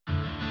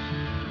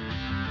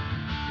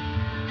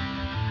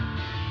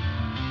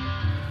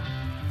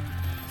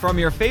From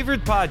your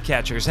favorite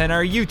podcatchers and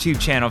our YouTube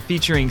channel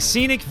featuring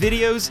scenic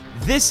videos,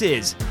 this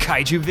is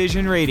Kaiju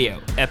Vision Radio,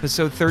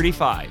 Episode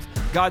 35,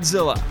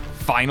 Godzilla,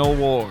 Final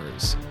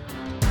Wars.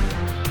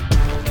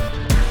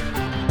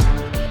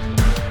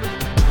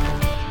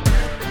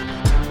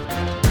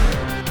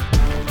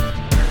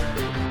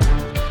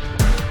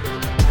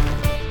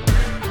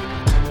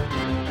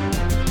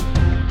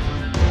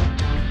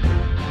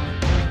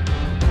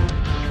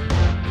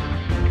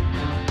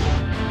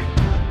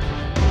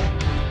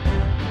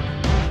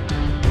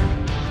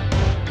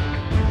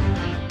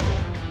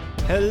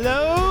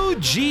 Hello,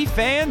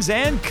 G-fans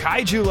and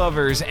kaiju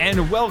lovers,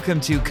 and welcome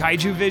to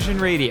Kaiju Vision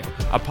Radio,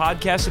 a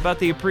podcast about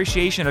the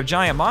appreciation of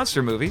giant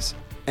monster movies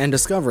and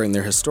discovering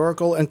their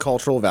historical and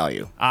cultural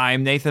value.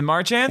 I'm Nathan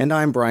Marchand. And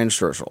I'm Brian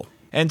Scherschel.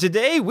 And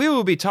today we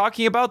will be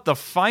talking about the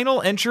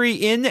final entry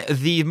in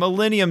the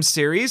Millennium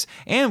series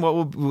and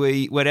what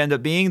would end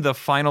up being the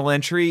final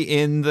entry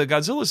in the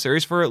Godzilla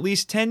series for at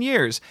least 10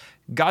 years,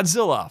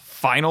 Godzilla,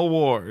 Final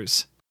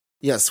Wars.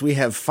 Yes, we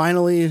have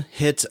finally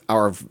hit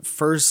our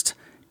first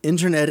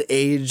internet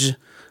age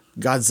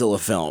Godzilla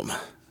film.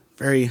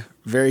 Very,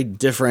 very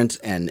different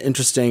and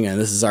interesting, and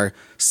this is our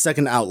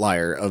second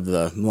outlier of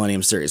the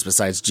Millennium series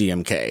besides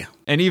GMK.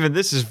 And even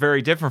this is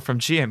very different from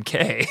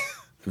GMK.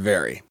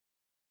 Very.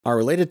 Our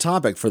related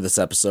topic for this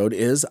episode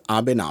is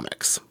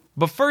Abenomics.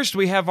 But first,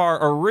 we have our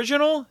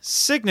original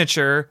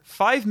signature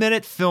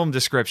 5-minute film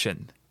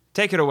description.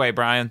 Take it away,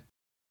 Brian.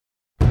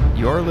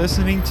 You're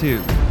listening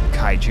to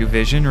Kaiju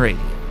Vision Radio.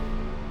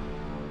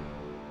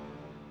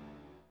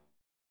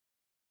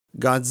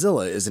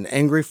 Godzilla is an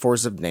angry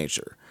force of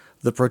nature.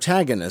 The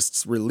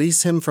protagonists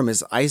release him from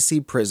his icy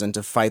prison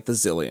to fight the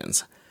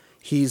Zillions.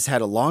 He's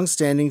had a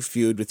long-standing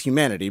feud with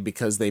humanity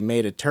because they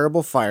made a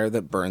terrible fire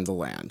that burned the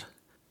land.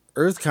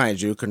 Earth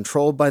kaiju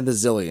controlled by the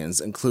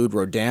Zillions include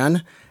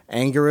Rodan,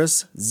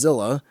 Anguirus,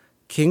 Zilla,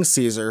 King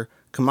Caesar,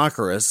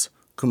 Kamacuras,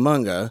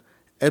 Kumonga,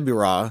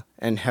 Ebirah,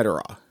 and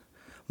Hedorah.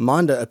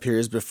 Manda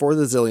appears before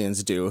the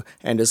Zillions do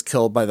and is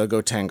killed by the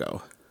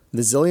Gotengo.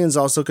 The Zillions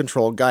also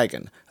control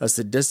Gigan, a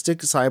sadistic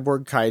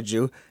cyborg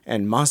kaiju,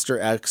 and Monster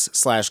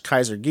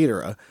X/Kaiser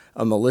Ghidorah,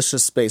 a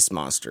malicious space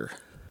monster.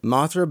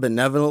 Mothra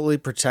benevolently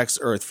protects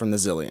Earth from the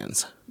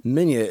Zillions.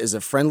 Minya is a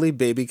friendly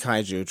baby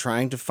kaiju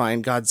trying to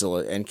find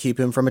Godzilla and keep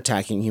him from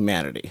attacking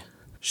humanity.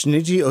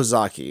 Shinichi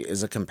Ozaki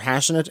is a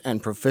compassionate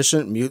and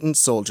proficient mutant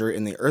soldier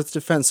in the Earth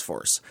Defense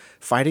Force,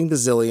 fighting the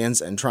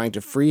Zillions and trying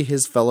to free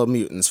his fellow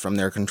mutants from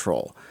their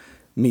control.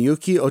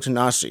 Miyuki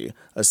Otonashi,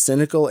 a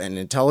cynical and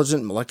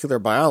intelligent molecular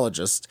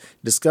biologist,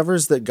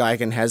 discovers that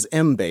Gigan has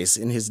M-base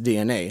in his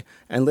DNA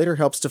and later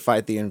helps to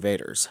fight the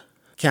invaders.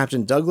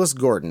 Captain Douglas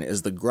Gordon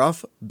is the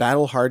gruff,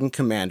 battle-hardened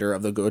commander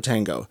of the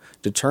Gotengo,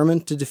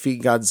 determined to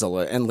defeat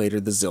Godzilla and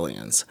later the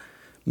Zillions.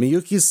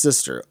 Miyuki's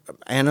sister,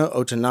 Anna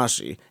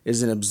Otonashi,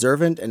 is an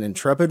observant and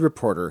intrepid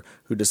reporter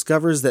who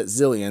discovers that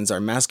Zillions are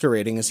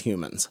masquerading as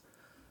humans.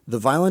 The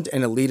violent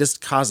and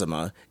elitist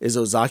Kazuma is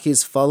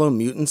Ozaki's fellow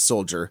mutant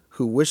soldier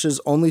who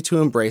wishes only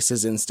to embrace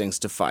his instincts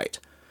to fight.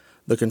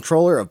 The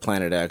controller of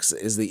Planet X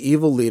is the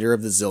evil leader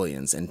of the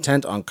Zillions,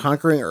 intent on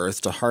conquering Earth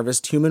to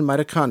harvest human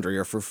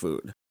mitochondria for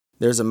food.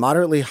 There's a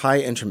moderately high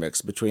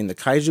intermix between the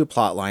kaiju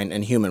plotline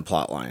and human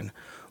plotline.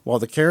 While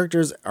the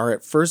characters are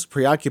at first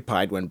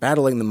preoccupied when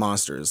battling the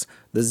monsters,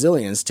 the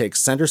Zillions take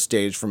center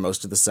stage for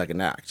most of the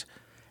second act.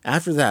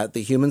 After that,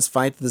 the humans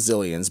fight the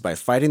Zillions by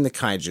fighting the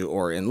kaiju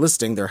or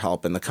enlisting their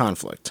help in the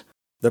conflict.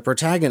 The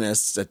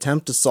protagonists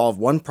attempt to solve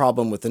one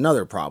problem with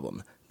another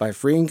problem, by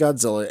freeing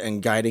Godzilla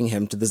and guiding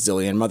him to the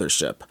Zillion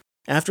mothership.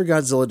 After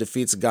Godzilla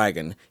defeats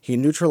Gigan, he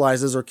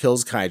neutralizes or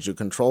kills kaiju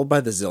controlled by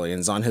the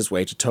Zillions on his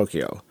way to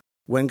Tokyo.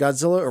 When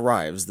Godzilla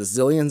arrives, the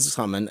Zillions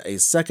summon a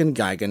second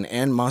Gigan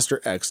and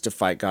Monster X to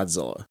fight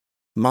Godzilla.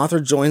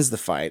 Mothra joins the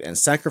fight and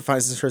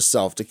sacrifices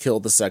herself to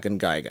kill the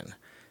second Gigan.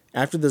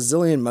 After the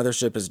Zillion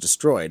mothership is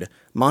destroyed,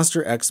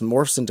 Monster X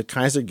morphs into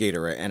Kaiser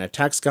Ghidorah and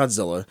attacks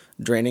Godzilla,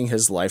 draining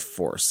his life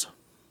force.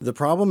 The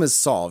problem is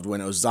solved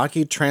when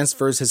Ozaki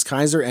transfers his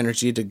Kaiser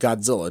energy to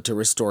Godzilla to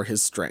restore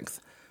his strength.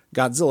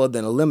 Godzilla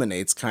then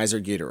eliminates Kaiser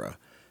Ghidorah.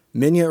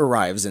 Minya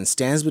arrives and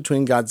stands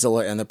between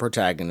Godzilla and the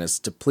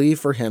protagonist to plead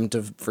for him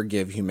to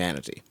forgive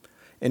humanity.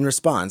 In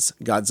response,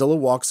 Godzilla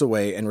walks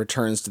away and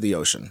returns to the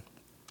ocean.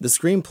 The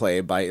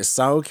screenplay by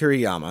Isao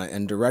Kiriyama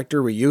and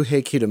director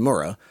Ryuhei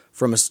Kitamura,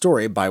 from a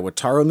story by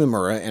Wataru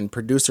Mimura and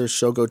producer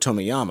Shogo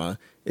Tomiyama,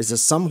 is a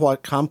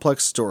somewhat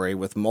complex story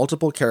with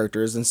multiple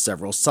characters and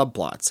several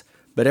subplots,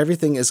 but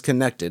everything is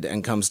connected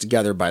and comes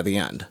together by the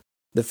end.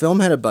 The film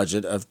had a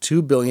budget of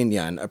 2 billion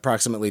yen,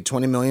 approximately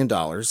 $20 million,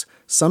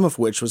 some of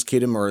which was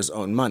Kitamura's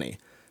own money,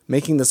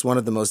 making this one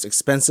of the most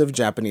expensive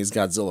Japanese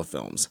Godzilla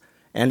films.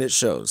 And it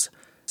shows.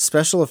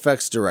 Special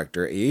effects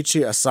director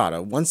Eiichi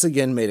Asada once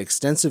again made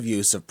extensive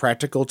use of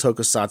practical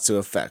tokusatsu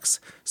effects,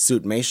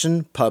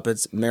 suitmation,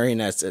 puppets,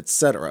 marionettes,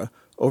 etc.,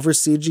 over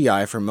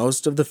CGI for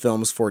most of the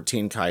film's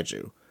 14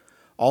 kaiju.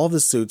 All of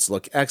the suits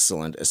look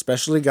excellent,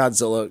 especially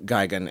Godzilla,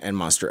 Gigan, and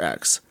Monster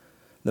X.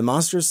 The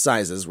monsters'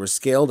 sizes were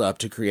scaled up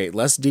to create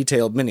less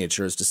detailed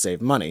miniatures to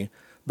save money,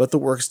 but the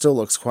work still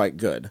looks quite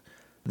good.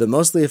 The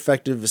mostly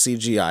effective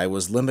CGI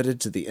was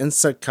limited to the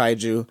insect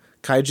kaiju,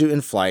 kaiju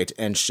in flight,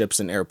 and ships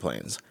and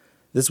airplanes.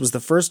 This was the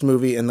first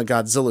movie in the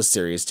Godzilla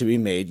series to be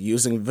made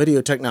using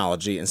video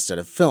technology instead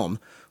of film,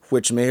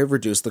 which may have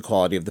reduced the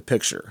quality of the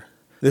picture.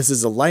 This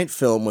is a light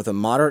film with a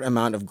moderate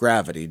amount of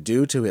gravity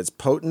due to its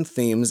potent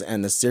themes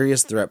and the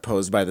serious threat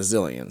posed by the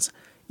Xiliens.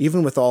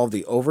 Even with all of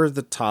the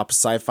over-the-top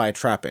sci-fi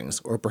trappings,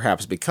 or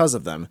perhaps because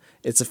of them,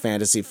 it's a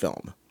fantasy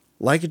film.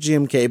 Like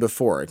GMK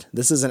before it,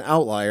 this is an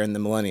outlier in the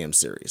Millennium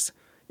series.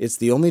 It's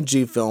the only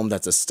G film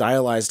that's a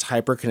stylized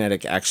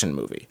hyperkinetic action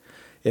movie.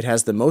 It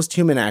has the most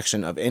human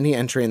action of any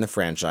entry in the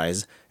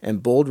franchise,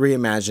 and bold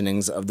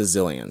reimaginings of the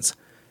Xiliens.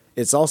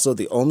 It's also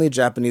the only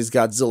Japanese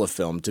Godzilla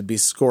film to be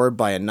scored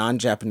by a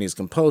non-Japanese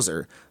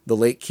composer, the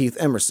late Keith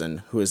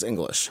Emerson, who is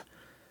English.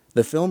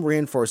 The film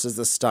reinforces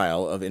the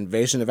style of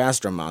Invasion of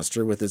Astro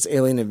Monster with its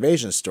alien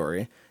invasion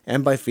story,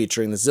 and by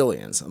featuring the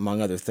Xiliens,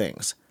 among other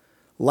things.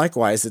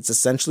 Likewise, it's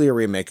essentially a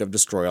remake of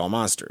Destroy All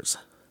Monsters.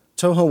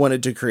 Toho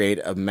wanted to create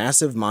a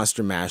massive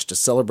monster mash to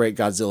celebrate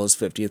Godzilla's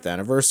 50th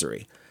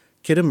anniversary.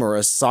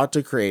 Kitamura sought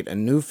to create a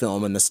new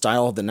film in the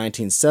style of the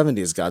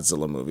 1970s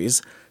Godzilla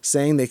movies,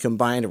 saying they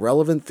combined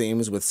relevant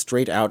themes with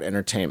straight-out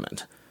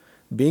entertainment.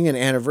 Being an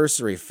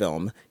anniversary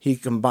film, he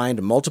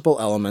combined multiple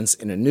elements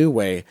in a new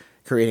way,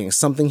 creating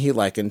something he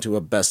likened to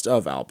a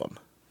best-of album.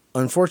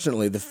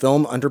 Unfortunately, the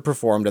film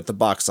underperformed at the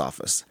box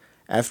office.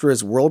 After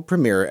its world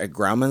premiere at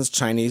Grauman's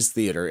Chinese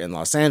Theater in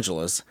Los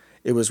Angeles,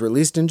 it was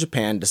released in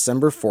Japan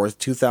December 4,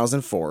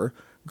 2004,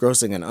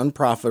 grossing an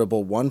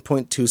unprofitable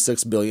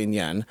 1.26 billion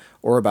yen,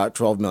 or about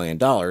 $12 million,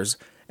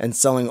 and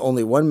selling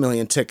only 1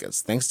 million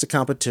tickets thanks to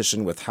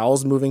competition with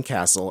Howl's Moving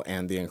Castle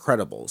and The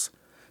Incredibles.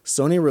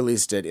 Sony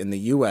released it in the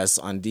US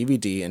on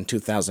DVD in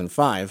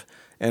 2005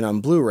 and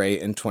on Blu-ray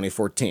in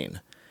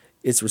 2014.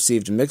 It's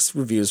received mixed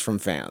reviews from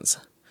fans.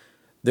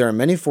 There are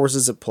many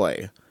forces at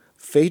play.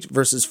 Fate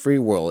versus free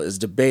will is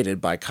debated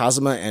by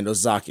Kazuma and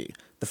Ozaki,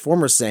 the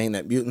former saying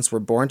that mutants were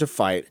born to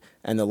fight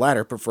and the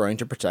latter preferring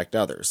to protect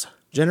others.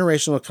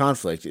 Generational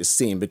conflict is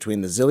seen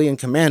between the Xilian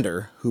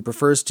commander, who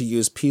prefers to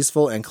use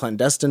peaceful and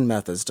clandestine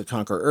methods to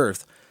conquer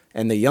Earth,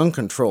 and the young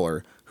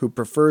controller, who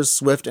prefers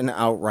swift and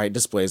outright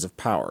displays of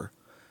power.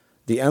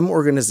 The M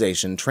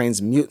organization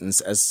trains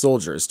mutants as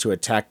soldiers to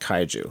attack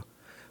kaiju.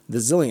 The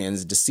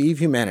Xiliens deceive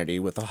humanity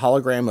with a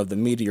hologram of the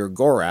meteor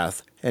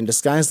Gorath and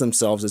disguise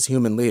themselves as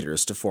human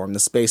leaders to form the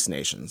Space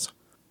Nations.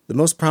 The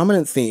most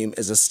prominent theme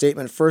is a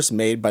statement first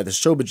made by the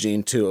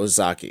Shobijin to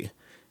Ozaki.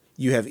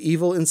 You have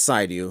evil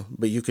inside you,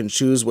 but you can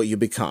choose what you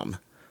become.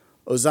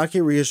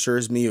 Ozaki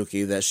reassures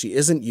Miyuki that she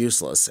isn't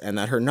useless and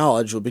that her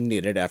knowledge will be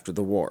needed after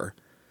the war.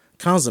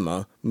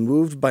 Kazuma,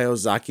 moved by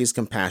Ozaki's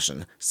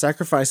compassion,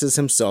 sacrifices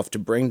himself to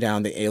bring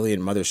down the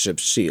alien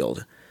mothership's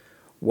shield.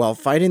 While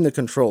fighting the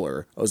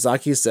controller,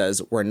 Ozaki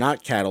says, "We're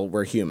not cattle,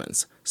 we're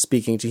humans,"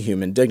 speaking to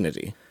human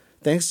dignity.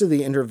 Thanks to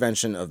the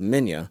intervention of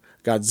Minya,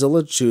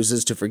 Godzilla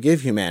chooses to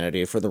forgive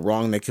humanity for the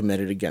wrong they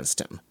committed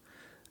against him.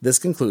 This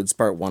concludes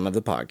part 1 of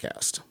the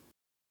podcast.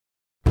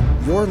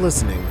 You're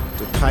listening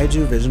to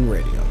Kaiju Vision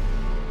Radio.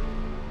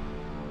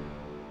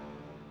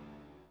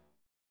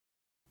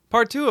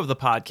 Part 2 of the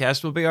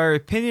podcast will be our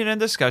opinion and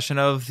discussion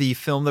of the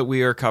film that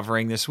we are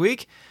covering this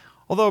week.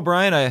 Although,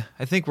 Brian,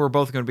 I think we're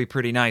both going to be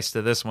pretty nice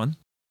to this one.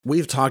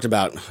 We've talked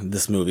about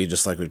this movie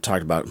just like we've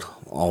talked about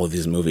all of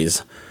these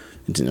movies,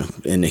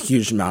 in a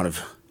huge amount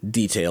of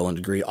detail and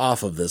degree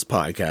off of this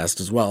podcast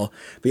as well.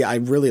 But yeah, I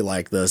really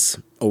like this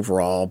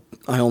overall.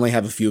 I only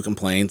have a few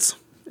complaints.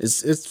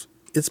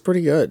 It's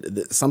pretty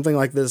good. Something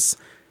like this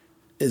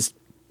is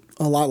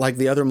a lot like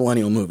the other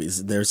Millennial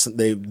movies.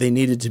 They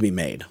needed to be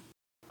made.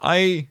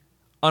 I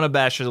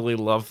unabashedly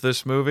love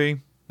this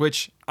movie,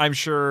 which I'm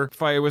sure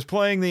if I was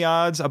playing the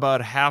odds,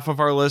 about half of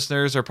our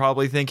listeners are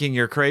probably thinking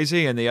you're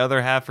crazy and the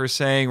other half are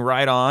saying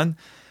right on.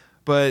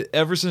 But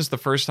ever since the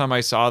first time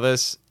I saw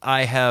this,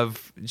 I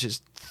have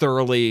just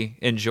thoroughly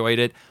enjoyed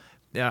it.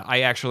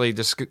 I actually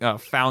just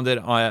found it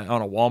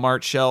on a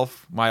Walmart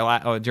shelf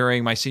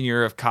during my senior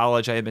year of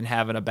college. I had been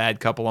having a bad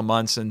couple of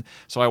months, and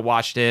so I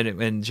watched it,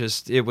 and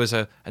just it was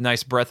a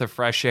nice breath of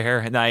fresh air.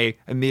 And I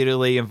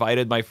immediately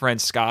invited my friend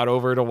Scott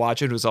over to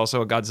watch it, who's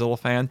also a Godzilla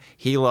fan.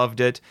 He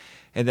loved it.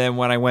 And then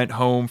when I went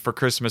home for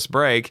Christmas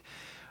break,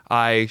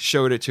 I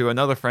showed it to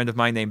another friend of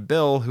mine named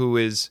Bill, who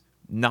is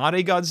not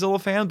a Godzilla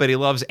fan, but he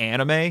loves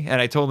anime.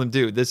 And I told him,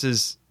 dude, this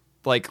is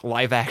like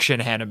live action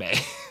anime.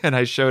 And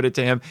I showed it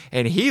to him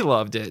and he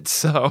loved it.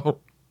 So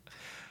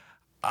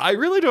I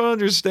really don't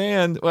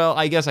understand. Well,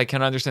 I guess I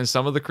can understand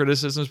some of the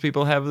criticisms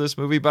people have of this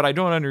movie, but I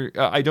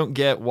don't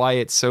get why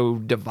it's so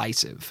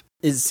divisive.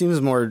 It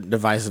seems more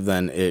divisive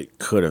than it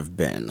could have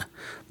been.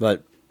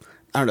 But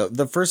I don't know.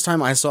 The first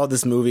time I saw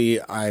this movie,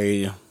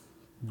 I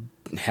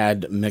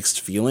had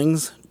mixed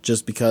feelings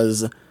just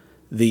because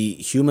the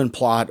human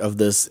plot of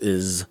this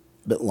is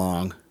a bit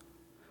long.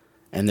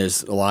 And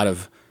there's a lot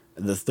of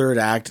the third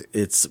act,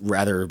 it's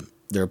rather,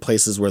 there are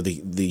places where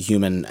the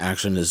human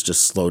action is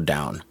just slowed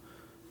down.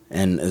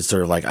 And it's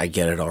sort of like, I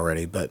get it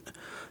already. But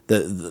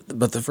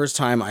the first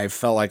time I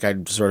felt like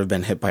I'd sort of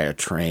been hit by a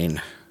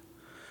train.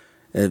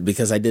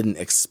 because I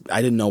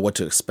didn't know what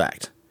to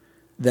expect.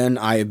 Then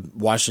I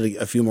watched it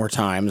a few more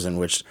times, in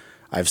which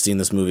I've seen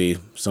this movie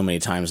so many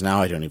times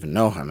now, I don't even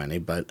know how many,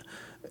 but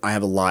I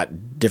have a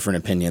lot different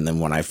opinion than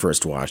when I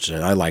first watched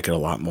it. I like it a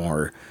lot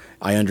more.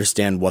 I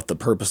understand what the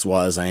purpose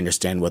was. I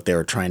understand what they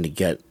were trying to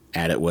get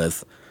at it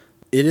with.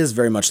 It is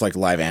very much like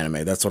live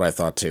anime. That's what I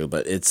thought too,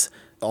 but it's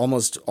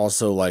almost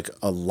also like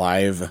a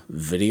live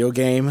video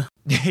game.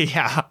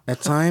 Yeah.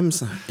 At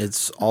times.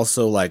 It's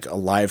also like a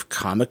live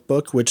comic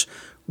book, which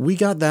we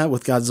got that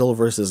with Godzilla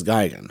vs.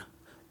 Gigan.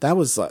 That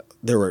was,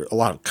 there were a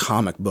lot of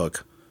comic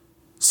book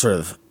sort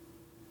of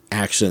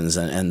actions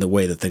and the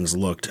way that things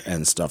looked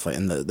and stuff, like,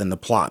 and the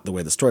plot, the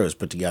way the story was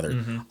put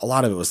together. A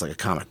lot of it was like a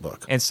comic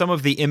book. And some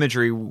of the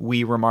imagery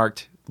we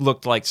remarked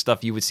looked like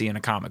stuff you would see in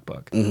a comic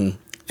book.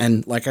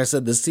 And like I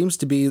said, this seems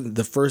to be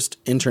the first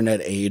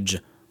internet age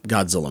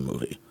Godzilla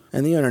movie.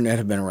 And the internet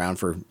had been around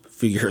for a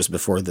few years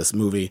before this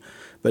movie,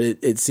 but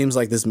it seems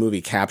like this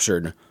movie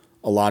captured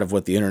a lot of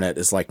what the internet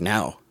is like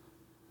now.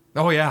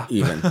 Oh, yeah.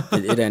 Even.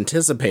 It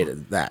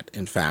anticipated that,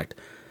 in fact.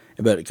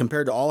 But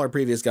compared to all our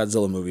previous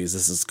Godzilla movies,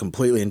 this is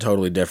completely and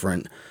totally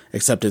different,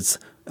 except it's,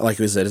 like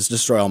we said, it's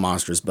destroy all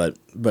monsters, but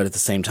at the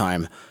same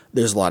time,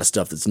 there's a lot of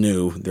stuff that's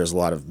new. There's a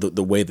lot of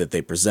the way that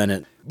they present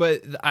it.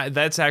 But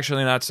that's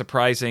actually not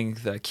surprising.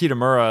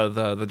 Kitamura,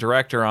 the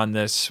director on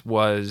this,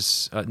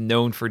 was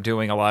known for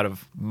doing a lot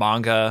of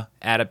manga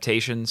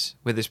adaptations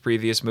with his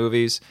previous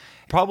movies.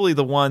 Probably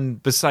the one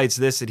besides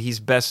this that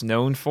he's best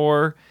known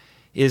for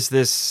is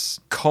this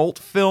cult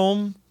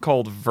film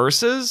called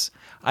Versus.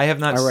 I have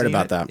not seen it. I read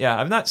about that. Yeah,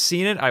 I've not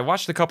seen it. I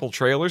watched a couple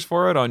trailers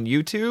for it on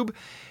YouTube,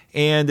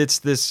 and it's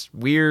this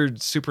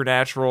weird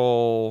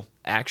supernatural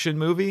action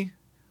movie.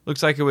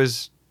 Looks like it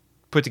was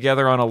put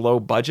together on a low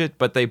budget,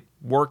 but they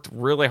worked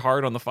really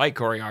hard on the fight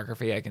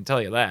choreography, I can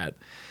tell you that.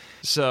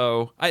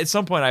 So at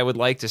some point I would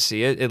like to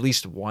see it at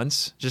least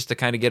once, just to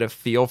kind of get a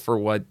feel for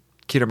what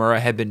Kitamura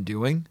had been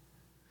doing.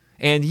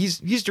 And he's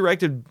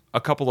directed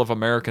a couple of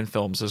American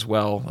films as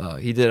well.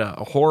 He did a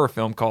horror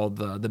film called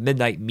The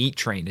Midnight Meat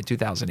Train in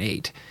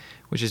 2008,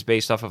 which is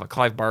based off of a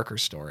Clive Barker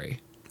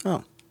story.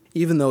 Oh.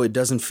 Even though it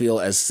doesn't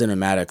feel as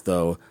cinematic,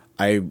 though,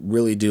 I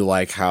really do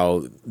like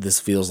how this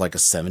feels like a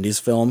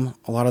 70s film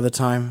a lot of the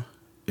time.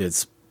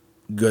 It's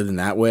good in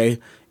that way.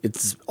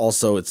 It's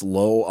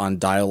low on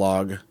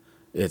dialogue.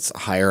 It's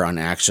higher on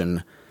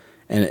action.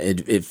 And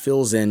it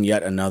fills in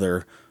yet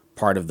another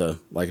part of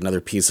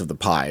another piece of the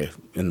pie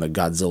in the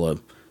Godzilla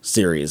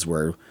series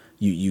where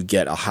you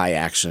get a high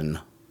action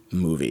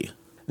movie.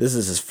 This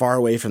is as far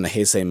away from the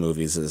Heisei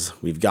movies as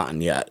we've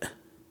gotten yet.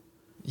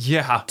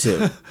 Yeah.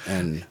 Too.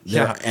 And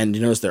and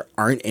you notice there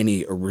aren't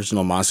any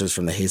original monsters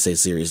from the Heisei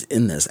series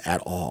in this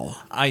at all.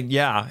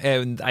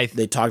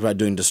 They talked about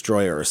doing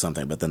Destroyer or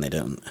something, but then they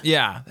didn't.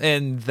 Yeah,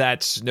 and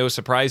that's no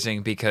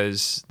surprising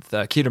because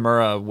the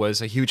Kitamura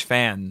was a huge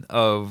fan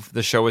of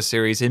the Showa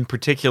series, in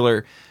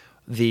particular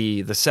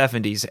the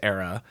 70s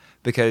era,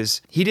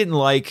 because he didn't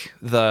like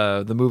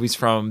the movies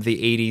from the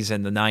 80s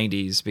and the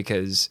 90s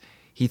because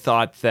he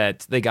thought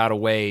that they got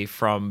away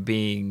from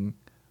being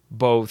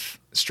both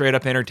straight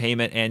up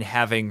entertainment and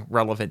having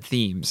relevant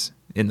themes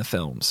in the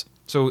films.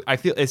 So I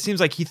feel it seems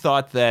like he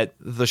thought that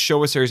the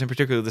Showa series, in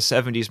particular the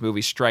 70s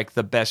movies, strike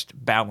the best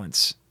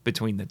balance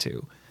between the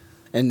two.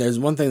 And there's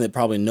one thing that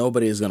probably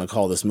nobody is going to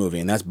call this movie,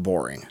 and that's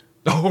boring.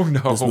 Oh,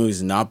 no. This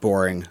movie's not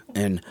boring.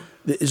 And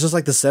it's just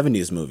like the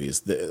 70s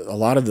movies. A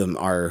lot of them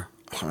are,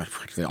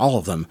 all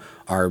of them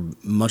are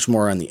much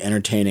more on the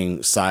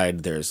entertaining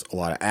side. There's a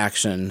lot of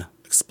action,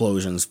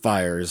 explosions,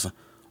 fires,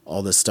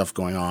 all this stuff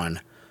going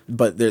on.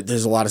 But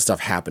there's a lot of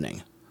stuff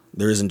happening.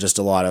 There isn't just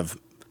a lot of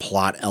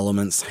plot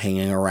elements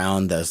hanging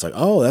around that's like,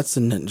 oh, that's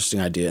an interesting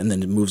idea. And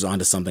then it moves on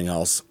to something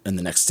else in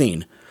the next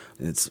scene.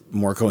 It's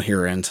more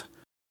coherent.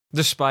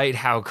 Despite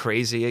how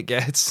crazy it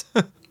gets.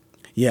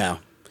 Yeah.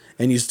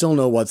 And you still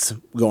know what's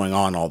going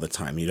on all the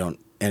time.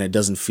 And it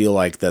doesn't feel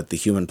like that the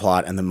human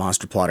plot and the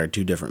monster plot are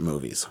two different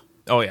movies.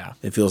 Oh, yeah.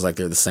 It feels like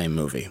they're the same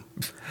movie.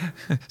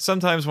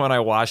 Sometimes when I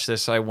watch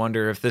this, I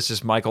wonder if this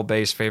is Michael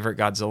Bay's favorite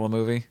Godzilla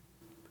movie.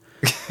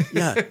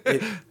 Yeah.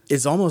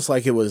 It's almost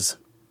like it was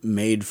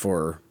made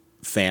for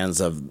fans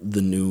of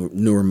the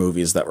newer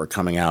movies that were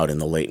coming out in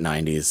the late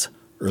 90s,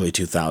 early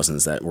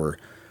 2000s that were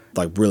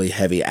like really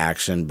heavy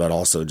action, but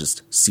also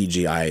just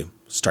CGI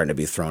starting to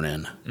be thrown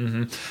in.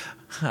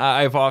 Mm-hmm.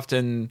 I've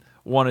often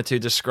wanted to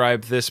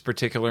describe this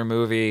particular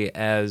movie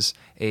as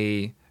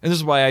and this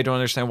is why I don't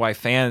understand why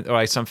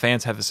some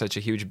fans have such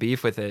a huge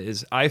beef with it,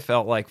 is I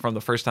felt like from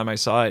the first time I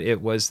saw it,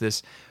 it was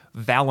this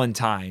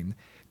Valentine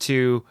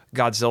to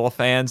Godzilla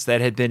fans that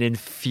had been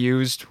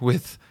infused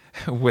with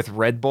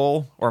Red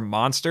Bull or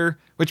Monster,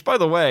 which, by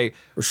the way,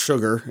 or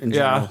sugar in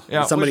general.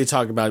 Yeah. Somebody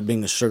talked about it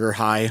being a sugar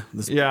high.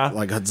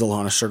 Like Godzilla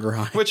on a sugar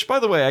high. Which, by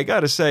the way, I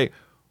gotta say,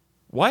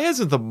 why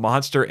hasn't the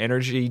Monster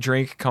Energy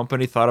drink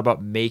company thought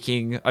about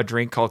making a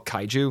drink called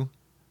Kaiju?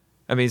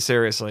 I mean,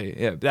 seriously,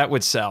 yeah, that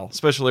would sell,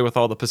 especially with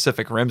all the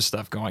Pacific Rim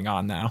stuff going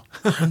on now.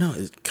 I don't know.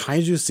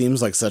 Kaiju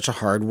seems like such a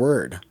hard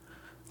word.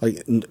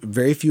 Like,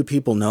 very few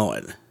people know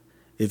it.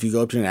 if you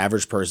go up to an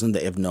average person,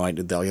 they have no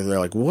idea. They're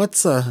like,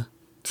 "What's a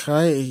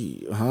kai?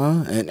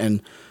 Huh?"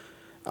 And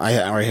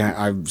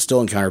I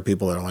still encounter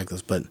people that are like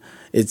this, but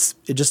it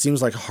just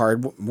seems like a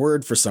hard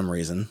word for some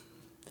reason.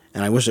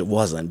 And I wish it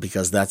wasn't,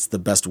 because that's the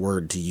best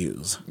word to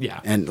use.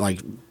 Yeah. And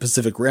like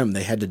Pacific Rim,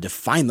 they had to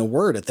define the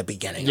word at the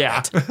beginning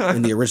Yeah. of it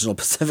in the original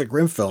Pacific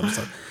Rim film.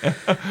 So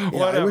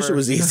I wish it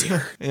was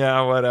easier.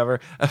 Yeah, whatever.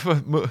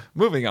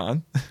 Moving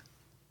on.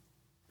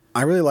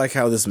 I really like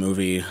how this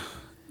movie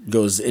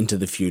goes into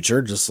the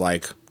future, just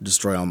like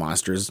Destroy All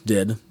Monsters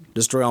did.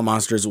 Destroy All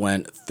Monsters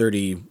went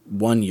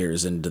 31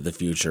 years into the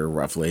future,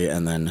 roughly,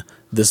 and then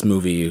this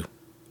movie,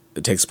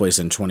 it takes place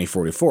in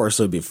 2044,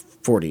 so it'd be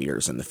 40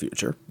 years in the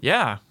future.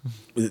 Yeah.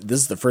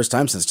 This is the first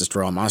time since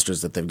Destroy All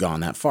Monsters that they've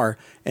gone that far,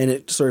 and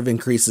it sort of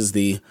increases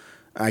the,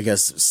 I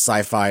guess,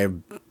 sci-fi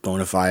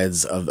bona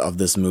fides of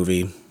this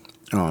movie,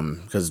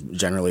 because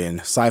generally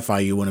in sci-fi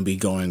you want to be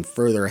going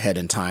further ahead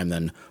in time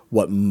than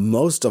what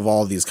most of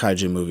all these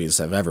kaiju movies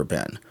have ever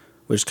been.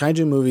 Which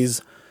kaiju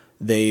movies,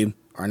 they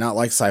are not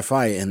like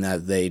sci-fi in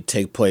that they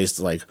take place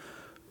like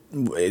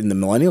in the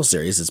Millennial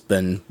series. It's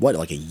been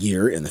like a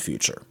year in the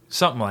future.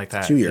 Something like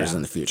that. 2 years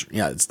in the future.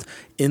 Yeah, it's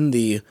in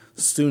the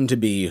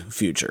soon-to-be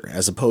future,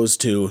 as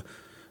opposed to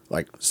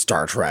like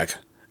Star Trek,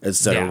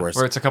 etc. Yeah,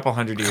 where it's a couple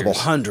hundred years. A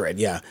couple hundred,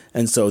 yeah.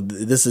 And so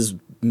this is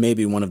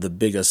maybe one of the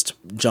biggest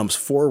jumps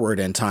forward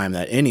in time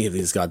that any of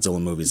these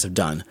Godzilla movies have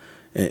done,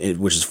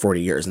 which is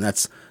 40 years. And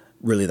that's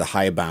really the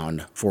high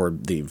bound for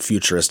the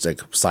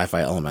futuristic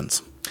sci-fi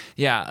elements.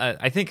 Yeah,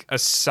 I think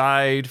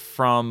aside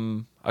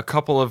from a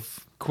couple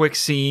of quick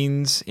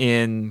scenes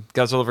in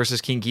Godzilla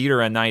vs. King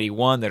Ghidorah in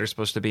 91 that are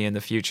supposed to be in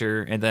the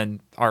future, and then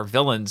our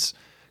villains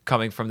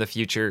coming from the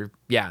future,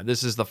 yeah,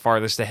 this is the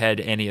farthest ahead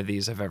any of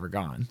these have ever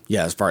gone.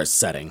 Yeah, as far as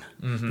setting.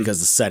 Mm-hmm. Because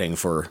the setting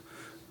for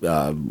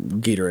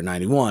Ghidorah in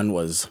 91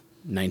 was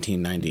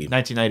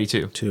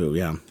 1992,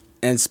 yeah.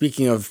 And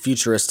speaking of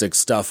futuristic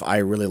stuff, I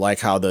really like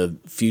how the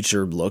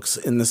future looks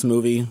in this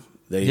movie.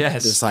 They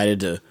decided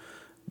to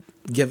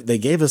they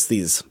gave us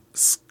these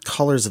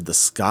colors of the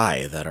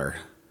sky that are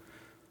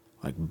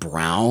like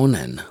brown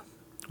and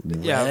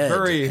red. Yeah,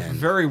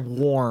 very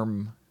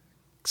warm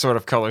sort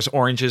of colors,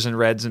 oranges and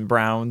reds and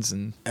browns.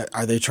 And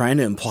are they trying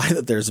to imply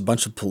that there's a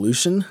bunch of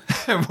pollution?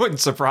 It wouldn't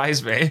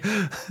surprise me.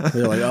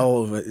 They're like,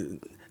 oh,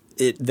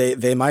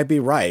 they might be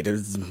right.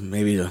 It's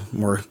maybe a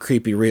more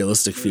creepy,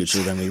 realistic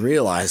future than we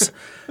realize.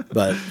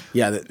 But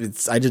yeah,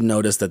 I did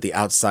notice that the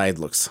outside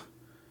looks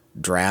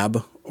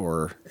drab,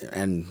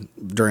 and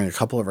during a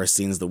couple of our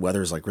scenes, the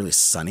weather is like really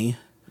sunny.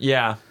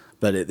 Yeah.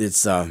 But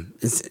it's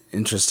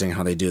interesting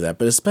how they do that.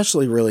 But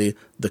especially really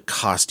the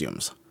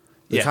costumes.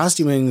 The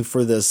costuming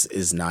for this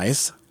is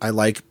nice. I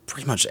like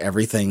pretty much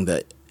everything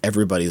that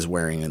everybody's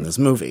wearing in this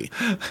movie.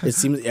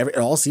 It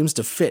all seems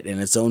to fit in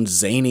its own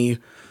zany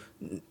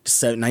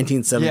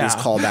 1970s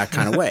callback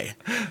kind of way.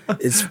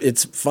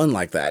 It's fun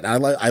like that. I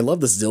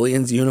love the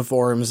Zillions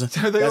uniforms.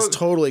 That's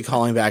totally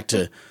calling back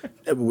to.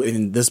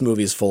 In this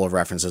movie is full of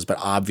references, but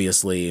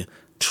obviously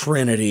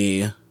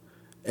Trinity,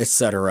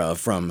 etc.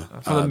 from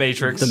the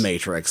Matrix. The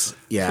Matrix,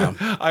 yeah.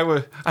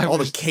 All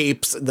the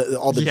capes,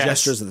 all the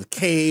gestures of the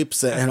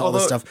capes, and all the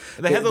stuff.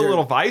 They had the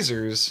little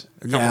visors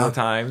a couple of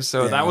times,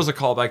 so that was a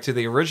callback to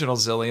the original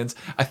Zillions.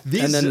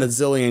 And then the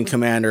Zillion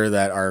commander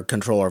that our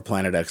controller of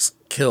Planet X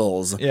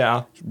kills.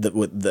 Yeah,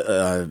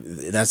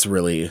 that's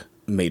really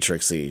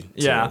Matrixy.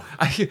 Yeah,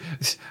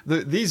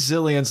 these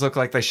Zillions look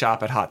like they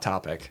shop at Hot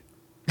Topic.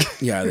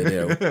 Yeah, they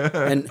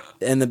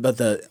do.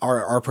 But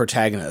our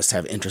protagonists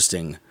have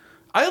interesting.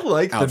 I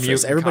like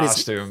outfits. The mutant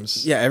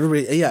costumes. Yeah,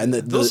 everybody. Yeah, and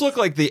those look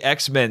like the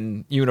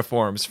X-Men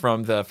uniforms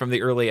from the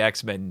early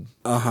X-Men.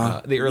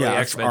 The early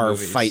X-Men our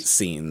movies. Fight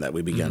scene that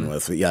we begin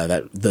with. Yeah,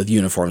 the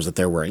uniforms that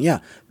they're wearing. Yeah,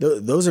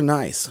 those are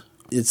nice.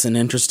 It's an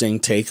interesting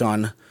take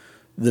on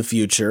the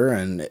future,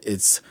 and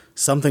it's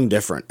something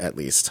different, at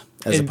least,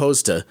 as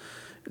opposed to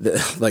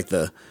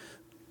the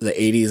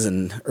 80s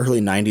and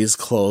early 90s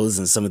clothes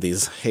and some of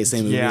these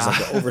Heisei movies,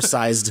 like the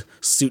oversized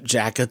suit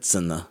jackets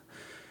and the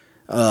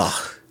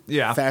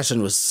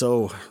fashion was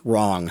so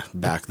wrong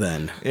back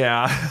then.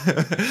 Yeah.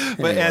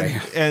 But anyway.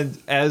 and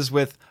as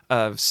with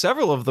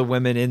several of the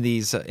women in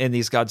these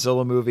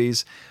Godzilla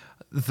movies,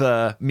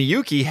 the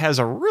Miyuki has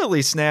a really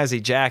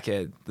snazzy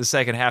jacket the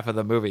second half of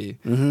the movie.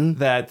 Mm-hmm.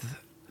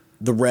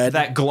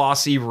 That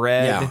glossy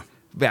red,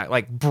 that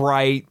like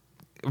bright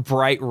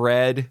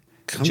red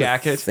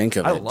jacket.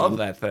 I love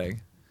that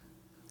thing.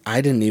 I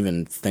didn't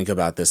even think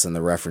about this in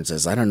the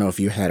references. I don't know if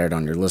you had it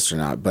on your list or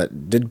not,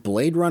 but did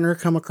Blade Runner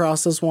come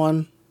across this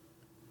one?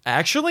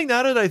 Actually,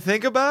 now that I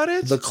think about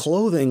it, the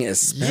clothing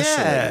especially.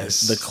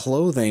 Yes. The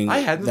clothing. I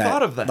hadn't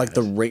thought of that. Like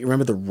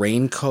remember the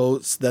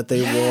raincoats that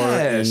they wore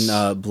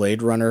in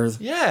Blade Runner?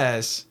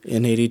 Yes.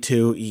 In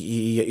 82,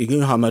 you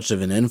know how much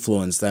of an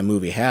influence that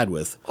movie had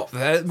with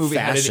that movie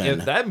fashion.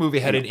 That movie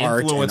had an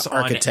influence on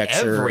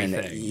architecture on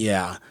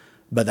everything.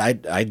 But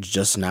I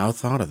just now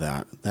thought of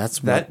that.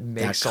 That's what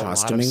that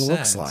costuming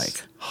looks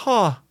like.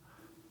 Huh.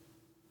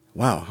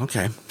 Wow,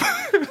 okay.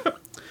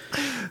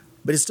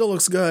 But it still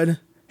looks good.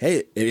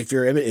 hey, if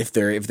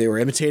they were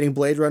imitating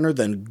Blade Runner,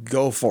 then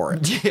go for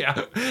it.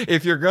 Yeah.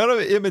 If you're going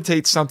to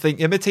imitate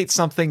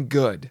something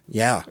good.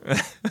 Yeah.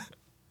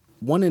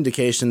 One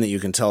indication that you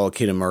can tell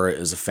Kitamura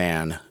is a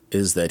fan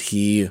is that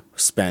he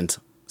spent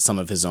some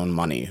of his own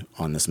money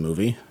on this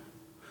movie.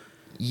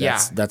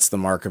 Yeah. That's the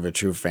mark of a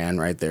true fan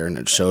right there, and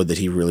it showed that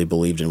he really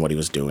believed in what he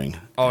was doing.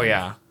 Oh,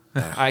 yeah.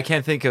 I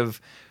can't think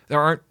of... There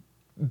aren't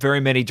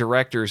very many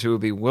directors who would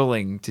be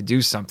willing to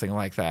do something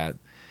like that.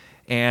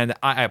 And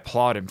I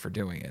applaud him for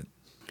doing it.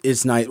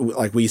 It's not,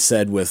 like we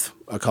said with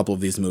a couple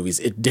of these movies,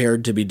 it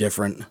dared to be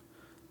different.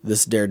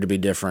 This dared to be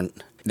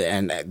different.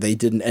 And they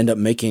didn't end up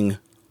making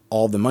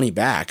all the money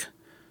back.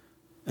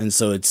 And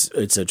so it's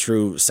a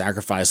true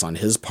sacrifice on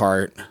his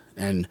part.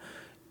 And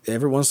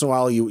every once in a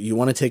while, you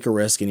want to take a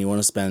risk and you want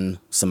to spend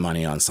some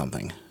money on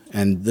something.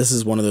 And this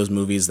is one of those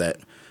movies that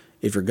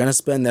if you're going to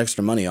spend the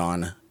extra money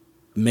on,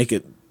 make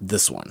it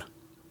this one.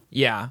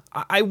 Yeah.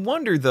 I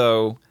wonder,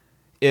 though,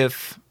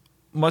 if,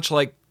 much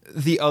like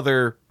the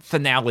other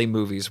finale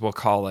movies, we'll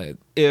call it,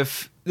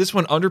 if this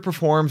one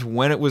underperformed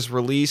when it was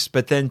released,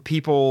 but then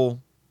people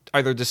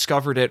either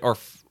discovered it or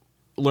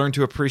learned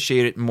to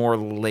appreciate it more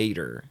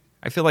later.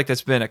 I feel like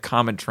that's been a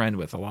common trend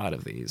with a lot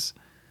of these.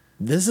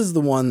 This is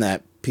the one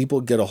that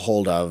people get a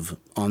hold of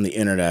on the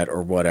internet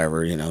or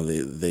whatever. You know,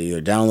 they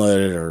either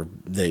download it or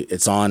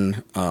it's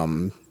on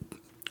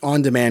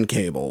demand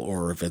cable,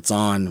 or if it's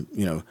on,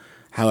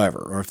 however,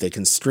 or if they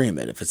can stream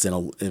it, if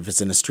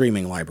it's in a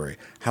streaming library,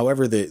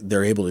 however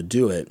they're able to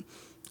do it.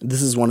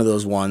 This is one of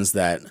those ones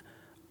that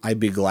I'd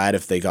be glad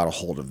if they got a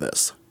hold of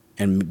this,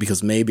 and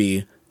because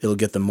maybe it'll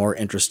get them more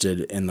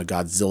interested in the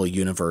Godzilla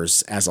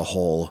universe as a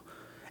whole,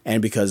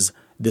 and because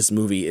this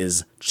movie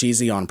is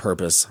cheesy on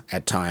purpose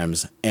at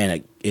times,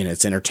 and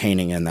it's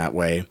entertaining in that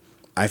way,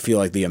 I feel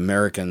like the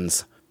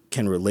Americans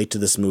can relate to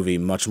this movie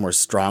much more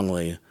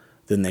strongly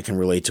than they can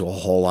relate to a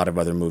whole lot of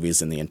other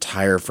movies in the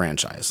entire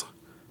franchise.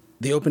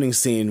 The opening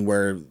scene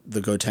where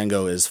the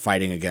Gotengo is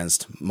fighting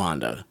against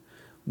Manda,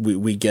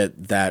 we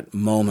get that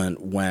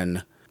moment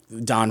when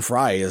Don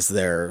Fry is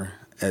there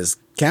as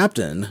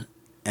captain,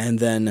 and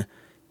then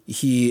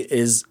he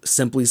is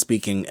simply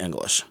speaking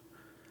English.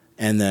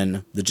 And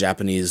then the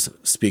Japanese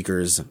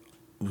speakers,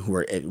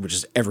 which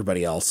is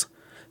everybody else,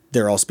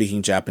 they're all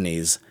speaking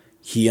Japanese.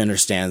 He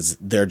understands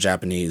their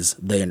Japanese.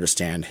 They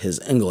understand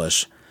his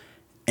English.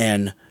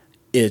 And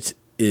it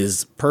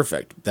is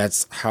perfect.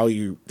 That's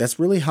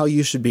really how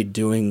you should be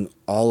doing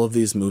all of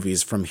these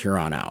movies from here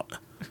on out.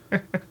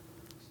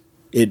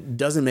 It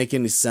doesn't make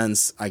any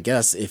sense, I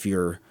guess, if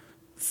you're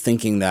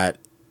thinking that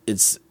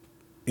it's,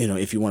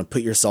 if you want to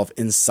put yourself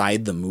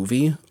inside the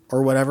movie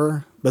or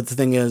whatever. But the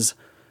thing is,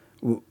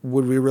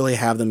 would we really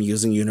have them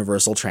using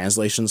universal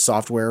translation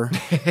software?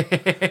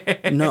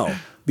 No,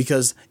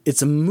 because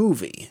it's a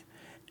movie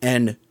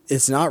and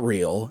it's not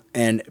real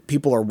and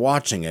people are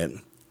watching it.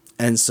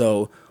 And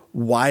so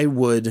why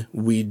would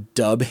we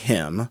dub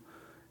him,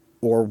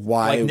 or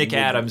why... Like Nick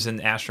Adams in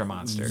Astro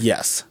Monster.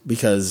 Yes,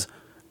 because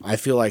I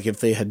feel like if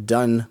they had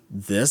done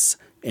this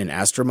in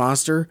Astro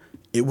Monster,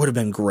 it would have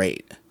been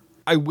great.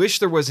 I wish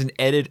there was an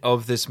edit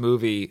of this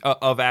movie,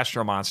 of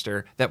Astro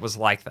Monster, that was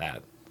like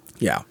that.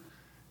 Yeah.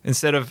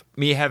 Instead of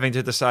me having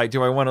to decide,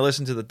 do I want to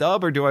listen to the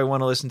dub or do I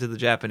want to listen to the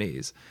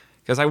Japanese?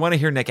 Because I want to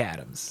hear Nick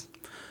Adams.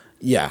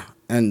 Yeah,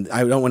 and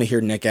I don't want to hear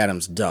Nick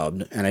Adams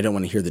dubbed, and I don't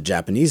want to hear the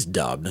Japanese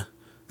dubbed.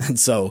 And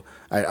so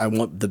I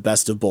want the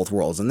best of both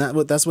worlds. And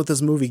that's what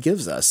this movie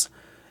gives us.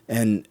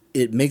 And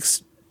it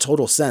makes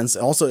total sense.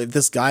 Also, if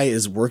this guy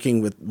is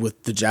working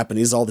with the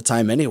Japanese all the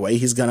time anyway,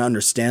 he's going to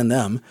understand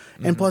them.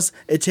 Mm-hmm. And plus,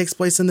 it takes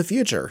place in the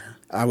future.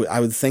 I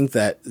would think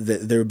that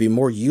there would be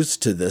more use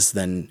to this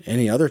than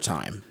any other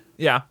time.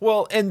 Yeah,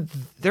 well, and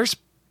there's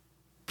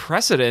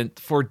precedent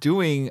for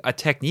doing a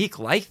technique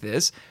like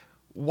this.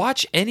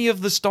 Watch any of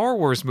the Star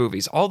Wars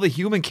movies. All the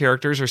human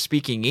characters are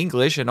speaking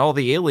English and all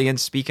the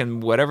aliens speak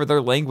in whatever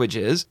their language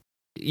is.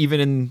 Even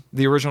in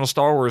the original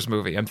Star Wars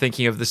movie, I'm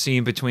thinking of the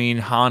scene between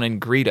Han and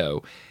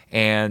Greedo,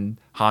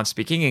 and Han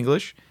speaking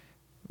English.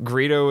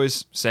 Greedo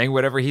is saying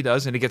whatever he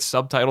does, and it gets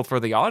subtitled for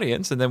the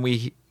audience, and then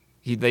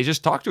they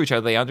just talk to each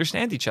other. They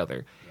understand each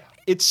other. Yeah.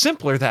 It's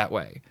simpler that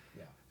way.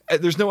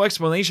 There's no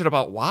explanation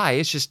about why.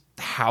 It's just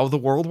how the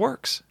world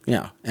works.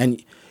 Yeah,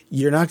 and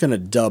you're not going to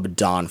dub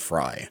Don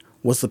Fry.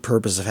 What's the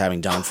purpose of having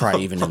Don Fry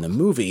even in the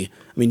movie?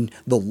 I mean,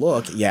 the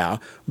look, yeah,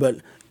 but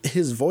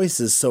his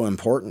voice is so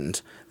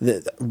important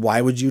that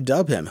why would you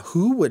dub him?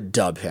 Who would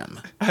dub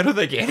him? I don't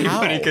think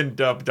anybody can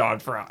dub Don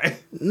Fry.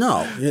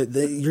 No,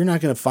 you're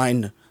not going to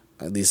find,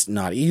 at least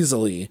not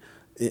easily,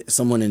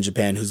 someone in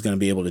Japan who's going to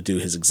be able to do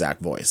his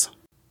exact voice.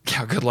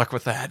 Yeah, good luck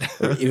with that.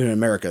 Even in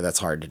America, that's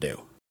hard to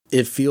do.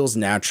 It feels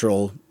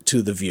natural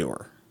to the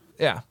viewer.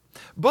 Yeah.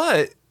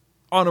 But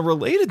on a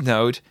related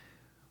note,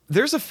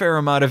 there's a fair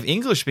amount of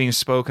English being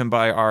spoken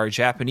by our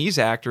Japanese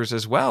actors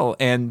as well.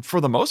 And for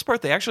the most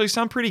part, they actually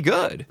sound pretty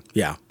good.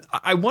 Yeah.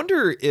 I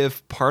wonder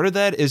if part of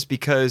that is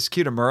because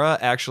Kitamura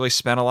actually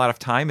spent a lot of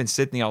time in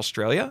Sydney,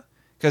 Australia.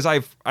 Because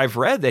I've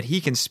read that he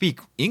can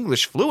speak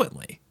English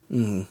fluently.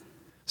 Mm-hmm.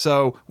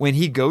 So when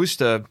he goes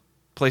to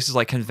places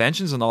like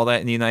conventions and all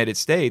that in the United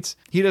States,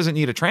 he doesn't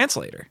need a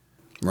translator.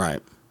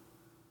 Right.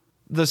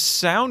 The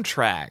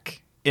soundtrack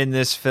in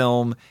this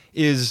film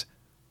is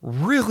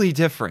really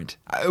different.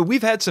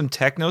 We've had some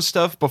techno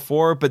stuff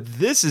before, but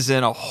this is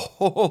in a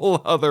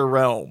whole other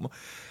realm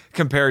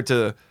compared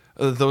to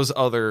those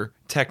other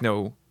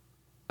techno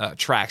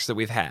tracks that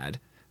we've had.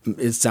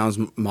 It sounds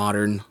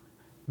modern.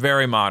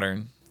 Very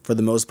modern. For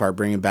the most part,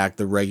 bringing back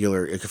the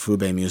regular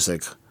Ikefube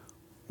music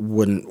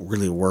wouldn't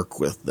really work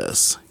with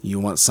this. You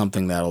want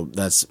something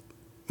that's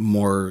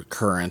more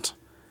current.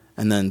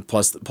 And then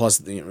plus,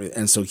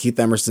 and so Keith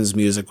Emerson's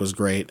music was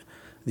great.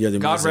 The other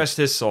God music, rest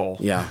his soul.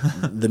 Yeah,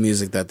 the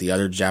music that the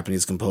other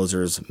Japanese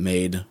composers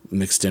made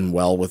mixed in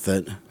well with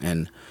it,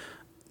 and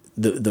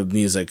the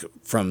music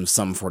from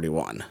Sum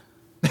 41.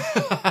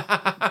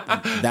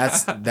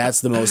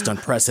 That's the most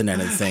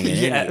unprecedented thing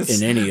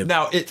in any of.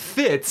 Now it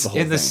fits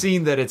in the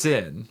scene that it's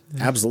in.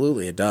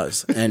 Absolutely, it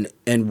does. And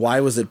why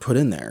was it put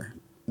in there?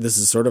 This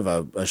is sort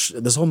of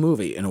this whole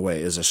movie in a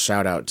way is a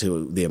shout out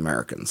to the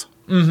Americans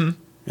in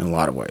a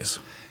lot of ways.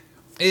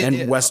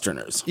 And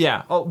Westerners.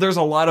 Yeah. Oh, there's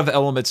a lot of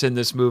elements in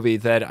this movie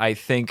that I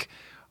think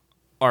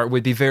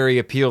would be very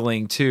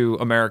appealing to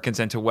Americans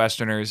and to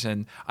Westerners.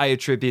 And I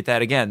attribute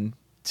that, again,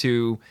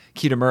 to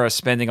Kitamura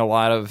spending a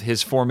lot of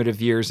his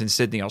formative years in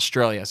Sydney,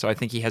 Australia. So I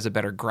think he has a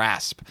better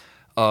grasp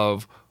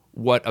of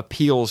what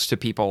appeals to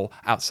people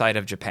outside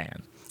of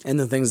Japan. And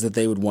the things that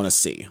they would want to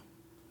see.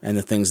 And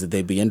the things that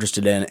they'd be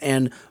interested in.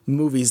 And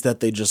movies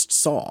that they just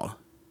saw,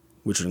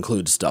 which would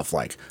include stuff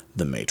like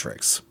The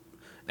Matrix,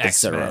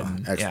 etc.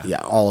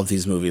 Yeah, all of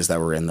these movies that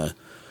were in the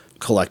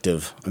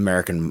collective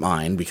American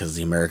mind, because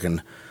the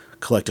American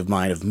collective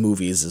mind of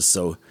movies is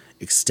so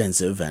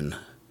extensive and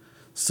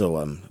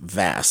so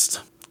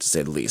vast, to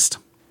say the least.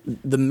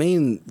 The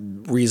main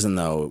reason,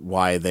 though,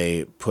 why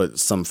they put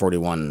Sum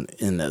 41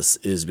 in this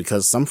is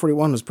because Sum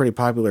 41 was pretty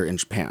popular in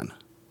Japan.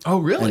 Oh,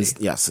 really? And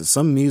yes,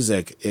 some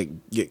music,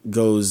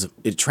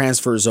 it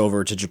transfers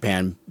over to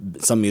Japan.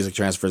 Some music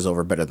transfers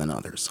over better than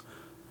others.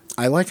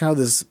 I like how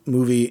this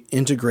movie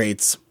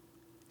integrates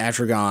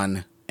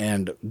Atragon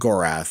and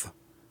Gorath,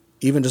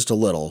 even just a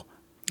little.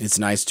 It's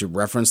nice to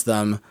reference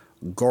them.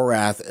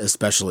 Gorath,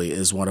 especially,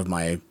 is one of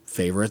my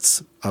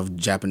favorites of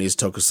Japanese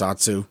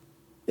tokusatsu.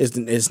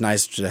 It's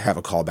nice to have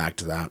a callback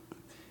to that.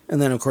 And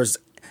then, of course,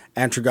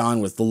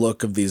 Atragon with the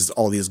look of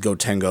all these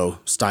Gotengo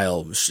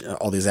style,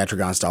 all these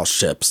Atragon style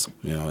ships.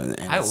 And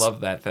I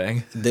love that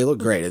thing. They look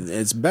great.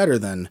 It's better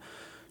than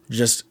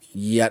just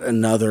yet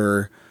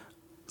another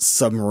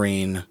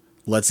submarine.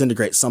 Let's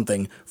integrate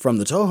something from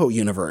the Toho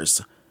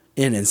universe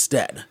in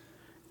instead.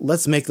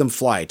 Let's make them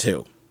fly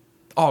too.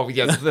 Oh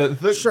yeah,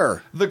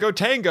 sure. The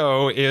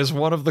Gotengo is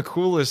one of the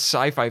coolest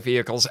sci-fi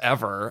vehicles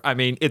ever. I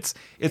mean, it's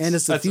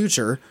the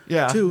future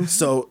too.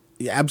 So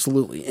yeah,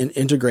 absolutely,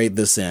 integrate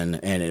this in,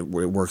 and it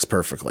works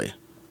perfectly.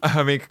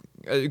 I mean,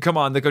 come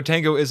on, the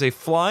Gotengo is a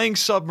flying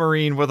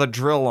submarine with a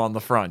drill on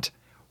the front.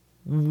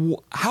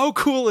 How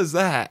cool is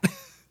that?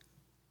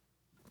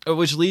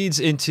 Which leads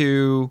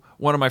into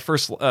one of my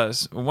first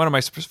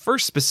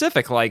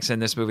specific likes in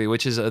this movie,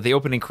 which is the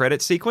opening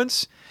credit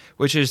sequence,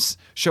 which is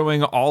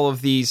showing all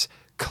of these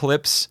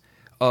clips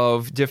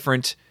of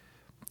different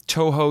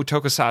Toho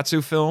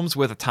tokusatsu films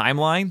with a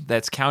timeline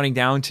that's counting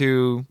down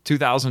to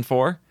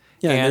 2004.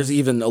 Yeah, and there's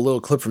even a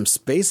little clip from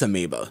Space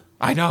Amoeba.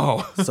 I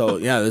know. So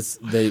yeah,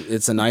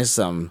 it's a nice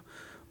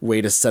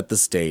way to set the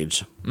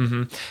stage.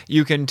 Mm-hmm.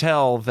 You can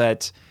tell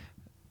that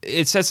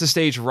it sets the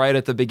stage right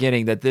at the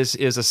beginning that this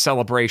is a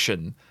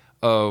celebration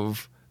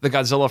of the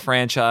Godzilla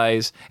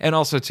franchise and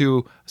also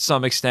to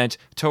some extent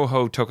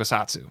Toho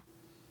tokusatsu.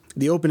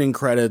 The opening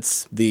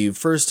credits, the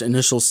first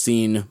initial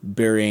scene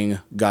burying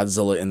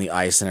Godzilla in the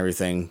ice and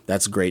everything,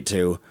 that's great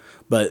too.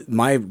 But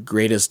my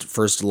greatest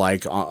first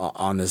like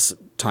on this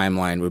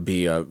timeline would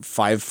be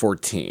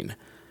 514.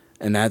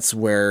 And that's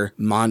where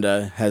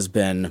Manda has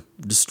been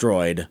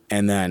destroyed.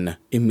 And then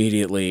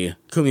immediately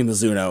Kumi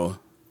Mizuno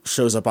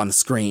shows up on the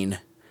screen.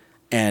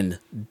 And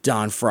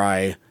Don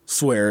Fry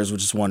swears,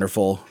 which is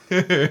wonderful.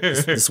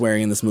 The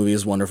swearing in this movie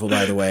is wonderful,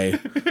 by the way.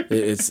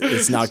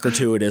 It's not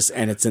gratuitous,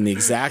 and it's in the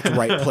exact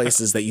right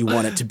places that you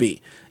want it to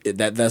be.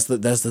 That's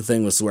the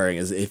thing with swearing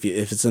is if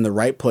it's in the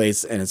right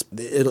place and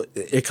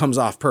it comes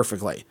off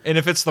perfectly. And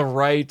if it's the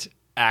right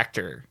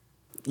actor,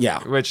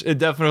 yeah, which it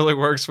definitely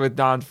works with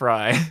Don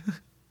Fry.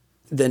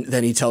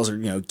 Then he tells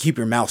her, keep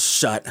your mouth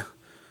shut.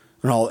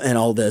 And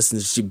all this, and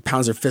she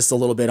pounds her fist a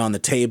little bit on the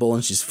table,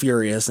 and she's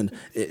furious, and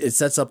it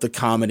sets up the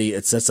comedy,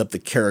 it sets up the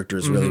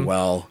characters really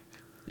well.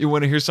 You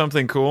want to hear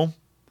something cool?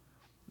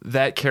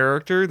 That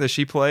character that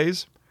she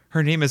plays,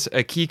 her name is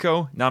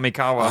Akiko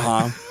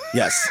Namikawa.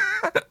 Yes.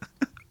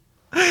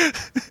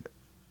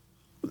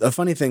 The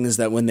funny thing is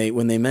that when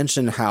they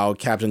mention how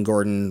Captain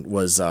Gordon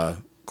was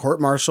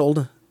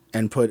court-martialed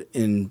and put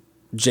in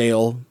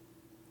jail,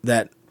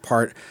 that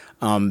part.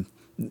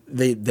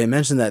 They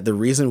mentioned that the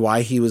reason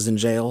why he was in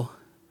jail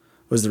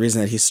was the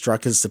reason that he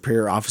struck his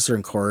superior officer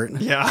in court.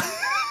 Yeah.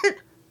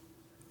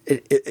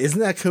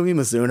 Isn't that Kumi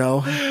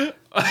Mizuno?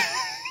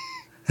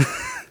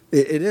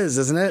 It is,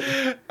 isn't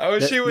it? Oh,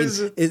 she was.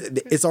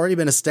 It's already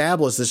been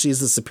established that she's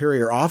the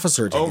superior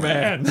officer to him.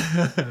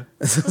 Man.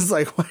 It's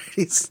like, why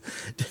did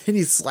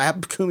he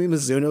slap Kumi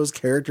Mizuno's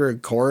character in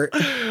court?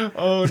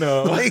 Oh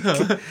no. Like,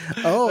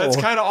 oh, That's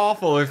kind of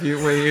awful if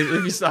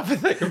you stop and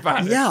think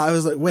about it. yeah. I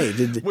was like, wait,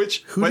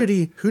 who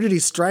did he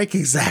strike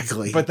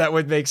exactly? But that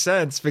would make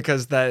sense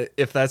because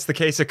if that's the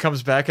case, it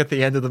comes back at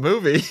the end of the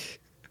movie.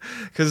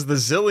 Because the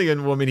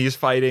Zillion woman he's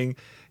fighting,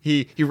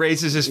 he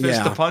raises his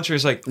fist to punch her.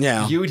 He's like,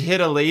 you'd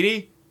hit a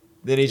lady?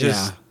 Then he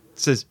just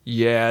says,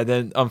 yeah,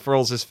 then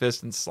unfurls his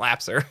fist and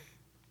slaps her.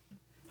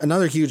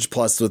 Another huge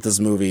plus with this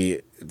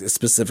movie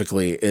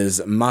specifically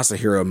is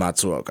Masahiro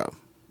Matsuoka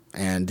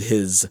and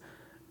his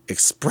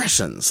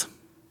expressions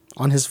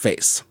on his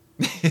face,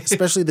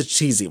 especially the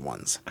cheesy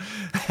ones.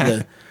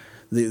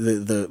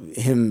 The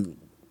him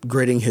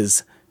gritting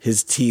his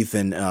teeth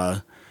and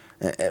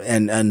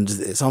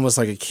it's almost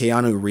like a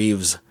Keanu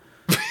Reeves.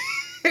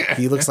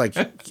 He looks like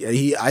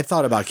I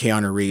thought about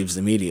Keanu Reeves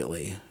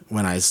immediately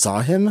when I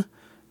saw him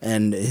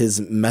and his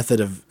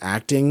method of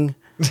acting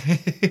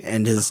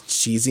and his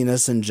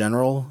cheesiness in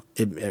general.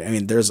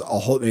 There's a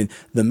whole.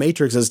 The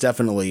Matrix is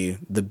definitely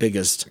the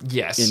biggest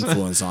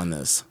influence on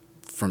this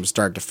from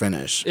start to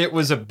finish. It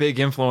was a big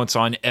influence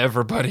on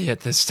everybody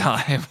at this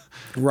time.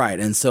 Right,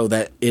 and so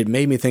that it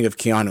made me think of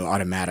Keanu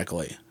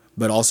automatically.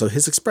 But also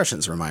his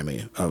expressions remind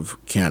me of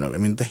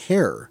Keanu. The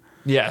hair.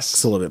 Yes.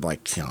 It's a little bit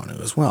like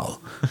Keanu as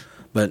well.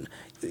 But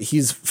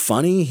he's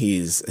funny.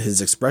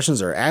 His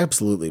expressions are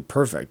absolutely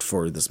perfect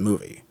for this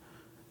movie.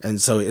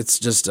 And so it's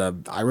just,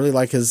 I really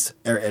like just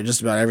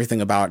about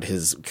everything about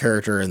his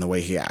character and the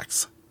way he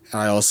acts.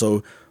 And I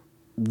also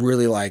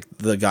really like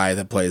the guy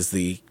that plays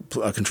the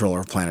controller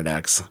of Planet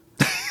X.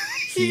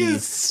 He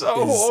is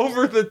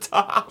over the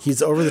top.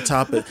 He's over the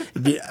top.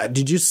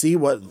 Did you see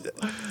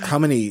how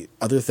many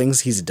other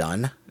things he's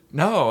done?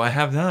 No, I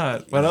have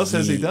not. What else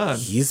has he done?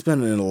 He's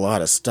been in a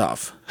lot of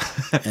stuff.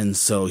 And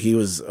so he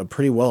was a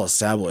pretty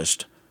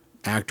well-established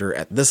actor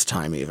at this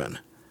time even.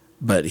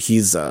 But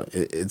he's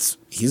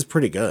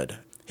pretty good.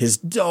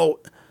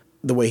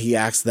 The way he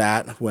acts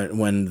that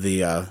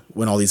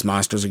when all these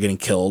monsters are getting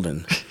killed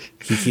and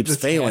he keeps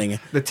failing.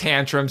 The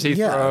tantrums he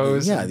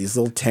throws. Yeah, these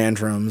little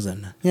tantrums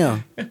and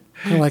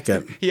I like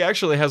it. He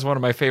actually has one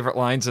of my favorite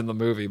lines in the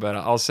movie, but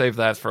I'll save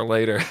that for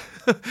later.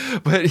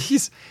 But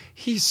he's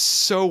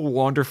so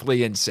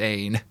wonderfully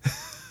insane.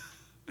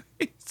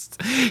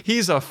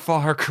 He's a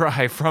far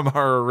cry from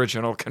our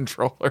original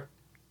controller.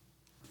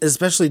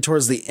 Especially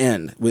towards the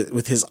end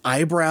with his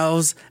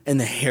eyebrows and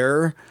the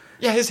hair.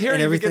 Yeah, his hair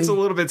even gets a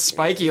little bit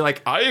spiky.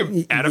 Like, I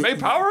am anime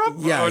power-up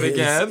mode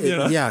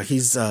again. Yeah,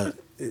 he's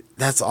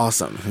that's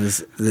awesome.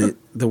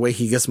 The way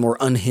he gets more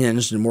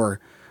unhinged and more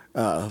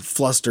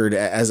flustered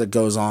as it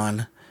goes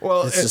on.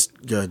 Well, it's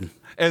just good.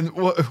 And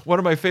one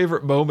of my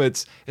favorite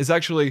moments is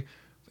actually,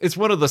 it's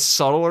one of the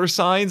subtler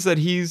signs that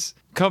he's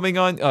coming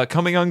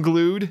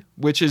unglued,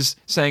 which is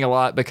saying a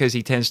lot because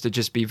he tends to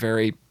just be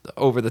very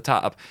over the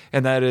top.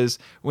 And that is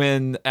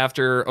when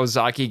after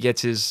Ozaki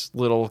gets his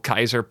little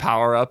Kaiser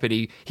power up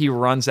and he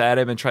runs at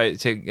him and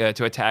tries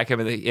to attack him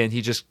and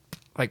he just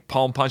like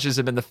palm punches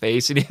him in the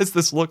face and he has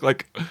this look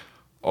like,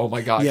 oh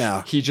my gosh,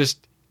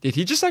 did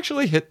he just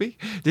actually hit me?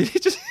 Did he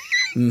just?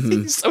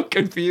 He's so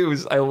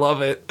confused. I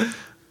love it.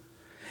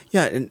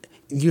 Yeah, and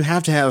you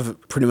have to have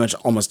pretty much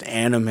almost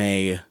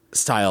anime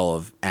style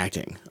of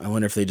acting. I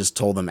wonder if they just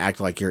told them act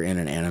like you're in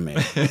an anime.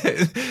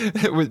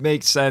 It would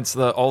make sense.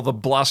 All the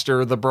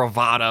bluster, the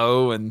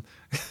bravado, and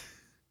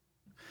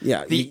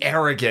the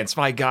arrogance.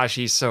 My gosh,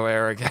 he's so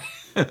arrogant.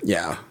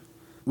 Yeah.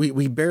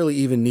 We barely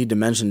even need to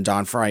mention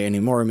Don Frye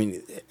anymore.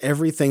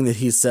 Everything that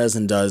he says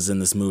and does in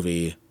this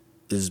movie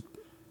is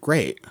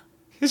great.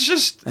 It's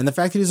just... And the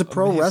fact that he's a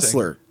pro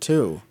wrestler,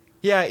 too.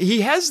 Yeah,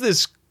 he has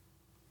this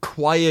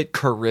quiet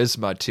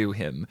charisma to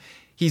him.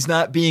 He's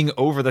not being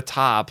over the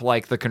top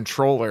like the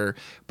controller,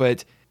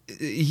 but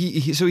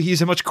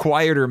he's a much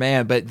quieter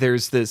man, but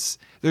there's this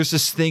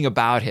thing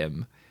about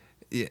him.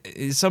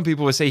 Some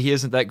people would say he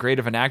isn't that great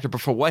of an actor,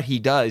 but for what he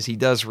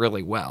does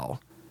really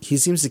well. He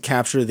seems to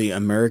capture the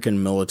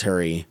American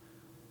military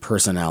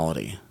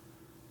personality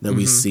that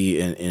we see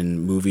in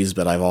movies,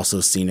 but I've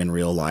also seen in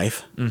real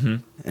life. Mm-hmm.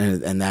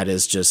 And that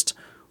is just,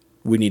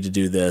 we need to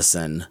do this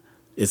and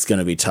it's going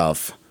to be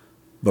tough,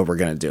 but we're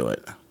going to do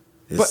it.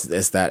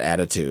 It's that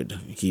attitude.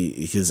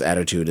 His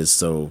attitude is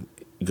so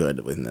good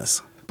in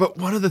this. But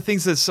one of the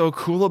things that's so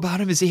cool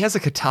about him is he has a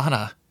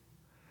katana.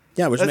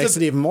 Yeah, which makes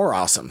it even more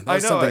awesome.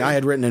 That's something I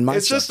had written in my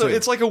stuff, too.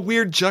 It's like a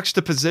weird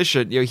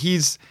juxtaposition.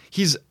 He's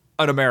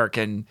an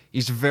American.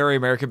 He's very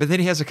American, but then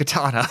he has a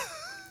katana.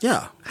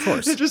 Yeah, of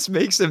course. It just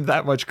makes him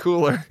that much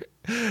cooler.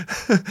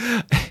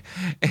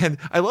 And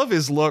I love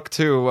his look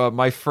too.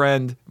 My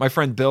friend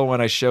Bill, when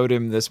I showed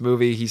him this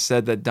movie, he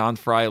said that Don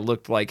Frye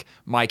looked like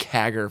Mike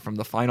Haggar from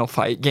the Final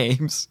Fight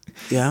games.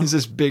 Yeah, he's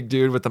this big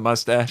dude with the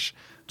mustache.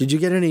 Did you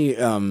get any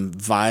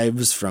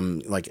vibes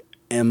from like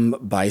M.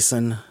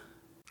 Bison?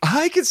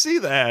 I could see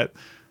that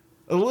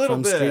a little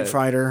bit. Street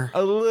Fighter,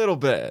 a little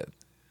bit.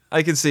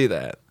 I can see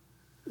that.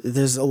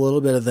 There's a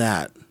little bit of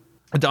that.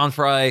 Don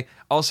Fry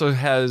also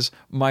has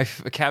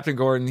Captain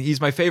Gordon. He's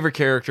my favorite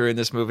character in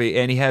this movie,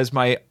 and he has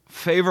my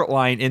favorite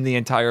line in the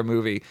entire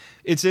movie.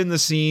 It's in the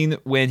scene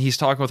when he's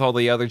talking with all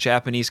the other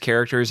Japanese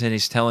characters, and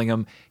he's telling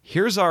them,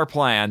 here's our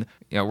plan.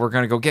 We're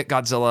going to go get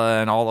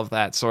Godzilla and all of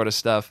that sort of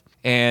stuff.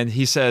 And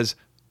he says,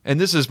 and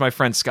this is my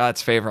friend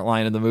Scott's favorite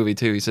line in the movie,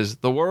 too. He says,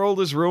 the world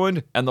is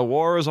ruined, and the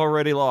war is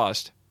already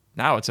lost.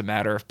 Now it's a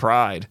matter of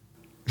pride.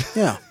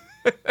 Yeah.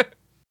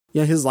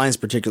 Yeah, his lines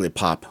particularly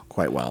pop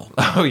quite well.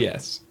 Oh,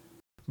 yes.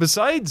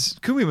 Besides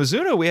Kumi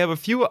Mizuno, we have a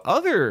few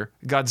other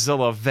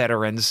Godzilla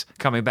veterans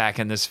coming back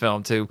in this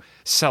film to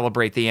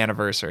celebrate the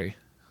anniversary.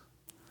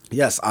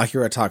 Yes,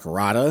 Akira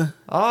Takarada.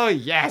 Oh,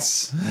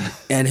 yes.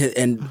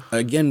 And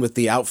again, with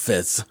the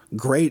outfits,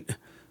 great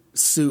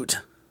suit.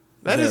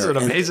 That is an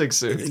amazing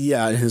suit.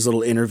 Yeah, in his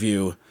little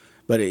interview,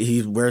 but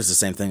he wears the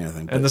same thing, I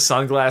think. And the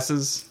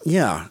sunglasses.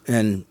 Yeah,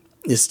 and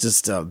it's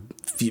just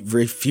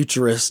very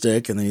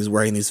futuristic, and then he's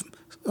wearing these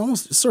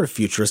almost sort of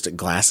futuristic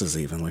glasses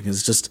even. Like,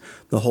 it's just,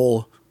 the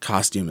whole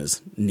costume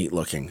is neat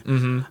looking.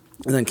 Mm-hmm.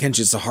 And then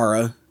Kenji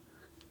Sahara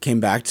came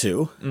back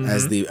too, mm-hmm.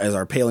 as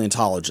our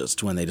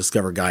paleontologist when they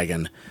discover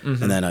Gigan.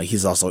 Mm-hmm. And then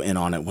he's also in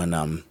on it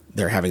when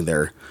they're having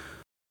the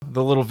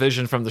little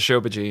vision from the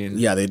Shobijin.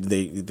 Yeah,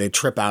 they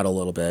trip out a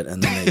little bit,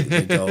 and then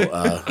they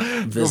go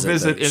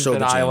visit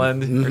Infant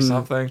Island mm-hmm. or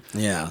something.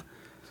 Yeah.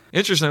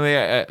 Interestingly,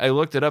 I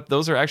looked it up.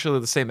 Those are actually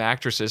the same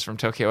actresses from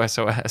Tokyo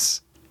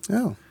SOS.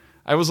 Oh.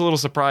 I was a little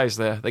surprised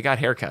that they got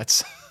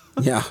haircuts.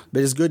 Yeah,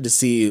 but it's good to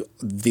see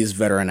these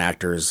veteran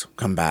actors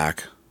come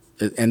back,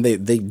 and they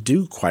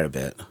do quite a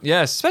bit.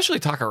 Yeah, especially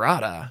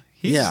Takarada.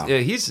 He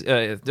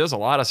does a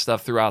lot of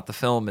stuff throughout the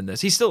film in this.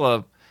 He's still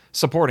a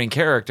supporting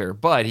character,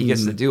 but he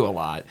gets to do a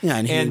lot. Yeah,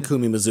 and he and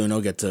Kumi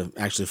Mizuno get to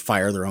actually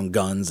fire their own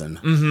guns and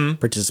mm-hmm.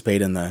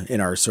 participate in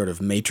our sort of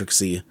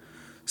Matrixy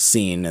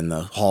scene in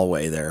the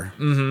hallway there.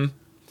 Mm-hmm.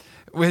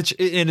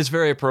 And it's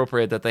very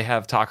appropriate that they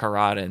have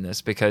Takarada in this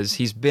because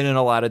he's been in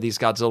a lot of these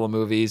Godzilla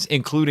movies,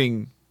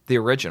 including the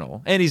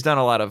original, and he's done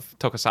a lot of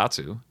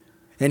tokusatsu.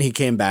 And he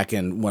came back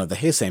in one of the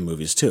Heisei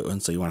movies too,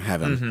 and so you want to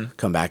have him mm-hmm.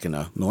 come back in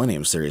a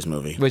Millennium Series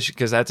movie.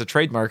 Because that's a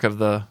trademark of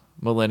the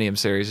Millennium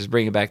Series, is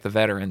bringing back the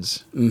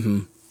veterans.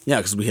 Mm-hmm. Yeah,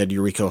 because we had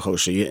Yuriko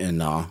Hoshi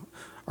in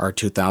our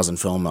 2000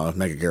 film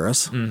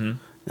Megaguirus, mm-hmm.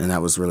 and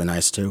that was really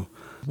nice too.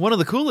 One of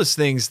the coolest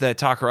things that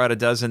Takarada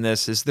does in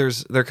this is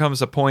there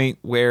comes a point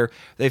where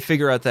they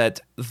figure out that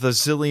the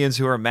Zillions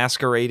who are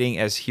masquerading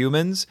as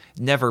humans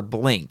never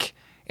blink.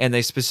 And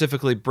they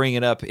specifically bring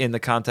it up in the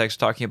context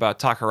talking about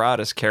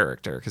Takarada's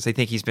character because they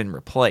think he's been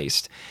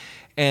replaced.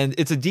 And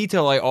it's a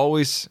detail I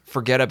always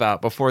forget about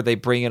before they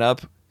bring it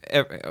up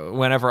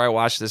whenever I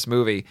watch this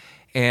movie.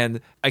 And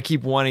I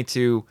keep wanting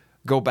to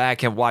go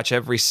back and watch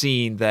every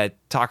scene that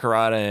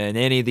Takarada and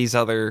any of these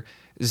other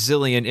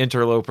Zillion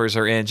interlopers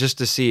are in just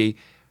to see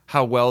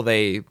how well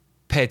they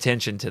pay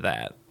attention to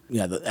that.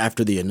 Yeah,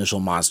 after the initial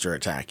monster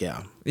attack,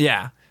 yeah.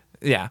 Yeah.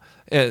 Yeah.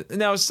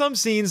 Now, some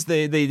scenes,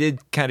 they did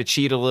kind of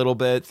cheat a little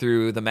bit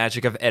through the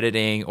magic of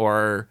editing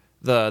or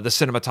the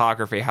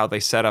cinematography, how they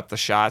set up the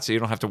shot, so you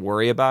don't have to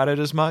worry about it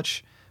as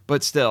much.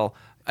 But still,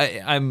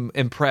 I'm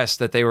impressed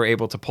that they were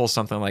able to pull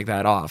something like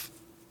that off.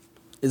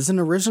 It's an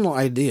original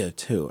idea,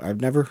 too. I've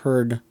never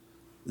heard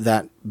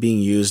that being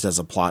used as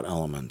a plot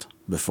element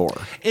before.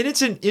 And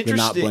it's an interesting...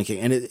 Not blinking.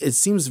 And it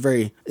seems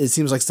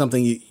like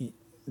something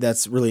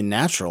that's really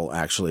natural,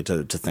 actually,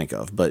 to think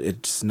of, but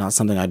it's not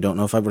something I don't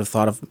know if I would have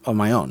thought of on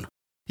my own.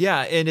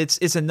 Yeah, and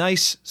it's a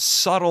nice,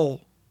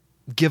 subtle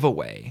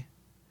giveaway.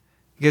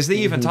 Because they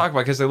even talk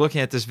about, because they're looking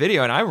at this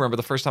video, and I remember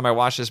the first time I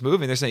watched this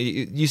movie, and they're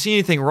saying, you see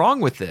anything wrong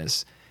with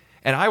this?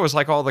 And I was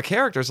like, all the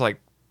characters, like,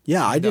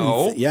 yeah, I didn't.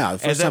 No. The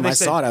first time I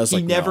saw it, I was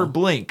like, he never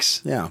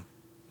blinks. Yeah.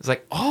 It's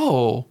like,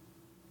 oh,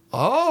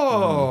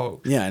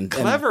 yeah, and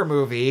clever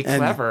movie,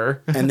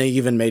 clever. And they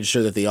even made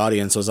sure that the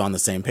audience was on the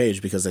same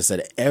page because they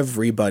said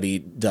everybody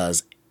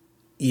does,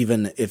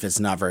 even if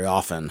it's not very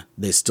often,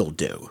 they still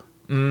do.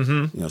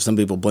 Mm-hmm. Some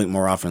people blink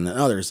more often than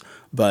others,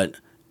 but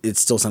it's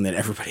still something that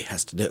everybody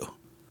has to do.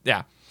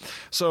 Yeah.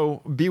 So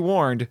be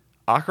warned,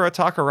 Akira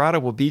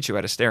Takarada will beat you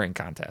at a staring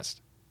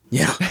contest.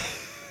 Yeah.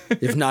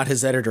 If not,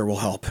 his editor will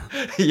help.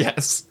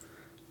 Yes.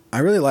 I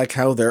really like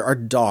how there are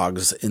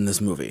dogs in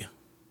this movie.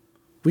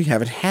 We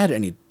haven't had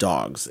any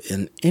dogs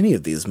in any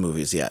of these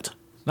movies yet.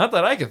 Not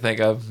that I can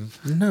think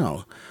of.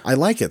 No. I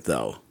like it,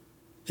 though.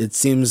 It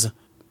seems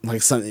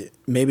like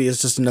maybe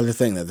it's just another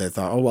thing that they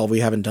thought, oh, well, we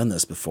haven't done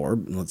this before,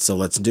 so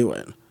let's do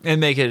it. And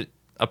make it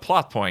a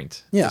plot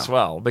point as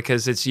well,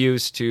 because it's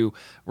used to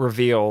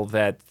reveal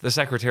that the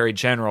Secretary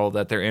General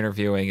that they're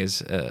interviewing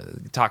is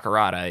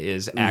Takarada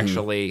is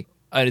actually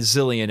a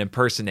Zillion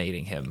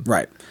impersonating him.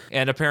 Right.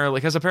 And apparently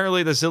the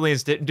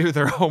Zillions didn't do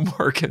their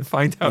homework and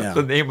find out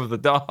the name of the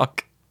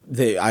dog.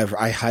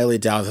 I highly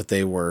doubt that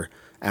they were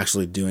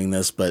actually doing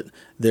this, but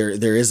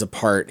there is a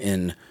part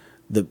in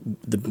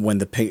when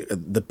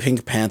the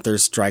Pink Panther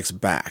strikes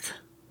back.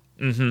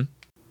 Mm-hmm.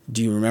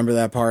 Do you remember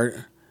that part?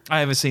 I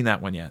haven't seen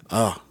that one yet.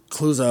 Oh,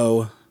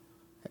 Clouseau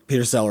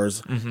Peter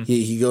Sellers,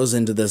 he goes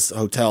into this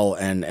hotel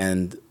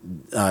and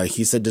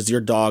he said, "Does your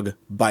dog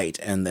bite?"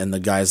 And the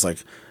guy's like,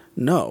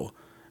 "No."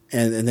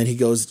 And then he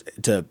goes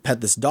to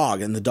pet this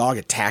dog, and the dog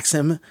attacks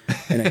him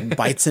and it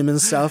bites him and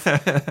stuff.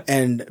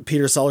 And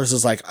Peter Sellers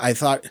is like, I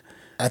thought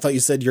you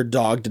said your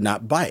dog did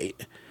not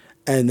bite."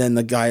 And then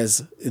the guy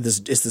is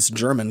this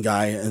German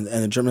guy, and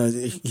the German,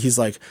 he's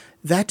like,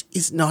 "That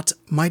is not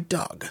my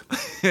dog."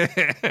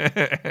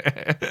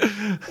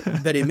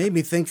 But it made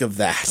me think of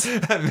that.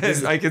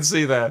 I can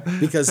see that.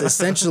 Because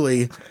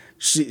essentially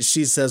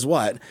she says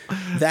what?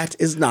 "That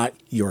is not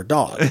your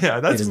dog." Yeah,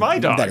 that's my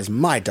dog. That is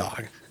my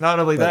dog. Not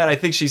only that, I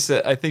think she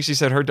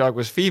said her dog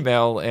was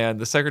female, and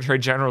the Secretary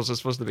General's was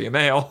supposed to be a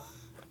male.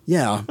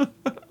 Yeah.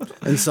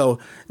 And so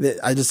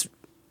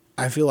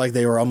I feel like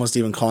they were almost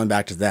even calling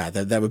back to that.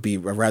 That would be a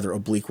rather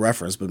oblique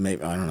reference, but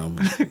maybe, I don't know.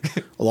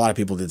 A lot of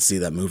people did see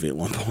that movie at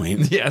one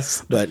point.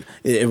 Yes. But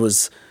it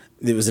was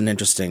an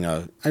interesting,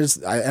 I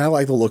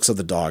like the looks of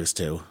the dogs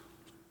too.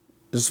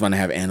 It's fun to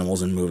have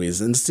animals in movies,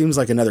 and it seems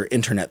like another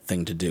internet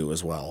thing to do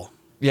as well.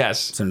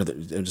 Yes. It's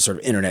another sort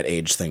of internet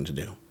age thing to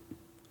do.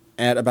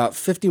 At about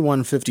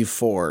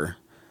 51-54,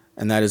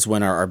 and that is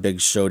when our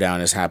big showdown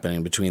is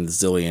happening between the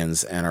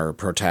Zillions and our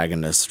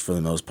protagonist for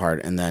the most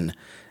part, and then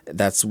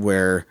that's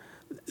where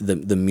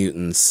the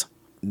mutants,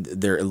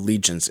 their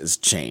allegiance is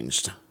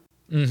changed.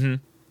 Mm-hmm.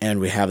 And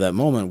we have that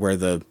moment where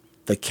the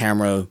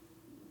camera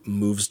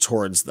moves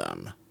towards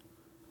them,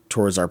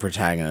 towards our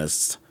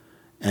protagonists,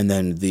 and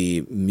then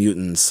the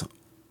mutants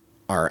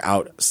are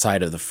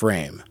outside of the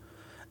frame.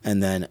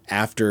 And then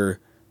after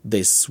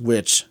they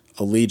switch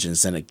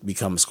allegiance and it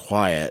becomes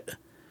quiet,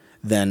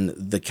 then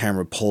the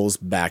camera pulls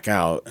back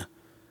out.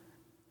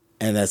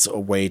 And that's a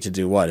way to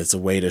do what? It's a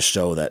way to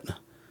show that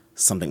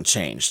something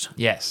changed.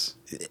 Yes.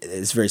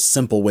 It's a very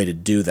simple way to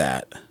do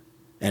that,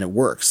 and it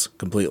works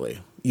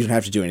completely. You don't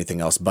have to do anything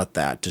else but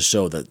that to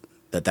show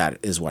that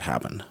is what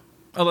happened.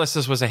 Unless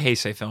this was a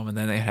Heisei film, and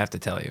then they'd have to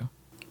tell you.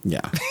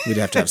 Yeah, we'd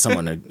have to have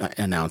someone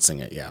announcing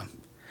it, yeah.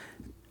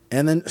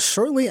 And then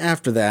shortly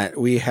after that,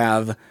 we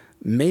have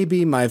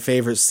maybe my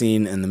favorite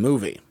scene in the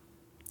movie,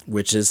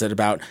 which is at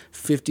about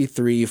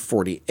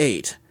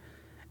 53:48.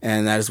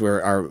 And that is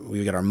where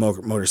we get our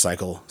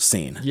motorcycle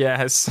scene.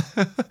 Yes.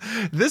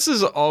 This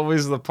is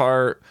always the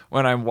part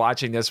when I'm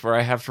watching this where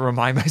I have to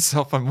remind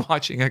myself I'm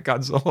watching a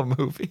Godzilla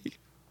movie.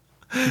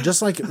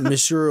 Just like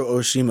Michiru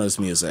Oshima's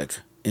music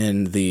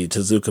in the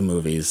Tezuka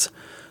movies,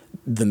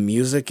 the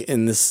music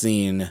in this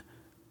scene,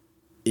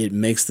 it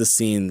makes the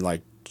scene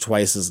like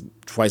twice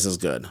as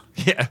good.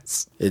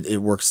 Yes.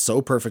 It works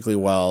so perfectly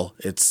well.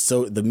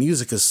 The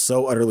music is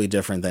so utterly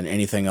different than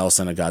anything else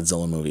in a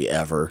Godzilla movie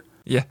ever.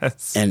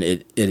 Yes. And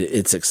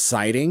it's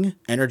exciting,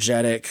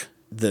 energetic.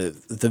 The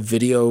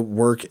video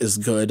work is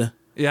good.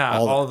 Yeah,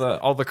 all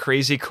the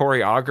crazy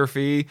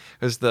choreography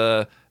is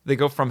they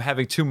go from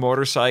having two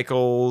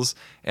motorcycles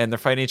and they're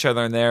fighting each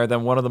other in there,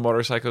 then one of the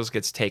motorcycles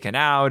gets taken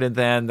out, and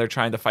then they're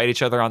trying to fight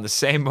each other on the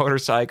same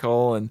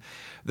motorcycle, and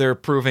they're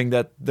proving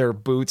that their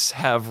boots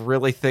have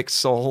really thick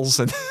soles,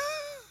 and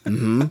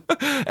mm-hmm.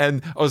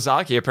 And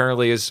Ozaki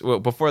apparently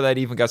before that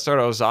even got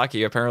started,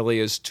 Ozaki apparently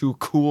is too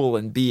cool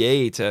in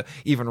BA to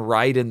even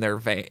ride in their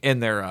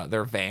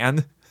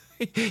van.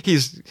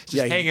 He's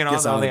just hanging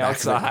on the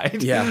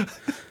outside. Yeah.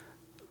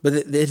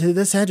 But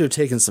this had to have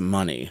taken some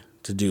money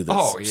to do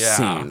this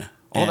scene.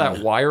 All that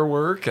wire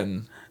work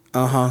and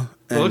it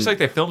looks like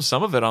they filmed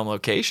some of it on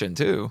location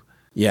too.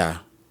 Yeah.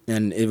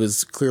 And it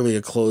was clearly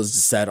a closed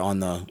set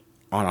on a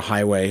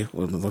highway,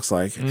 what it looks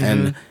like. Mm-hmm.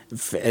 And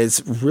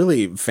it's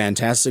really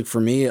fantastic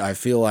for me. I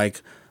feel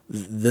like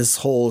this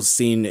whole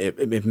scene,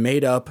 it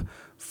made up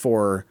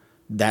for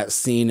that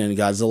scene in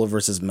Godzilla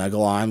vs.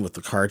 Megalon with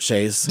the car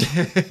chase.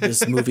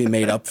 This movie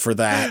made up for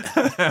that.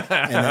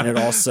 And then it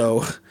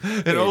also...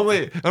 It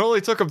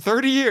only took him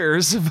 30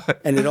 years.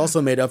 And it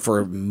also made up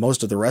for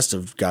most of the rest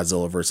of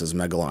Godzilla vs.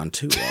 Megalon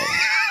too.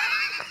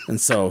 And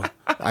so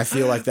I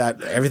feel like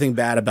that everything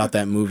bad about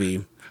that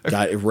movie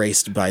got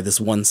erased by this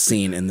one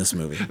scene in this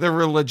movie. There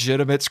were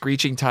legitimate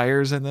screeching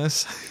tires in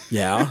this.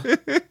 Yeah.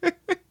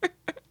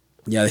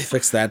 Yeah, they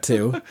fixed that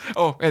too.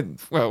 Oh, and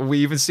we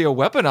even see a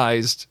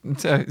weaponized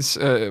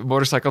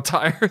motorcycle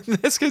tire in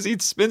this because he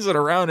spins it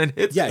around and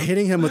hits him.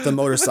 Hitting him with the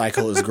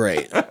motorcycle is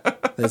great.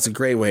 That's a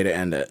great way to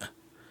end it.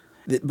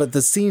 But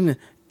the scene,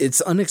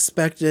 it's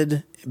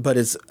unexpected, but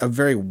it's a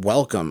very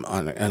welcome,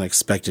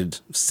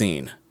 unexpected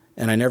scene.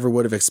 And I never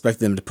would have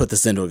expected them to put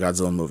this into a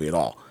Godzilla movie at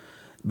all.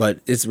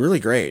 But it's really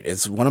great.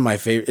 It's one of my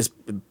favorite. It's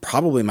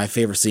probably my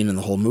favorite scene in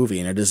the whole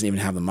movie, and it doesn't even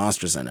have the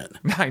monsters in it.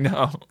 I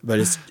know. But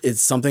it's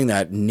something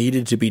that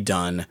needed to be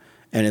done,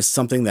 and it's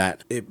something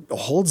that it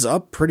holds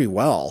up pretty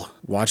well.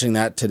 Watching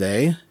that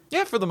today,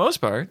 yeah, for the most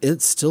part,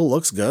 it still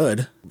looks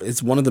good.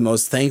 It's one of the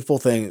most thankful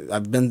things I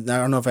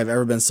don't know if I've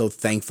ever been so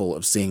thankful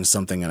of seeing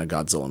something in a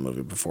Godzilla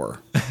movie before.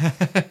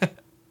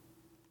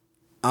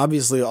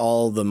 Obviously,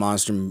 all the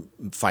monster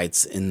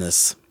fights in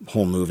this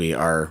whole movie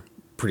are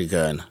pretty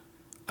good.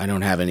 I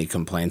don't have any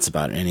complaints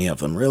about any of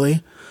them,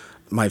 really.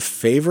 My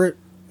favorite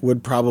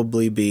would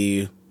probably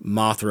be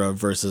Mothra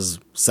versus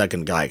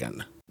Second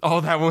Gigan. Oh,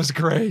 that was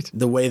great.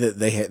 The way that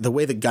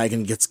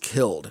Gigan gets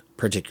killed,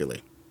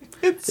 particularly,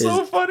 It's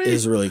so funny.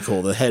 is really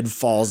cool. The head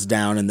falls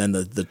down, and then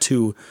the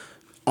two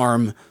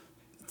arm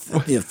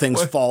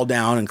things fall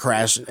down and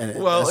crash, and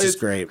it's just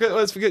great.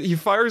 Let's forget, he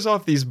fires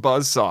off these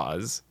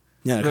buzzsaws.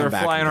 Yeah, they're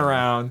flying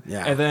around,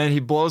 and then he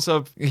blows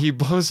up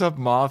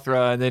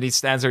Mothra, and then he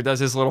stands there, does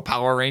his little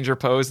Power Ranger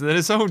pose, and then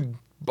his own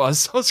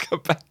buzzsaws come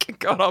back and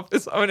cut off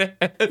his own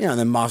head. Yeah, and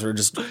then Mothra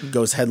just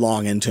goes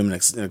headlong into him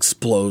and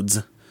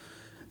explodes.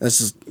 That's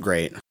just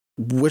great.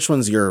 Which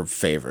one's your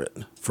favorite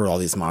for all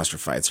these monster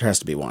fights? There has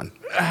to be one.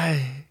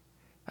 I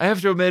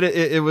have to admit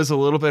it was a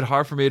little bit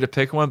hard for me to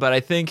pick one, but I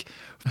think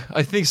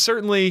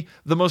certainly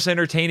the most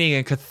entertaining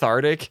and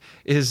cathartic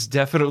is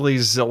definitely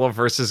Zilla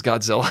versus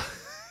Godzilla.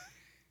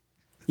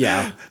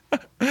 Yeah.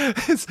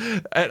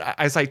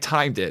 As I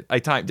timed it.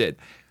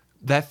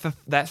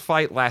 That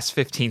fight lasts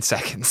 15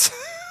 seconds.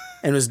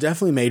 And it was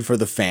definitely made for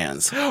the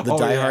fans, the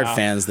diehard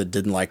fans that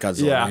didn't like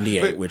Godzilla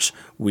 98, which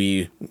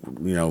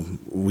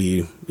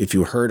if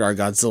you heard our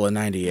Godzilla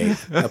 98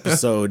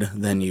 episode,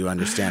 then you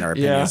understand our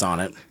opinions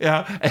on it.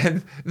 Yeah,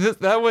 and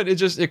that one,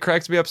 it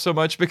cracks me up so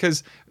much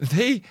because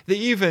they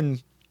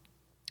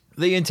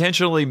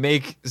intentionally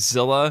make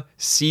Zilla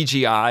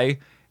CGI.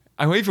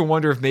 I even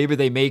wonder if maybe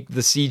they make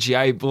the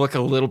CGI look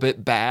a little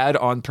bit bad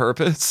on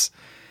purpose.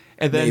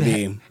 And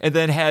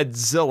then had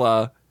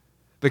Zilla,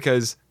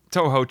 because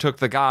Toho took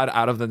the god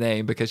out of the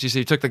name, because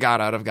he took the god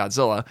out of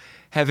Godzilla,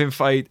 have him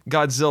fight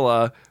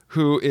Godzilla,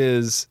 who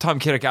is Tom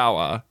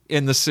Kitagawa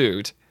in the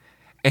suit.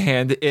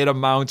 And it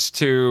amounts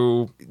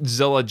to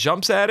Zilla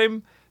jumps at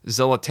him,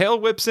 Zilla tail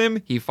whips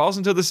him, he falls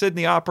into the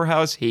Sydney Opera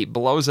House, he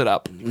blows it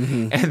up.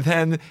 Mm-hmm. And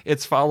then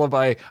it's followed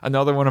by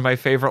another one of my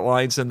favorite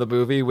lines in the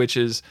movie, which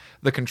is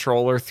the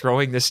controller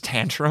throwing this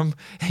tantrum.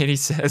 And he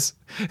says,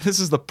 this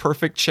is the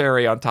perfect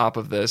cherry on top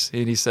of this.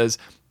 And he says,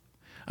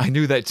 I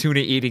knew that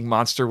tuna-eating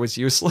monster was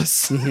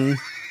useless. Mm-hmm.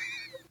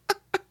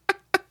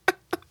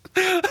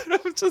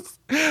 I'm just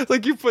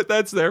like, you put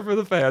that's there for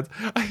the fans.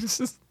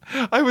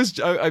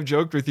 I've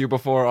joked with you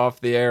before off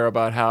the air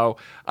about how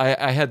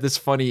I had this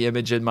funny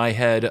image in my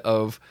head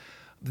of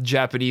the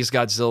Japanese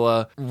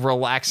Godzilla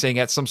relaxing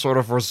at some sort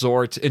of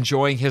resort,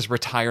 enjoying his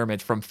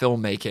retirement from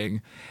filmmaking,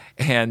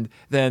 and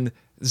then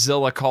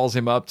Zilla calls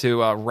him up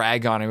to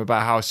rag on him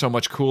about how so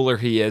much cooler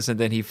he is, and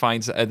then he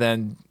finds, and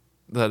then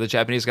the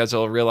Japanese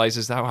Godzilla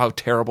realizes how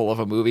terrible of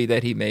a movie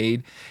that he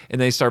made,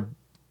 and they start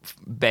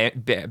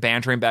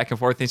bantering back and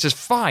forth, and he says,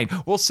 fine,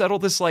 we'll settle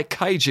this like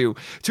kaiju.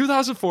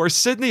 2004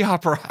 Sydney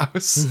Opera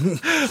House.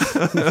 And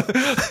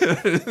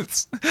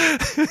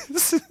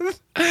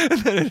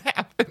then it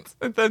happens,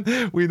 and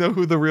then we know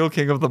who the real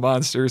king of the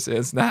monsters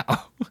is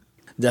now.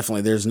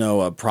 Definitely, there's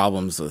no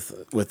problems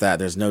with that.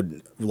 There's no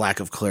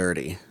lack of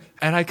clarity.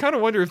 And I kind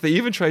of wonder if they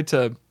even tried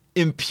to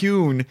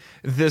impugn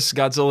this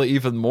Godzilla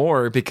even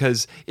more,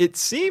 because it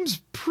seems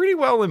pretty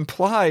well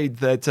implied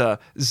that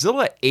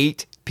Zilla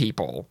ate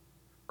people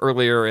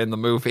earlier in the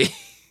movie.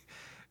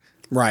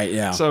 Right,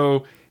 yeah.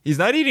 So he's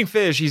not eating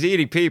fish, he's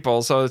eating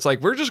people. So it's like,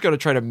 we're just going to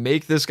try to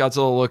make this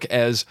Godzilla look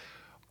as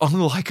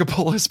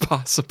unlikable as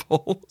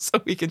possible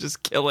so we can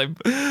just kill him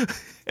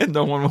and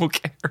no one will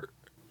care.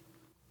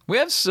 We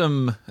have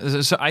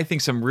I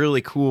think some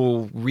really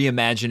cool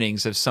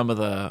reimaginings of some of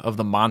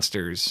the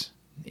monsters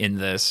in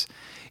this.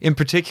 In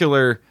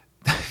particular,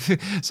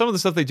 some of the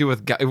stuff they do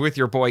with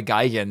your boy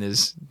Gigan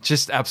is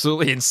just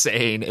absolutely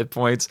insane at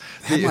points.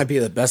 That might be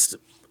the best,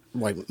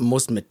 like,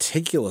 most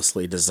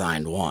meticulously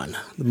designed one,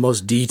 the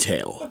most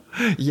detail.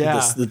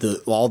 Yeah,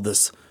 all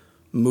this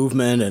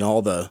movement and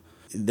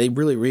they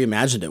really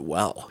reimagined it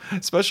well.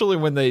 Especially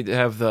when they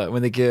give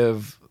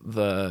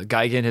the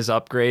Gigan his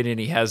upgrade and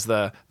he has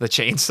the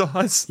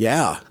chainsaws.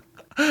 Yeah.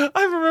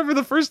 I remember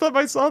the first time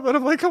I saw that,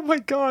 I'm like, oh my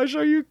gosh,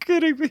 are you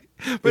kidding me?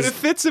 But it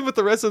fits in with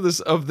the rest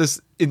of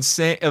this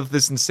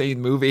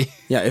insane movie.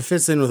 Yeah, it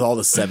fits in with all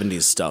the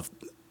 70s stuff.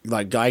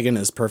 Like, Gigan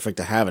is perfect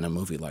to have in a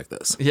movie like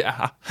this.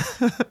 Yeah.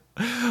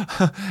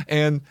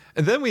 and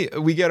then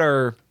we get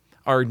our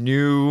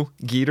new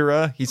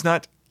Ghidorah. He's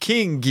not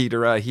King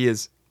Ghidorah, he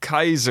is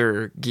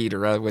Kaiser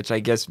Ghidorah, which I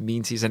guess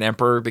means he's an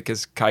emperor,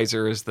 because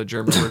Kaiser is the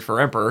German word for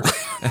emperor.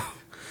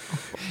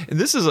 And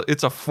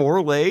it's a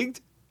four-legged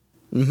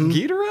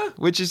Ghidorah,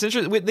 which is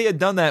interesting. They had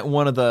done that in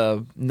one of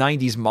the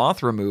 90s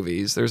Mothra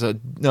movies. There's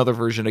another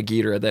version of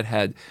Ghidorah that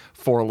had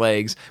four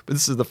legs, but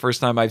this is the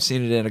first time I've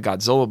seen it in a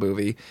Godzilla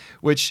movie,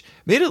 which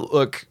made it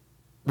look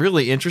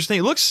really interesting.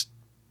 It looks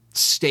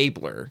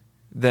stabler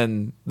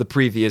than the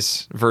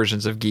previous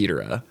versions of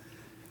Ghidorah.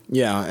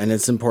 Yeah, and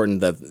it's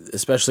important that,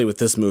 especially with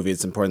this movie,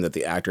 it's important that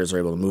the actors are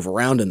able to move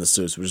around in the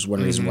suits, which is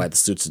one reason why the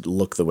suits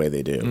look the way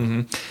they do.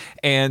 Mm-hmm.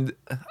 And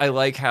I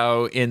like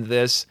how in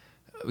this,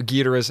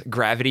 Ghidorah's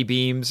gravity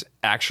beams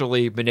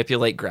actually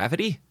manipulate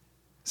gravity,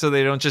 so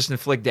they don't just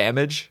inflict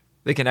damage.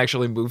 They can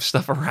actually move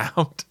stuff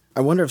around. I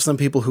wonder if some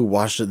people who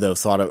watched it, though,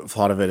 thought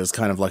of it as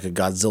kind of like a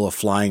Godzilla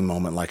flying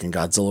moment, like in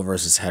Godzilla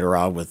vs.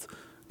 Hedorah, with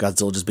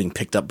Godzilla just being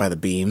picked up by the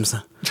beams.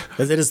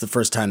 Because it is the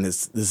first time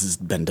this has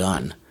been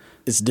done.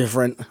 It's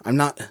different. I'm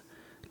not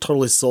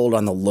totally sold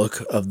on the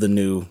look of the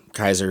new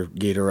Kaiser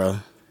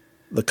Ghidorah.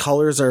 The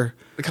colors are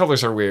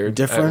weird.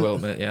 different. I will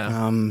admit,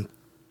 yeah.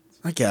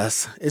 I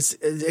guess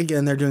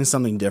again they're doing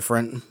something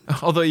different.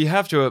 Although you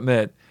have to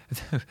admit,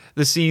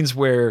 the scenes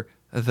where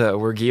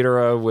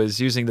Ghidorah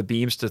was using the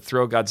beams to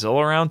throw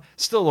Godzilla around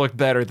still looked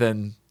better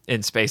than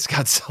in Space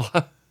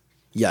Godzilla.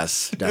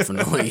 Yes,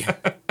 definitely.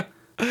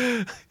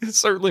 It's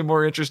certainly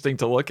more interesting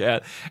to look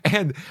at.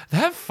 And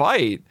that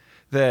fight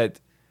that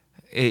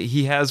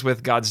he has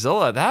with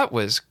Godzilla, that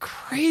was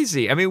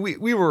crazy. I mean,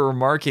 we were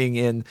remarking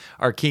in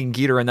our King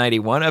Ghidorah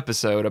 91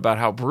 episode about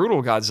how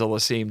brutal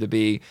Godzilla seemed to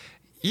be.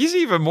 He's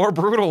even more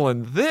brutal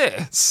in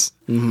this.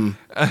 Mm-hmm.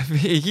 I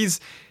mean,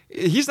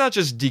 he's not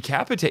just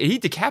decapitated. He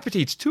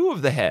decapitates two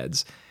of the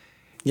heads.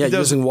 Yeah,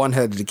 using one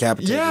head to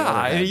decapitate the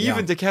other head. And he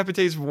even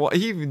decapitates one.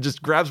 He even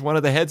just grabs one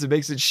of the heads and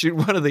makes it shoot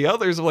one of the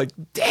others. I'm like,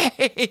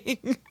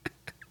 dang.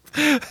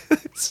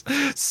 It's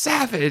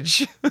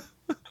savage.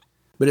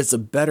 But it's a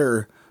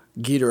better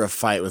Ghidorah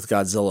fight with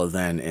Godzilla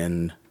than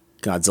in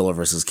Godzilla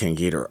versus King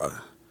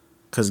Ghidorah.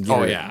 Because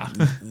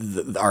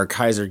our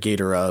Kaiser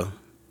Ghidorah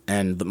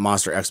and the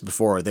Monster X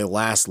before, they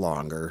last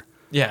longer.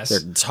 Yes.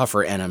 They're a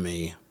tougher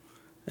enemy.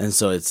 And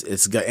so it's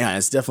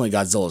definitely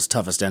Godzilla's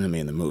toughest enemy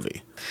in the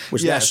movie,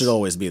 which that should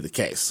always be the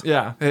case.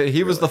 Yeah,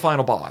 he was the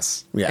final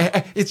boss.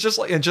 Yeah, it's just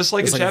like a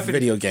Japanese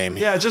video game.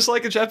 Yeah, just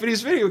like a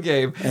Japanese video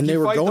game. And they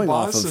were going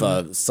off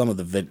of some of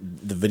the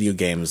video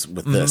games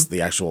with this,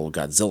 the actual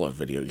Godzilla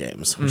video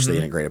games, which they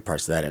integrated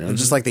parts of that in. And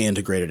just like they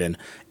integrated in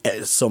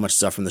so much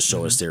stuff from the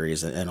Showa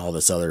series and all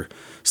this other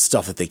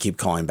stuff that they keep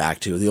calling back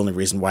to. The only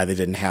reason why they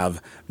didn't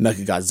have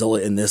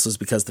Mechagodzilla in this was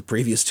because the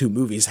previous two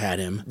movies had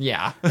him.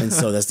 Yeah, and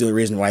so that's the only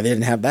reason why they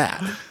didn't have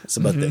that.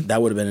 So, but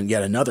that would have been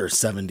yet another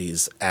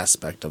 70s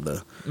aspect of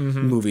the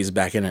movies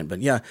back in it. But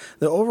yeah,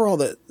 the overall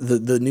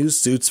the new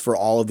suits for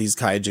all of these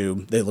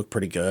kaiju, they look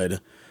pretty good.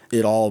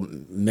 It all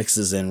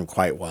mixes in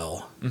quite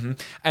well. Mm-hmm.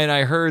 And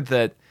I heard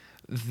that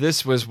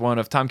this was one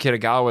of Tom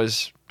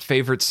Kitagawa's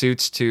favorite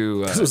suits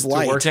to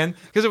work in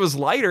because it was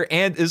lighter,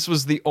 and this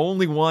was the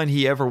only one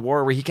he ever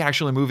wore where he could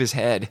actually move his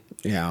head.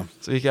 Yeah,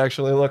 so he could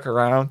actually look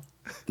around.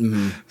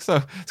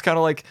 So it's kind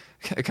of like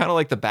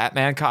the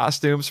Batman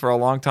costumes for a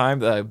long time.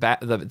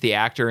 The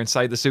actor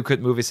inside the suit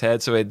couldn't move his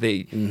head, so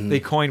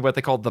they coined what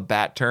they called the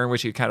Bat turn,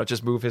 which you kind of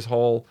just move his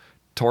whole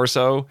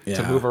torso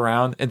to move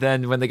around. And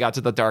then when they got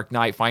to the Dark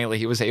Knight, finally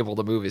he was able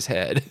to move his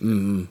head.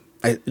 Do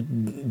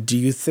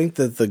you think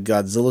that the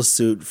Godzilla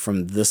suit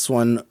from this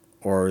one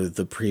or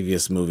the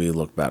previous movie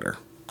looked better?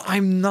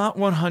 I'm not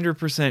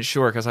 100%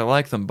 sure because I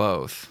like them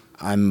both.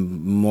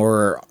 I'm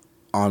more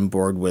on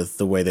board with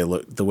the way the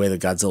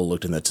Godzilla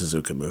looked in the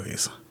Tezuka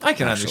movies. I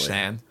can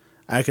understand.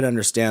 I can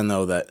understand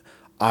though that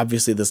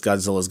obviously this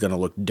Godzilla is going to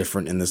look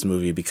different in this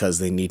movie because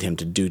they need him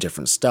to do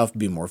different stuff,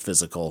 be more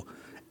physical,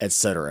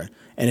 etc.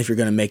 And if you're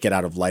going to make it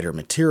out of lighter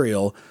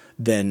material,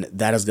 then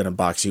that is going to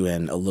box you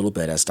in a little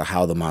bit as to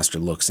how the monster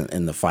looks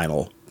in the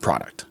final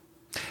product.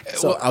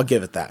 So I'll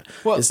give it that.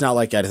 Well, it's not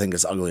like I think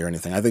it's ugly or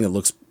anything. I think it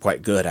looks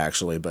quite good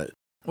actually, but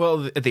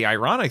the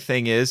ironic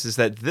thing is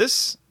that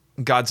this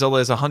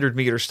Godzilla is 100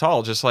 meters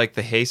tall, just like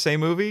the Heisei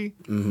movie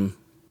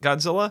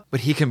Godzilla,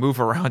 but he can move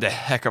around a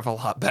heck of a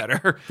lot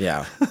better.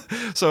 Yeah.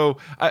 So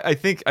I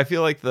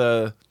feel like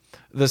the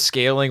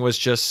scaling was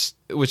just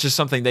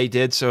something they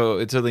did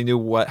so they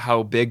knew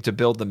how big to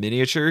build the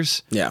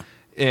miniatures. Yeah.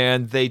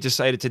 And they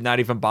decided to not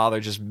even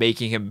bother just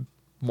making him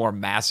more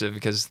massive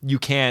because you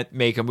can't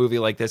make a movie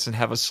like this and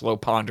have a slow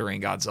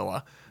pondering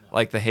Godzilla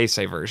like the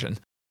Heisei version.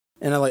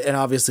 And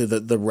obviously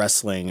the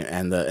wrestling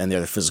and the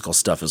other physical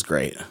stuff is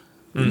great.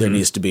 There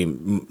need to be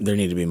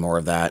more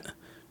of that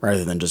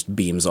rather than just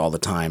beams all the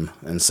time.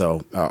 And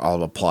so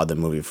I'll applaud the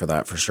movie for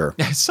that for sure.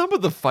 Yeah, some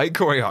of the fight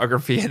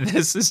choreography in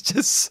this is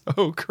just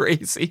so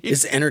crazy.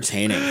 It's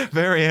entertaining.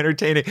 Very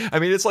entertaining. I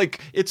mean, it's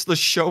like it's the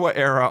Showa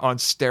era on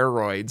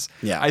steroids.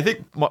 Yeah. I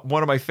think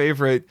one of my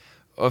favorite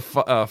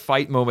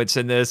fight moments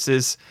in this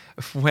is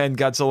when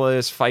Godzilla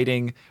is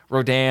fighting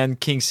Rodan,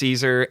 King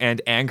Caesar,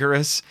 and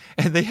Anguirus,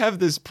 and they have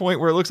this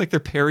point where it looks like they're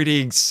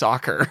parodying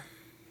soccer.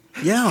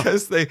 Yeah,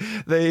 because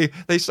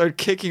they start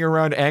kicking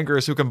around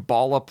Anguirus, who can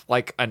ball up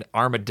like an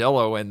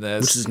armadillo in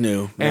this, which is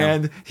new. Yeah.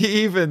 And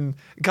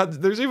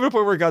there's even a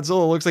point where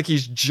Godzilla looks like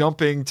he's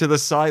jumping to the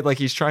side, like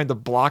he's trying to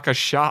block a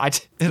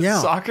shot in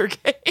a soccer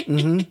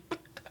game.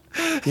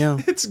 Yeah,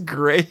 it's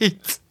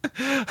great.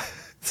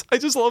 I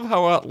just love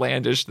how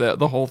outlandish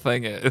the whole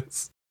thing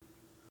is.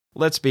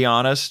 Let's be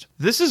honest,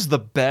 this is the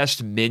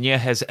best Minya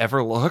has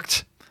ever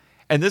looked,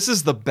 and this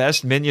is the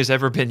best Minya's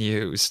ever been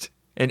used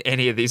in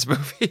any of these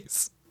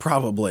movies.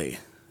 Probably.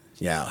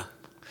 Yeah.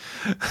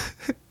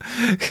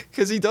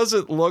 Because he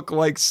doesn't look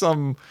like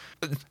some,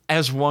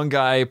 as one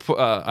guy,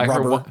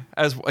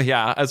 as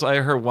I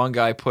heard one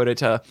guy put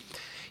it,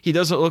 he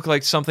doesn't look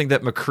like something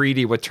that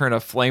MacReady would turn a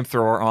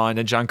flamethrower on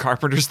in John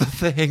Carpenter's The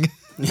Thing.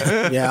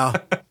 Yeah.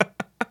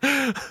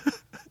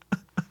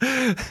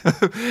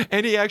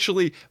 And he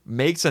actually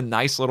makes a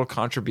nice little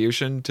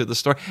contribution to the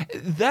story.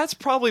 That's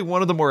probably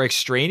one of the more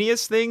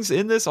extraneous things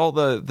in this, all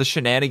the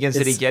shenanigans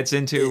that he gets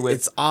into.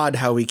 It's odd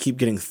how we keep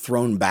getting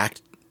thrown back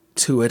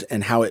to it,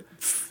 and how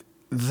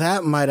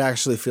that might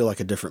actually feel like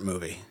a different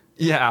movie.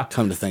 Yeah.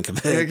 Come to think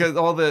of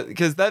it.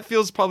 Because that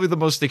feels probably the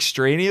most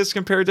extraneous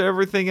compared to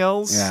everything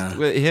else. Yeah.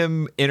 With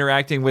him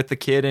interacting with the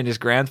kid and his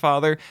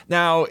grandfather.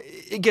 Now,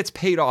 it gets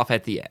paid off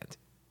at the end.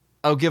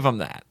 I'll give him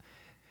that.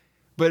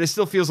 But it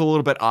still feels a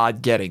little bit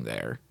odd getting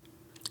there.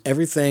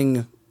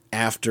 Everything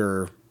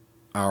after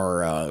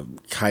our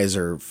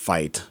Kaiser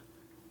fight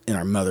in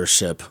our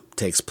mothership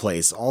takes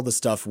place. All the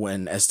stuff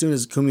as soon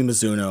as Kumi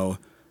Mizuno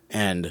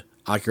and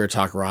Akira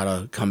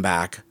Takarada come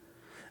back,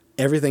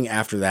 everything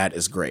after that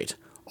is great.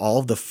 All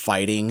of the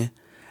fighting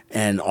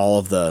and all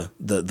of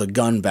the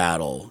gun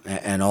battle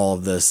and all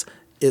of this,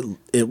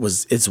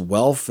 it's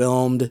well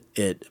filmed.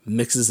 It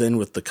mixes in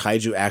with the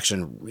kaiju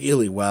action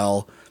really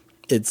well.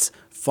 It's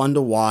fun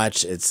to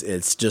watch.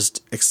 It's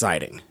just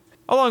exciting.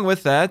 Along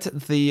with that,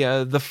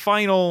 the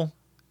final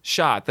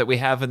shot that we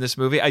have in this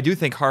movie, I do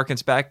think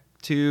harkens back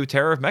to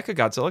Terror of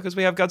Mechagodzilla, because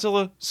we have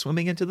Godzilla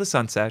swimming into the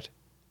sunset.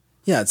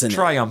 Yeah, it's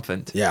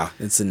triumphant. Yeah,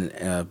 it's an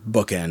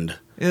bookend.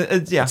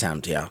 Yeah.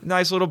 Attempt, yeah.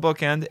 Nice little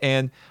bookend.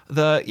 And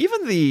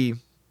even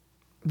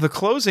the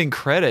closing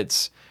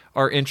credits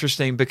are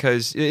interesting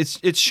because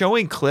it's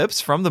showing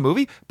clips from the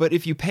movie, but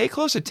if you pay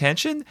close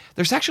attention,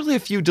 there's actually a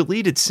few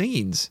deleted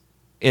scenes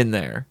in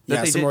there.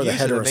 Yeah, some more of the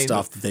Hedorah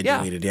stuff that they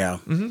deleted, yeah.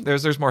 Mm-hmm.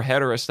 There's more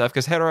Hedorah stuff,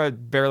 because Hedorah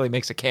barely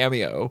makes a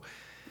cameo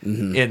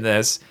in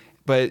this,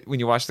 but when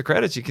you watch the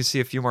credits, you can see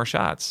a few more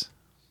shots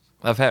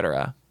of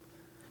Hedorah.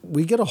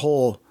 We get a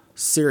whole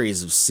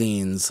series of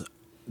scenes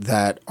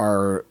that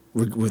are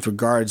with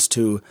regards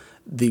to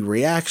the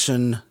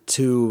reaction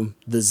to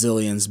the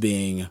Zillions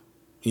being,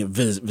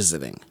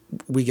 visiting.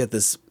 We get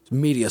this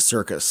media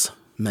circus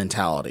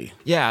mentality.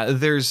 Yeah,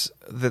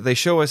 they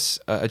show us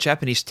a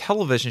Japanese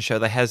television show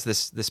that has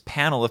this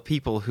panel of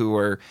people who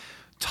are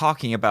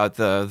talking about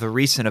the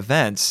recent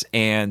events,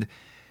 and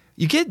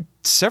you get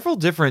several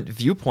different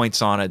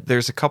viewpoints on it.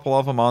 There's a couple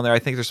of them on there. I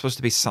think they're supposed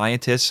to be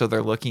scientists, so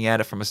they're looking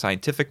at it from a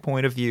scientific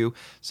point of view.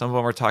 Some of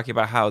them are talking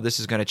about how this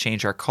is going to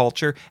change our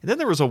culture. And then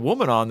there was a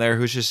woman on there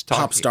who's just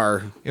talking. Pop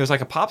star. It was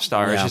like a pop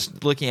star. Yeah. It's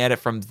just looking at it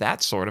from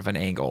that sort of an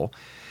angle,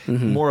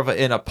 more of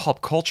in a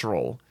pop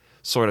cultural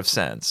sort of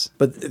sense.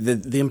 But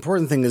the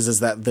important thing is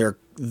that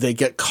they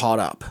get caught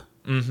up.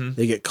 Mm-hmm.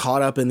 They get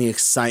caught up in the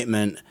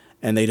excitement,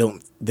 and they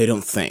don't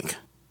think.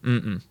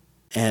 Mm-mm.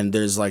 And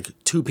there's like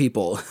two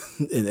people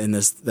in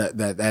this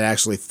that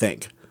actually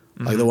think.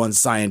 Like the one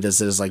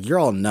scientist is like, "You're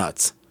all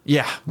nuts."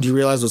 Yeah. Do you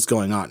realize what's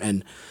going on?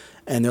 And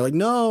they're like,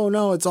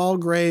 "No, it's all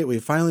great. We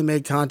finally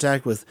made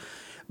contact with."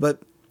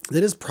 But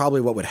that is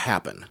probably what would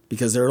happen,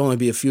 because there would only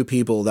be a few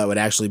people that would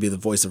actually be the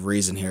voice of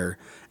reason here,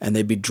 and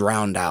they'd be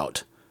drowned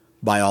out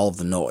by all of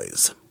the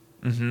noise.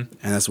 Mm-hmm.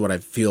 And that's what I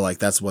feel like.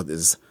 That's what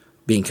is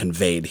being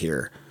conveyed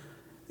here.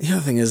 The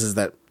other thing is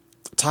that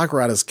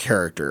Takarada's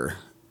character,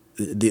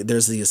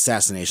 there's the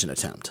assassination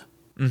attempt.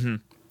 Mm-hmm.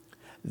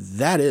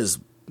 That is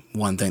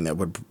one thing that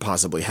would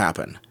possibly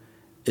happen,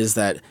 is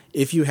that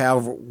if you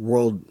have a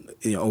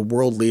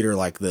world leader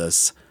like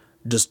this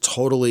just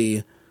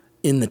totally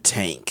in the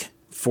tank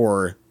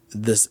for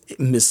this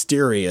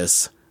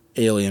mysterious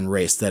alien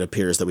race that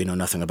appears that we know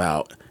nothing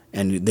about,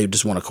 and they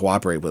just want to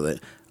cooperate with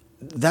it,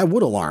 that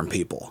would alarm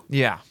people.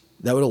 Yeah.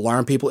 That would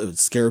alarm people. It would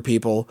scare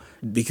people,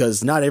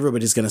 because not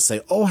everybody's going to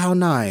say, "Oh, how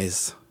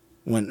nice,"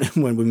 when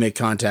we make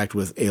contact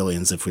with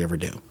aliens, if we ever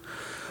do.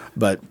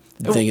 But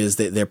the thing is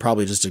that they're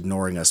probably just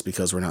ignoring us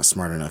because we're not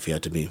smart enough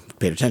yet to be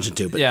paid attention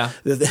to. But yeah.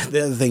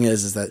 The other thing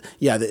is that,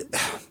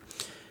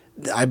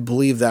 I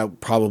believe that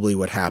probably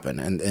would happen.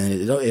 And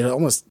it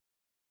almost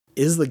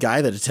is the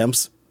guy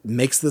that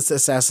makes this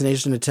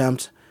assassination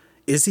attempt.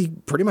 Is he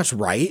pretty much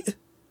right?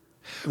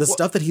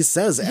 Stuff that he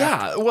says.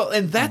 Yeah,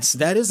 and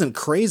that isn't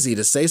crazy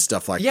to say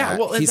stuff like that. Yeah,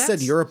 well, he said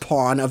you're a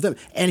pawn of them,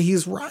 and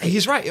he's right.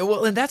 He's right.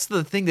 Well, and that's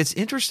the thing that's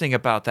interesting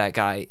about that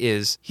guy,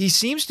 is he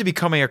seems to be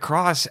coming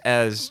across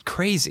as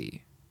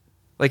crazy.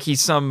 Like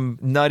he's some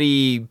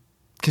nutty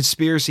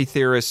conspiracy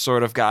theorist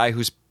sort of guy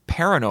who's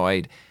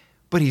paranoid,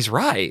 but he's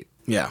right.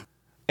 Yeah.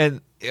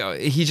 And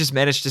he just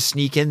managed to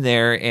sneak in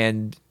there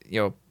and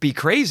be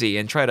crazy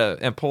and try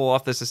to pull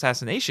off this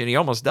assassination. He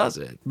almost does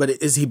it. But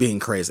is he being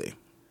crazy?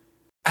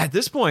 At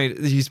this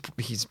point, he's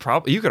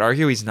probably, you could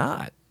argue he's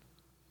not,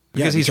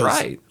 because he's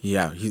right.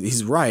 Yeah,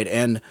 he's right.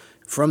 And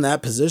from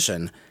that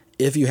position,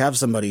 if you have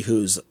somebody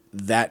who's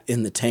that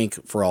in the tank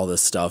for all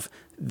this stuff,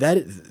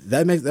 that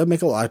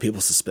make a lot of people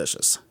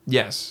suspicious.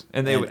 Yes,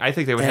 and I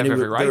think they would have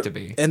every right to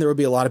be. And there would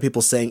be a lot of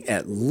people saying,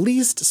 at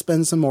least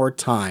spend some more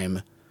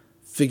time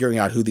figuring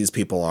out who these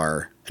people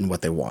are and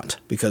what they want,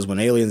 because when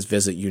aliens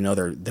visit,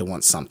 they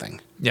want something.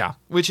 Yeah,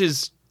 which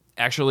is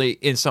actually,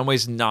 in some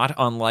ways, not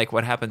unlike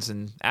what happens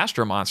in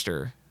Astro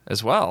Monster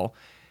as well,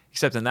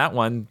 except in that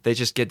one, they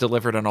just get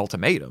delivered an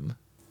ultimatum.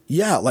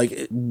 Yeah,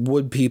 like,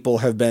 would people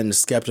have been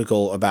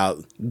skeptical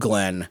about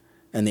Glenn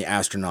and the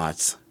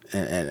astronauts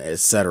and et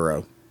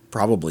cetera?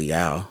 Probably,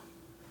 yeah.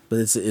 but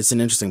it's an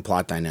interesting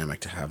plot dynamic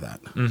to have that.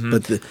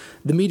 But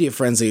the media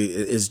frenzy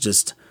is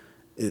just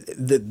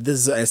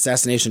this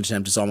assassination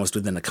attempt is almost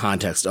within the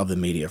context of the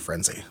media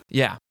frenzy.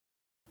 Yeah.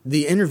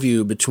 The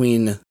interview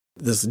between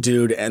this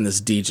dude and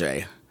this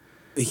DJ,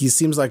 he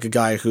seems like a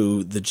guy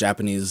who the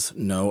Japanese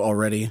know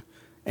already,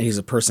 and he's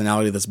a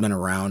personality that's been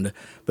around,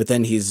 but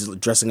then he's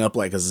dressing up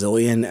like a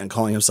zillion and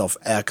calling himself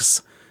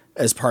X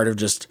as part of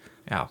just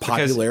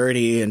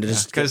popularity and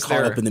just get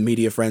caught up in the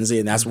media frenzy,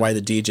 and that's why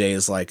the DJ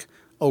is like,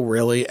 oh,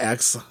 really,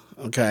 X?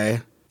 Okay.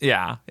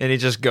 Yeah, and he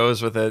just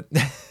goes with it.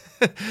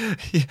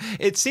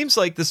 It seems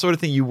like the sort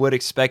of thing you would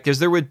expect, because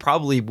there would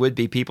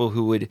be people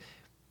who would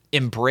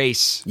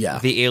embrace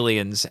the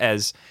aliens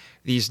as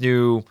these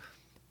new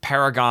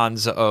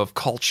paragons of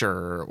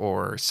culture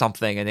or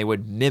something, and they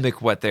would mimic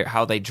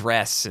how they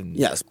dress. And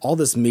yes, all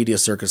this media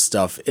circus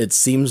stuff, it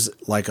seems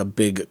like a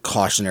big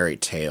cautionary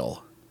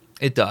tale.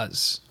 It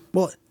does.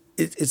 Well,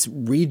 it's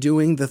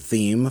redoing the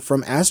theme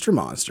from Astro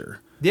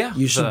Monster. Yeah.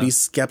 You should be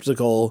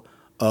skeptical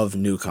of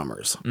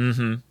newcomers.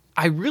 Mm-hmm.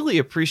 I really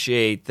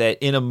appreciate that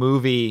in a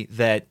movie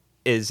that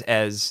is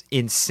as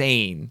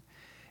insane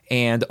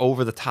and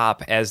over the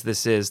top as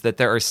this is, that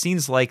there are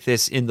scenes like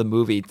this in the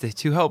movie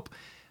to help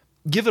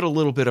give it a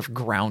little bit of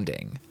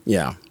grounding.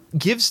 Yeah.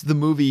 Gives the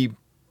movie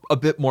a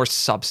bit more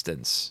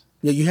substance.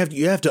 Yeah, you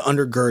have to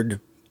undergird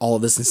all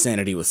of this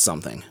insanity with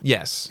something.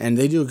 Yes. And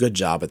they do a good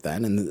job at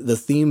that. And the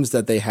themes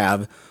that they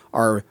have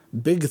are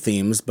big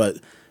themes, but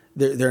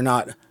they're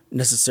not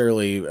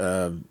necessarily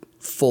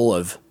full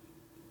of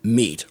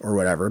meat or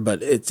whatever,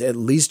 but it's at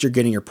least you're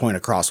getting your point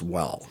across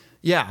well.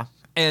 Yeah.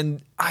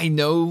 And I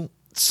know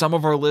some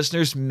of our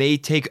listeners may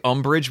take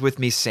umbrage with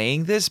me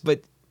saying this,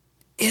 but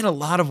in a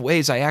lot of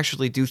ways, I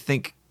actually do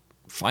think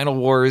Final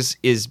Wars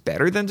is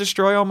better than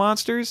Destroy All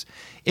Monsters,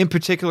 in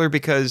particular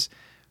because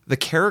the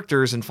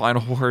characters in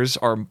Final Wars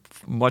are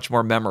much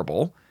more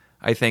memorable,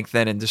 I think,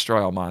 than in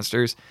Destroy All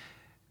Monsters.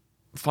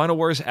 Final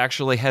Wars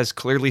actually has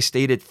clearly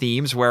stated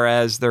themes,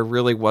 whereas there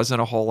really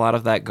wasn't a whole lot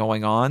of that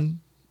going on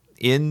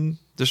in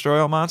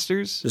Destroy All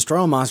Monsters. Destroy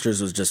All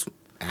Monsters was just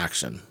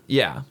action.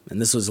 Yeah.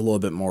 And this was a little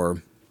bit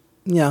more,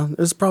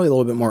 there's probably a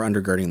little bit more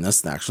undergirding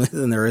this actually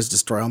than there is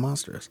Destroy All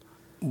Monsters.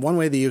 One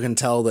way that you can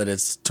tell that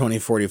it's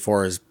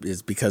 2044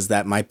 is because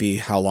that might be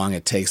how long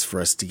it takes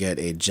for us to get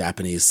a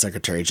Japanese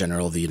Secretary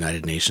General of the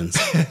United Nations.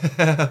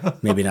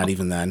 Maybe not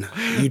even then.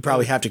 You'd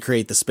probably have to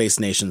create the space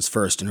nations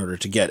first in order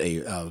to get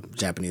a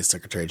Japanese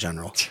Secretary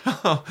General.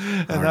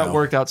 And that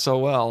worked out so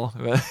well.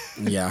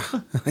 Yeah,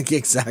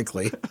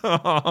 exactly.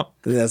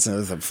 That's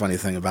a funny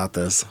thing about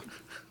this.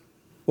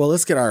 Well,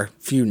 let's get our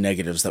few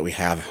negatives that we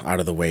have out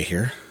of the way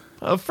here.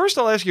 First,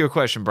 I'll ask you a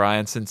question,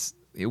 Brian, since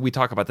we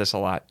talk about this a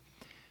lot.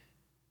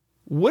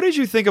 What did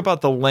you think about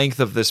the length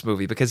of this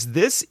movie? Because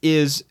this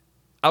is,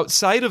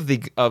 outside of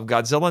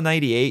Godzilla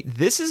 98,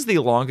 this is the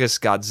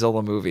longest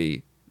Godzilla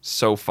movie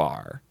so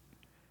far.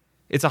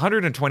 It's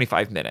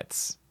 125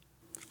 minutes.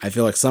 I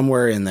feel like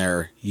somewhere in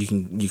there you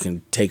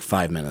can take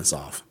 5 minutes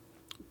off.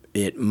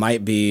 It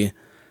might be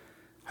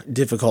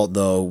difficult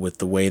though with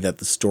the way that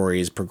the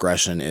story's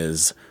progression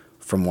is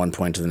from one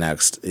point to the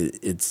next.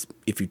 It's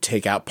if you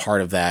take out part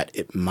of that,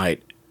 it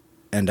might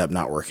end up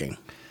not working.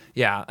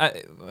 Yeah,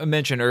 I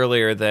mentioned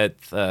earlier that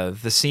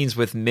the scenes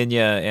with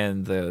Minya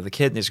and the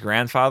kid and his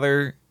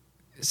grandfather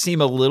seem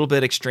a little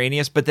bit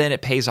extraneous, but then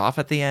it pays off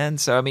at the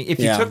end. So, I mean, if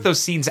you took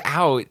those scenes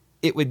out,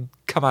 it would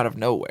come out of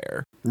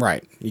nowhere.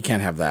 Right. You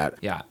can't have that.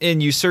 Yeah,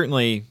 and you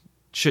certainly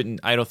shouldn't.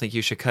 I don't think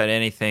you should cut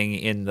anything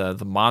in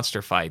the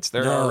monster fights.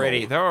 They're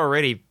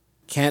already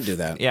can't do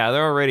that. Yeah,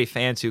 there are already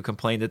fans who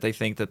complain that they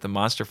think that the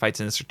monster fights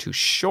in this are too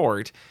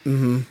short,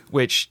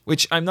 which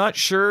I'm not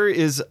sure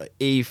is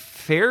a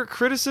fair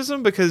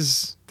criticism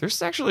because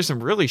there's actually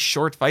some really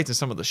short fights in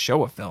some of the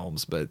Showa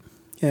films. But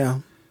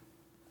yeah,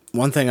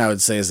 one thing I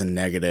would say as a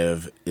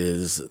negative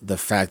is the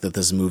fact that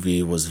this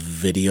movie was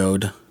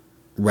videoed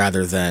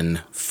rather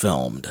than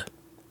filmed.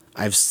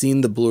 I've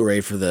seen the Blu-ray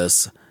for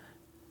this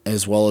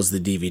as well as the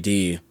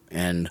DVD,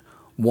 and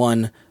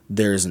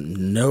there's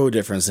no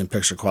difference in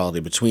picture quality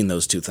between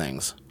those two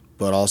things,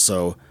 but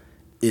also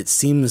it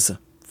seems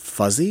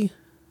fuzzy,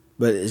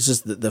 but it's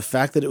just the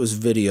fact that it was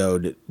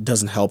videoed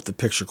doesn't help the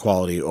picture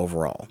quality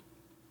overall,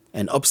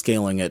 and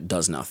upscaling it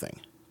does nothing.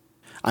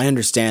 I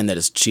understand that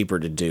it's cheaper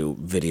to do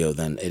video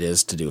than it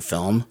is to do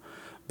film,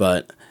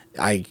 but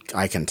I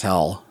can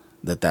tell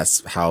that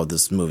that's how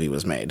this movie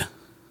was made.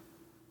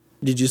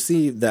 Did you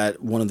see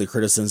that one of the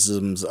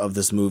criticisms of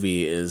this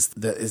movie is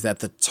that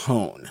the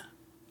tone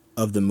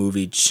of the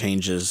movie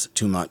changes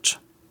too much?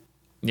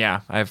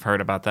 Yeah, I've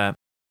heard about that.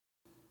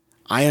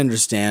 I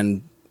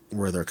understand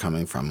where they're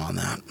coming from on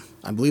that.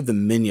 I believe the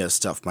Minya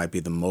stuff might be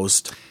the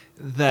most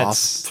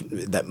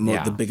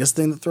the biggest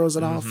thing that throws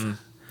it off.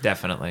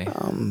 Definitely.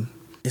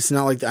 It's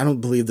not like I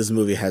don't believe this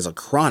movie has a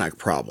chronic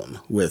problem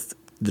with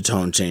the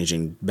tone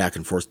changing back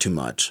and forth too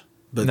much,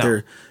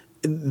 but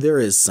there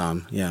is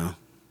some. Yeah.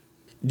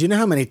 Do you know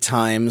how many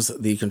times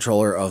the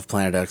controller of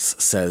Planet X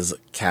says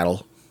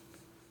cattle?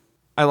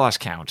 I lost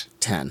count.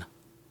 10.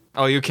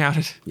 Oh, you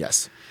counted?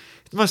 Yes.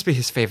 It must be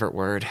his favorite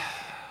word.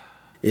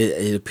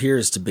 It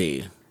appears to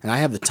be. And I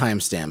have the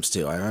timestamps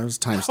too. I was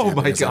timestamping Oh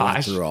my as I went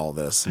gosh. through all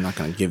this. I'm not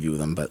going to give you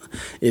them, but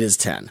it is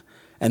 10.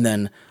 And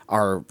then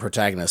our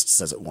protagonist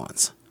says it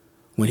once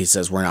when he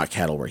says, "We're not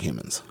cattle, we're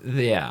humans."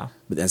 Yeah.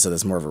 And so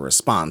that's more of a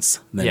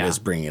response than Yeah. it is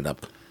bringing it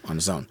up on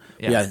his own.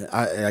 Yeah.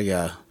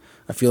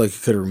 I feel like you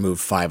could have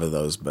removed 5 of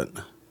those, but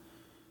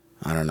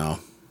I don't know.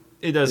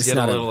 It does It's get a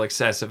not a- little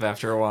excessive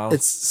after a while.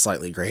 It's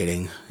slightly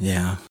grating.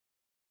 Yeah.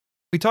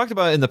 We talked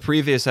about in the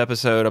previous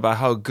episode about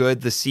how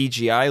good the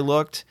CGI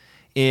looked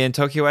in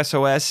Tokyo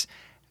SOS,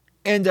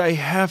 and I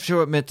have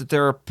to admit that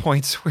there are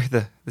points where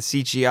the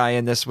CGI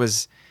in this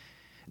was,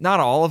 not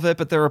all of it,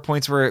 but there were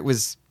points where it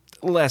was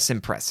less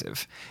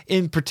impressive.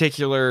 In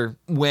particular,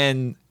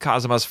 when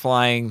Kazuma's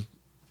flying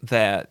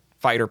that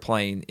fighter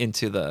plane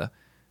into the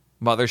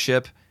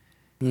mothership,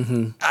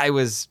 I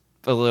was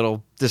a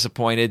little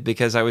disappointed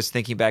because I was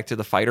thinking back to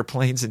the fighter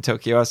planes in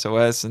Tokyo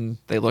SOS, and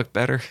they looked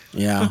better.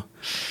 Yeah.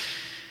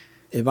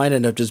 It might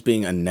end up just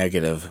being a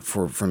negative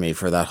for me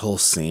for that whole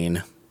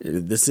scene.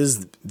 This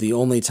is the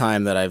only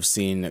time that I've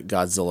seen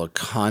Godzilla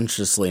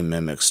consciously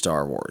mimic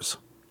Star Wars.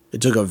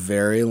 It took a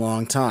very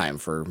long time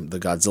for the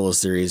Godzilla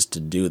series to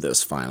do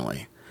this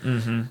finally.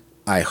 Mm-hmm.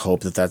 I hope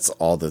that that's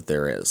all that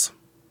there is.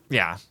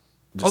 Yeah.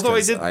 Just Although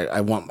 'cause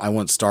I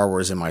want Star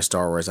Wars in my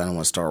Star Wars. I don't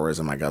want Star Wars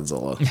in my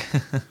Godzilla.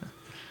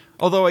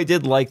 Although I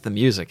did like the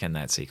music in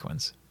that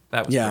sequence.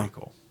 That was pretty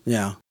cool.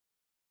 Yeah.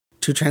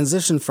 To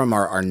transition from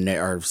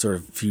our sort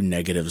of few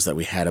negatives that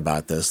we had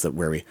about this, that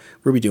where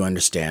we do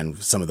understand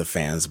some of the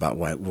fans about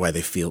why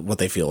they feel what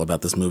they feel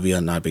about this movie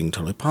and not being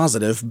totally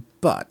positive,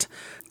 but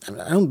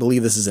I don't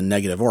believe this is a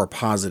negative or a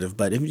positive.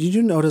 But did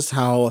you notice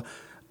how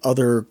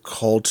other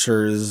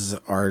cultures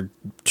are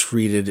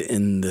treated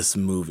in this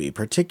movie,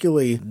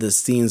 particularly the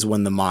scenes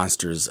when the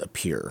monsters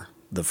appear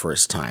the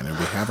first time, and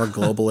we have our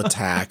global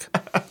attack.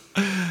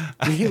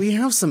 We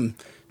have some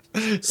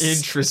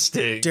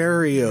Interesting.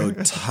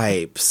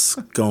 stereotypes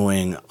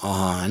going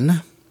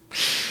on.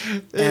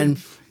 And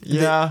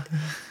Yeah.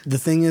 the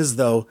thing is,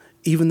 though,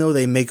 even though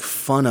they make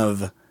fun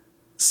of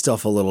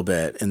stuff a little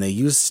bit and they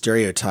use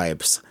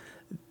stereotypes,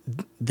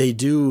 they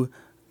do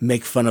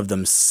make fun of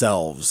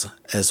themselves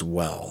as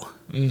well.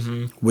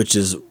 Mm-hmm. Which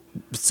is,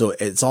 so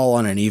it's all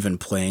on an even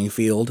playing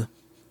field,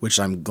 which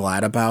I'm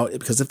glad about.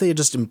 Because if they had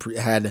just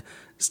had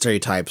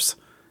stereotypes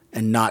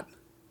and not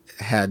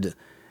had...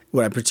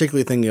 What I'm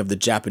particularly thinking of the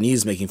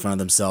Japanese making fun of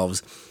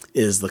themselves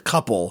is the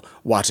couple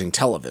watching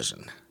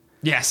television.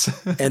 Yes.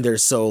 And they're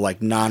so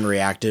like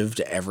non-reactive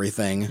to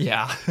everything.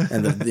 Yeah.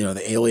 And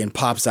the alien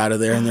pops out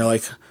of there and they're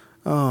like,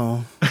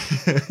 "Oh."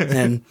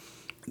 And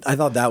I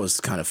thought that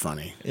was kind of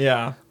funny.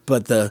 Yeah.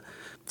 But the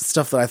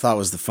stuff that I thought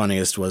was the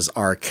funniest was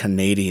our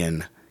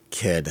Canadian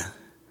kid.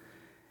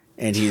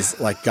 And he's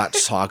like got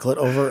chocolate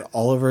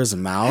all over his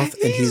mouth.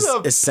 And he's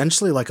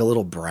essentially like a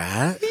little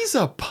brat. He's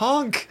a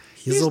punk.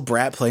 He's a little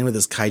brat playing with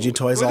his kaiju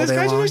toys With all his day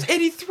kaiju long. toys,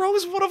 and he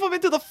throws one of them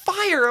into the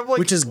fire. I'm like,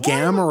 Which is what?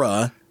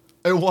 Gamera.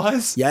 It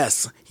was?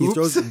 Yes. He Oops.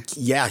 throws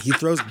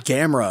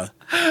Gamera.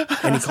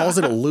 And he calls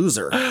it a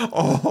loser.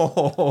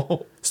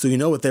 Oh. So you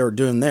know what they were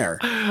doing there.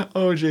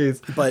 Oh,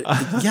 jeez. But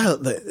yeah,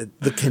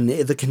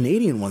 the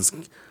Canadian one's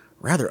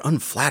rather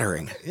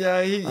unflattering. Yeah,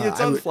 it's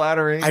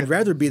unflattering. I'd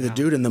rather be the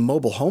dude in the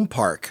mobile home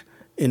park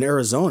in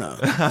Arizona,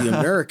 the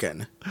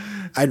American.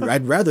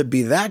 I'd rather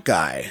be that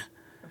guy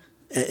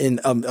in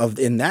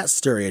that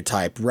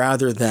stereotype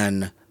rather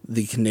than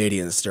the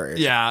Canadian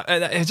stereotype. Yeah,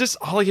 and just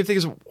all I can think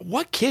is,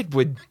 what kid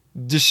would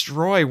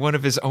destroy one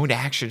of his own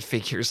action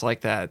figures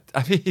like that?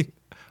 I mean,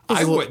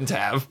 I wouldn't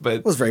have, but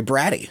It was very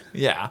bratty.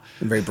 yeah.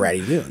 And very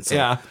bratty doing. So,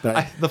 Yeah,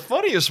 but the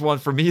funniest one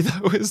for me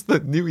though is the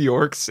New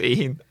York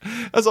scene.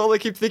 That's all I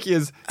keep thinking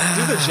is,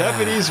 do the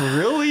Japanese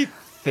really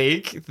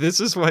think this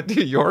is what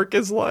New York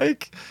is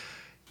like?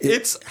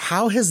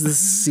 how has this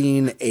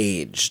scene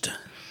aged?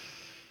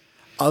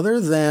 Other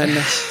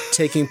than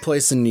taking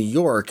place in New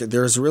York,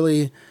 there's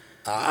really,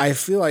 I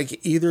feel like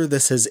either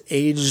this has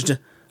aged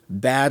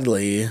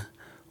badly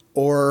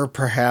or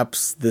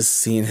perhaps this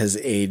scene has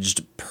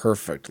aged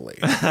perfectly.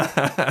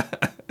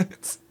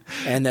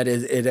 And that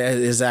it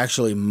is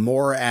actually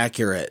more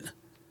accurate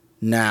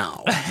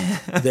now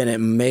than it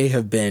may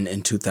have been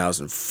in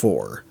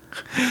 2004.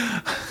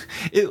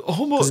 It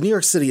almost Because New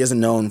York City isn't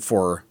known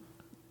for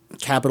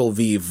capital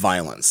V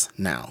violence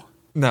now.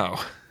 no.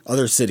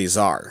 Other cities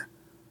are.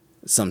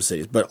 Some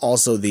cities. But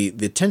also the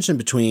tension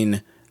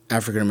between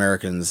African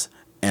Americans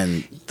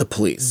and the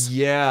police.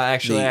 Yeah,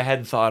 actually, I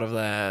hadn't thought of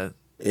that.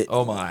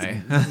 Oh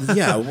my.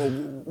 Yeah,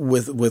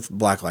 with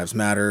Black Lives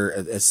Matter,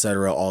 et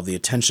cetera, all the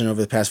attention over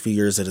the past few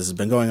years that has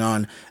been going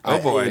on. Oh,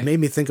 boy. It made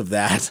me think of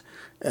that.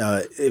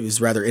 It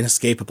was rather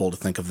inescapable to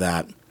think of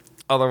that.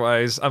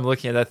 Otherwise, I'm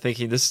looking at that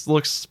thinking, this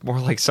looks more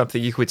like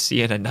something you would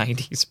see in a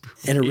 90s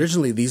movie. And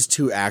originally, these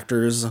two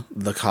actors,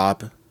 the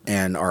cop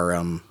and our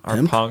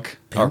pimp,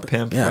 Our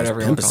pimp, yeah,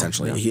 whatever you pimp wanna call him,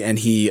 essentially.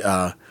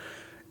 yeah.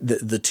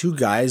 The two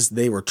guys,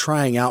 they were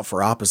trying out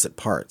for opposite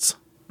parts,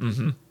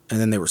 and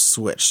then they were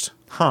switched.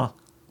 Huh.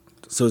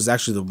 So it was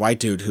actually the white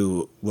dude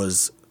who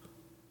was,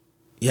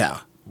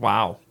 yeah,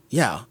 Wow.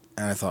 yeah.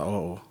 And I thought,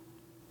 oh,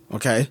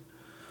 Okay.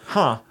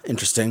 Huh.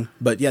 Interesting.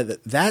 But yeah,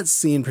 that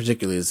scene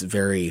particularly is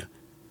very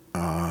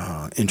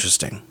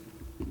interesting.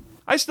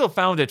 I still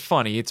found it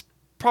funny. It's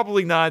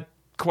probably not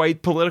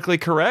quite politically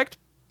correct,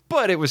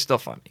 but it was still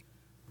funny.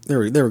 They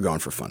were going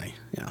for funny.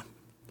 Yeah.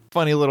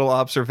 Funny little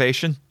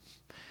observation.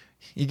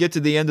 You get to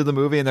the end of the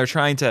movie and they're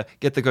trying to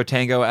get the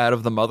Gotengo out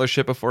of the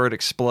mothership before it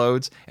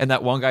explodes, and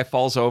that one guy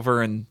falls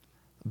over and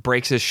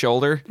breaks his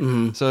shoulder.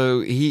 Mm-hmm.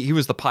 So he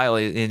was the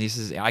pilot, and he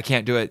says, I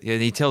can't do it.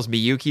 And he tells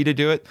Miyuki to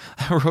do it.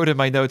 I wrote in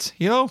my notes,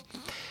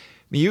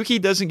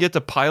 Miyuki doesn't get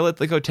to pilot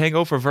the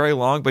Gotengo for very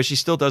long, but she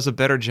still does a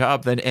better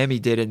job than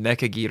Emi did in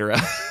Mecha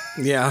Ghidorah.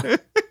 Yeah.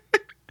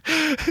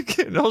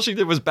 And all she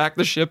did was back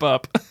the ship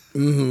up.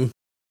 Mm-hmm.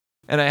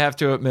 And I have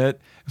to admit,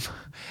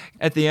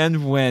 at the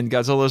end when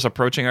Godzilla's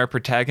approaching our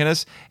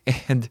protagonist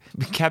and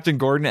Captain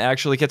Gordon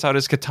actually gets out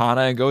his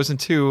katana and goes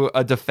into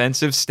a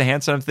defensive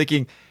stance, I'm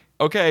thinking,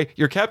 okay,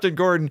 you're Captain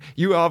Gordon.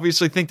 You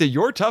obviously think that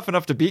you're tough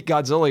enough to beat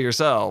Godzilla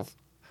yourself.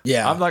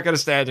 Yeah. I'm not going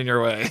to stand in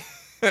your way.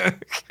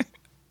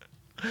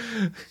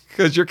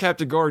 Because you're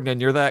Captain Gordon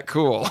and you're that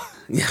cool.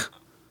 Yeah.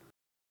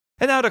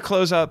 And now to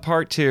close out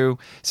part 2,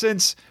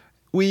 since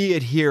we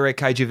here at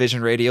Kaiju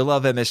Vision Radio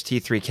love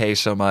MST3K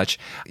so much,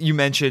 you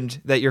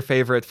mentioned that your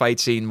favorite fight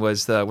scene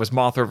was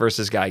Mothra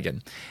versus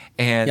Gigan.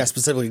 And yeah,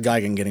 specifically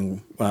Gigan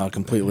getting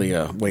completely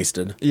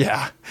wasted.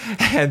 Yeah.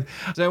 And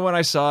then when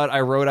I saw it,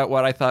 I wrote out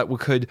what I thought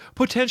could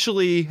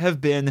potentially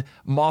have been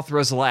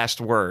Mothra's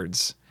last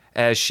words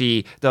as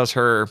she does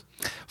her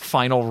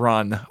final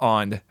run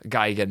on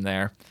Gigan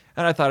there.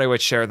 And I thought I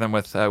would share them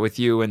with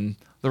you and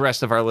the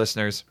rest of our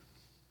listeners.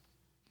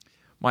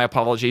 My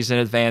apologies in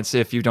advance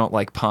if you don't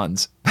like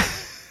puns. All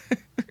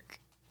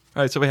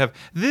right, so we have,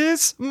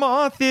 this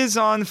moth is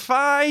on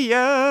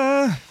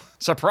fire.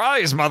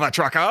 Surprise, mother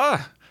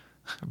trucker.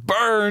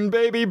 Burn,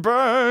 baby,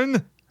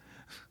 burn.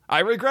 I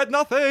regret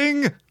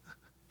nothing.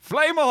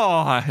 Flame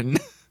on.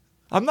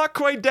 I'm not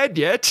quite dead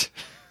yet.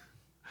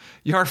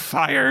 You're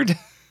fired.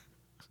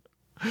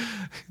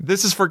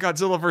 This is for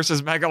Godzilla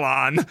versus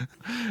Megalon.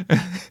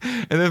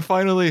 And then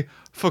finally,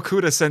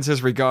 Fukuda sends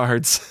his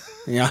regards.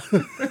 Yeah.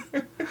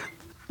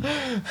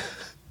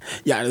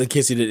 Yeah, in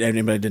case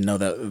anybody didn't know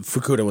that,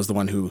 Fukuda was the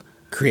one who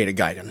created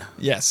Gigan.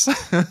 Yes.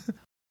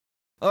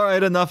 All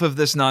right, enough of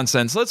this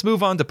nonsense. Let's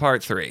move on to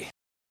part 3.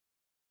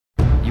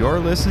 You're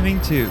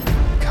listening to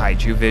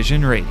Kaiju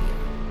Vision Radio.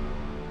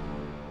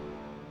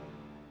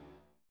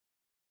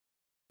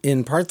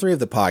 In part 3 of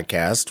the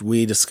podcast,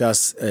 we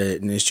discuss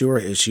an issue or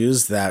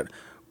issues that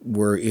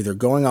were either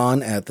going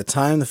on at the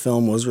time the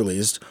film was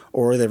released,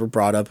 or they were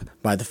brought up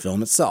by the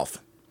film itself.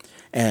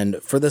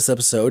 And for this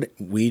episode,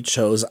 we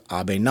chose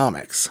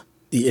Abenomics.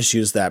 The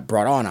issues that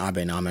brought on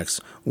Abenomics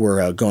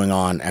were going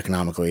on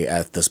economically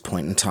at this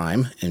point in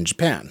time in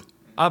Japan.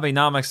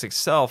 Abenomics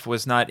itself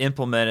was not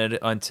implemented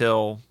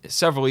until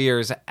several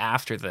years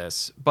after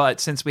this, but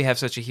since we have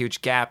such a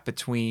huge gap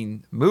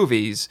between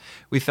movies,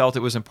 we felt it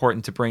was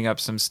important to bring up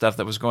some stuff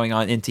that was going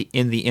on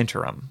in the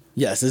interim.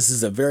 Yes, this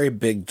is a very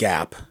big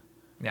gap.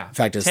 Yeah, in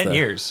fact, it's 10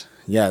 years.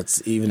 Yeah,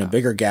 it's even a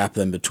bigger gap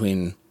than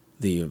between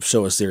the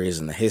Showa series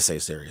and the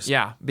Heisei series.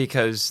 Yeah,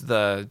 because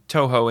the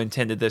Toho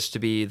intended this to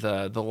be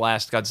the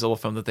last Godzilla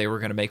film that they were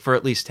going to make for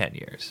at least 10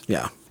 years.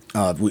 Yeah,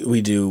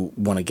 we do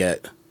want to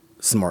get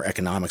some more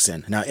economics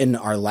in. Now, in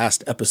our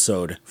last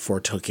episode for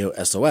Tokyo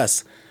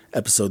SOS,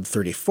 episode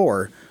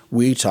 34,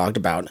 we talked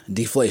about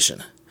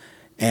deflation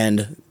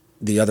and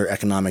the other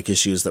economic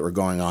issues that were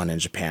going on in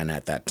Japan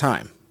at that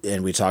time.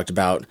 And we talked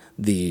about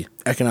the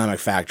economic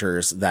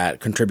factors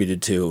that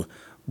contributed to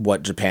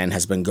what Japan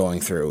has been going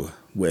through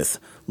with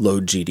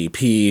low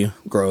GDP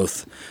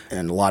growth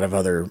and a lot of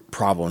other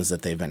problems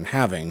that they've been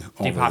having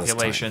over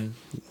Depopulation.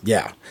 This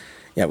time.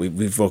 Yeah,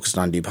 we've focused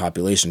on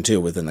depopulation too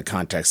within the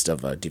context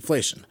of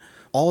deflation.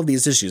 All of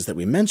these issues that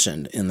we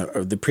mentioned in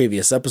the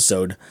previous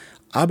episode,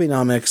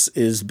 Abenomics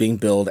is being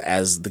billed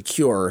as the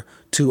cure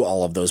to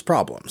all of those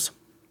problems.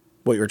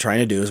 What you're trying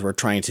to do is we're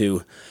trying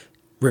to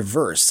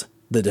reverse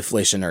the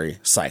deflationary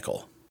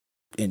cycle.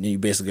 And you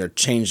basically are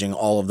changing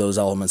all of those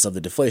elements of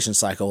the deflation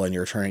cycle, and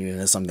you're turning it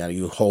into something that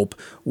you hope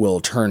will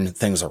turn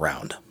things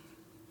around.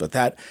 But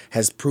that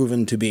has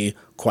proven to be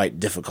quite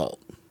difficult.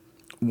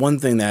 One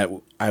thing that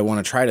I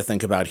want to try to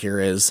think about here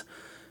is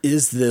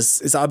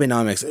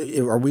Abenomics,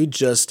 are we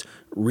just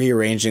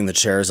rearranging the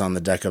chairs on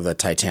the deck of the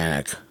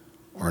Titanic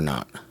or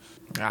not?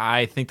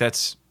 I think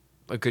that's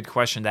a good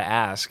question to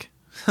ask,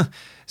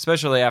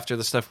 especially after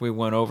the stuff we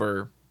went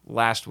over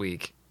last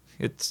week.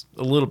 It's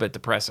a little bit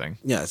depressing.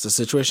 Yeah, it's a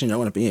situation you don't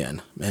want to be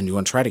in, and you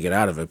want to try to get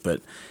out of it,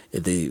 but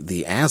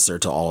the answer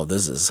to all of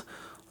this is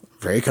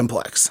very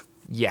complex.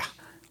 Yeah.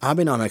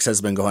 Abenomics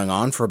has been going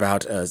on for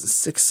about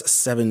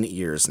 6-7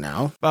 years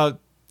now. About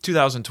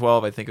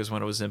 2012, I think, is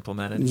when it was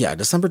implemented. Yeah,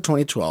 December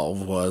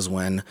 2012 was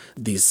when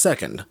the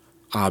second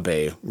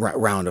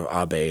round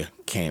of Abe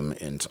came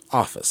into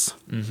office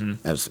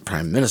as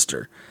prime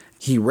minister.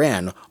 He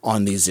ran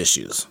on these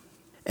issues.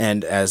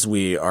 And as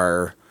we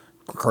are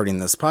recording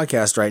this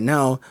podcast right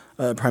now,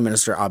 Prime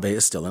Minister Abe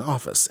is still in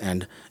office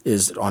and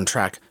is on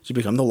track to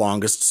become the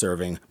longest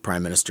serving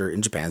prime minister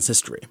in Japan's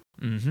history.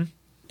 Mm-hmm.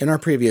 In our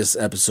previous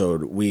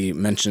episode, we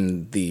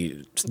mentioned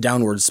the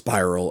downward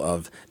spiral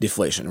of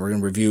deflation. We're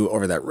going to review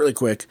over that really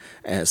quick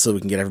so we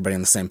can get everybody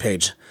on the same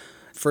page.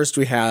 First,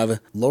 we have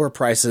lower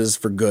prices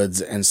for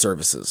goods and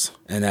services,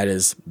 and that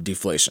is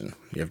deflation.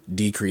 You have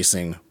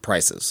decreasing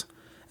prices.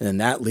 And then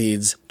that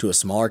leads to a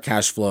smaller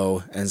cash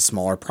flow and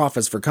smaller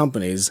profits for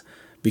companies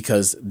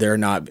because they're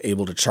not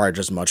able to charge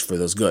as much for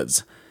those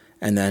goods.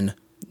 And then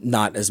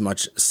not as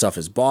much stuff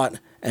is bought,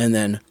 and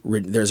then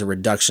there's a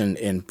reduction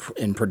in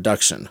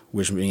production,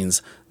 which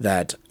means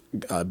that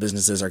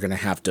businesses are going to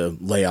have to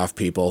lay off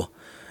people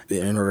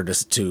in order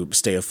to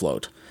stay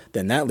afloat.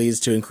 Then that leads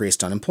to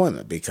increased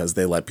unemployment because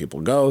they let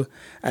people go,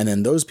 and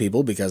then those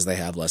people, because they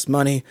have less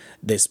money,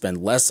 they spend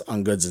less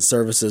on goods and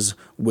services,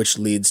 which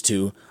leads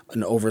to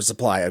an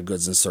oversupply of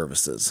goods and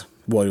services.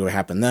 What will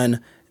happen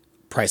then?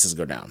 Prices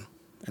go down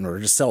in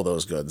order to sell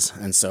those goods,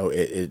 and so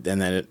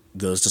then it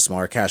goes to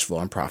smaller cash flow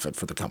and profit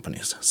for the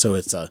companies. So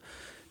it's a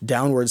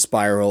downward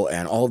spiral,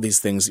 and all of these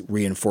things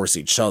reinforce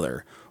each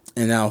other.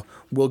 And now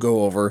we'll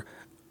go over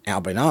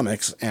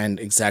Abenomics and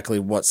exactly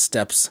what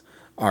steps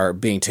are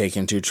being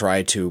taken to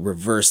try to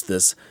reverse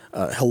this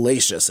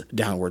hellacious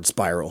downward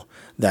spiral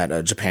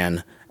that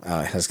Japan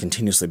has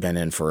continuously been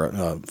in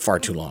for far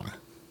too long.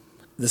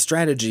 The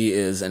strategy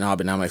is in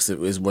Abenomics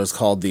is what's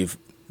called the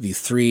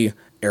three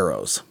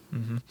arrows.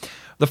 Mm-hmm.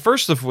 The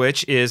first of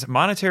which is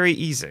monetary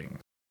easing.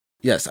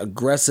 Yes,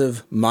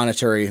 aggressive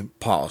monetary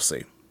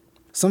policy.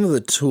 Some of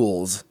the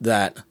tools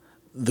that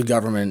the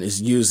government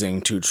is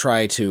using to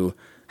try to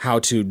how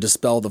to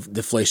dispel the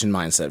deflation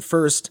mindset.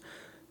 First,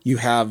 you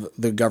have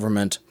the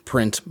government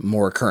print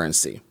more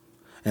currency.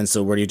 And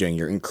so what are you doing?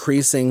 You're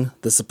increasing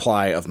the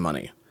supply of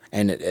money.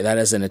 And that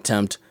is an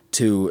attempt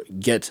to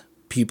get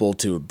people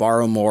to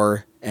borrow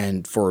more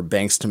and for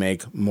banks to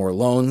make more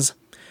loans.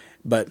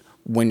 But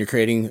when you're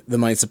creating the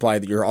money supply,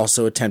 you're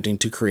also attempting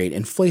to create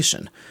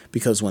inflation,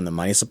 because when the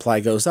money supply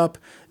goes up,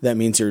 that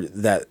means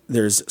that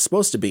there's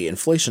supposed to be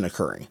inflation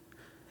occurring.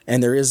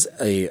 And there is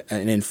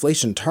an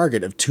inflation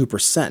target of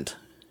 2%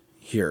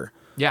 here.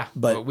 Yeah,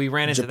 but we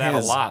ran into that a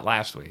lot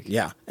last week.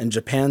 Yeah, and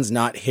Japan's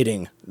not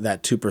hitting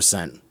that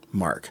 2%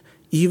 mark,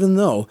 even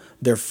though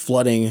they're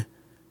flooding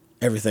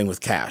everything with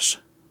cash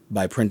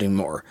by printing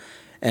more.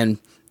 And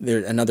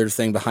another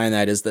thing behind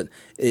that is that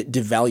it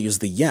devalues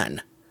the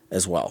yen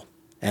as well.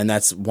 And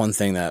that's one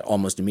thing that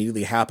almost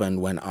immediately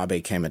happened when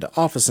Abe came into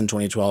office in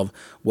 2012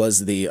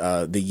 was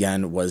the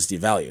yen was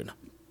devalued.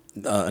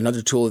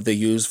 Another tool that they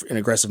use in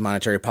aggressive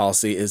monetary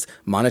policy is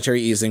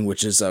monetary easing,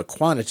 which is a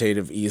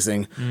quantitative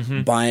easing,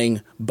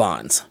 buying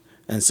bonds.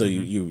 And so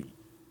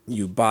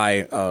you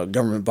buy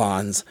government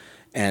bonds,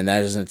 and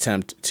that is an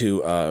attempt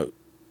to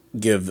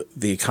give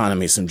the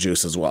economy some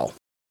juice as well.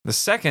 The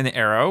second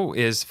arrow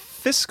is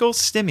fiscal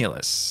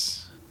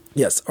stimulus.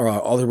 Yes, or in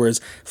other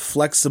words,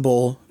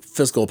 flexible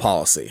fiscal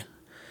policy.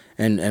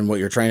 And what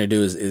you're trying to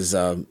do is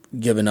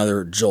give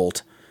another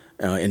jolt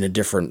in a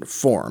different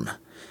form.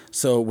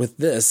 So with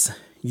this,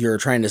 you're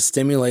trying to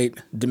stimulate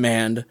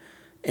demand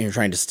and you're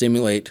trying to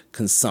stimulate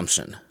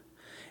consumption.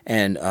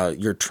 And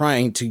you're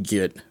trying to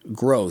get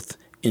growth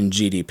in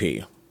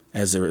GDP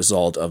as a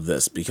result of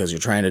this, because you're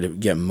trying to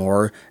get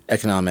more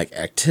economic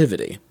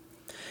activity.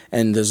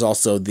 And there's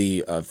also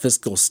the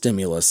fiscal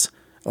stimulus,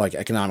 like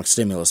economic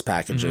stimulus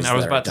packages. I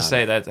was about to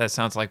say that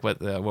sounds like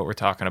what we're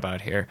talking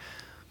about here.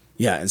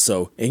 Yeah, and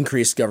so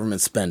increased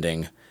government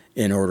spending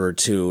in order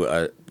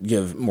to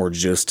give more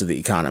juice to the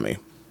economy.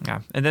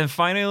 Yeah, and then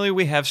finally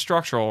we have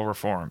structural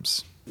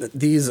reforms.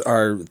 These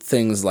are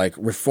things like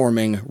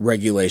reforming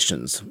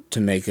regulations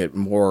to make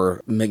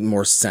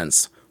more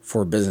sense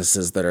for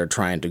businesses that are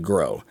trying to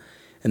grow.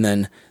 And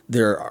then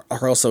there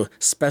are also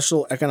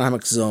special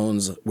economic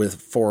zones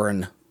with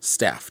foreign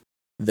staff.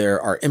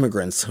 There are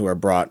immigrants who are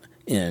brought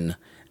in,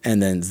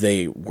 and then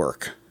they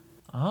work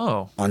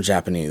on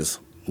Japanese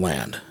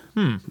land.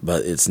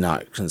 But it's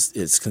not.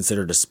 It's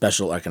considered a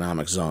special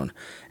economic zone,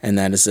 and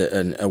that is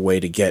a way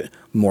to get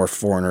more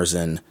foreigners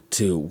in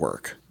to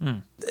work.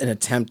 An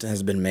attempt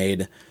has been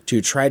made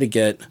to try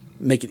to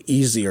make it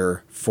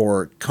easier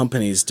for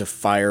companies to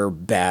fire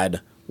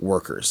bad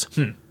workers.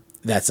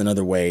 That's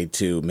another way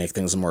to make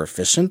things more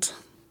efficient.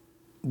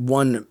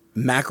 One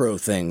macro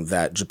thing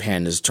that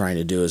Japan is trying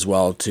to do as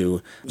well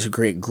to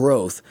create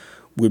growth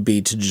would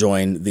be to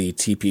join the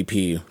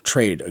TPP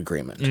trade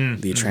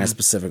agreement, the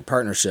Trans-Pacific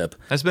Partnership.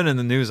 That's been in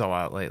the news a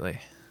lot lately.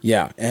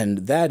 Yeah,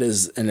 and that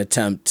is an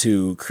attempt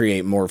to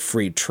create more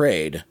free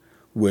trade,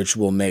 which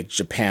will make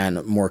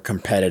Japan more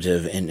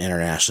competitive in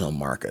international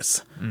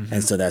markets.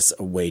 And so that's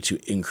a way to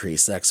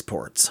increase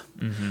exports.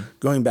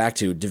 Going back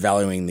to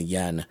devaluing the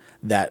yen,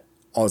 that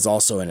is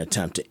also an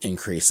attempt to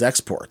increase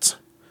exports,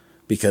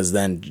 because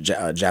then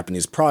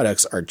Japanese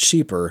products are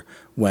cheaper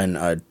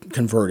when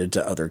converted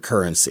to other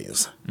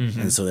currencies.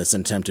 And so that's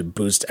an attempt to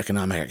boost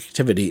economic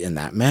activity in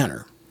that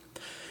manner.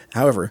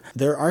 However,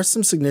 there are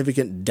some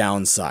significant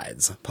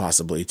downsides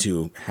possibly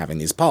to having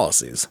these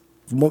policies.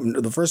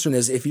 The first one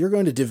is, if you're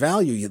going to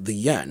devalue the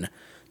yen,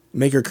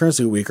 make your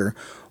currency weaker,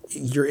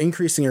 you're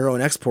increasing your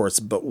own exports,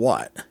 but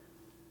what?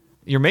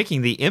 You're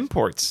making the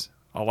imports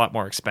a lot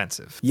more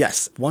expensive.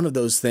 Yes, one of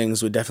those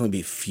things would definitely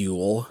be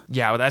fuel.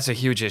 Yeah, well, that's a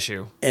huge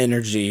issue.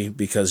 Energy,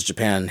 because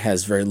Japan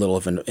has very little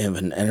of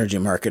an energy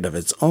market of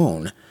its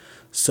own.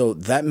 So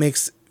that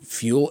makes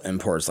fuel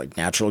imports like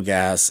natural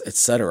gas,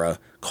 etc.,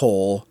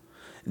 coal,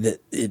 that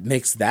it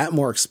makes that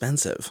more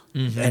expensive.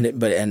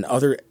 Mm-hmm. And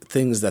other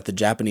things that the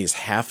Japanese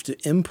have to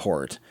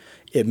import,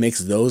 it makes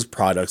those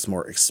products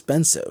more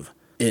expensive.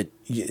 It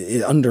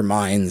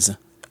undermines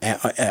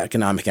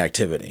economic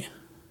activity.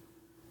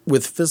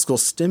 With fiscal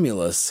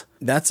stimulus,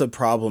 that's a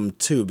problem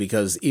too,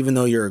 because even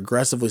though you're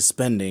aggressively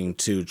spending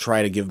to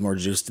try to give more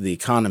juice to the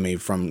economy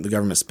from the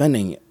government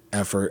spending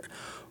effort,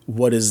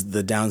 what is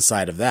the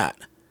downside of that?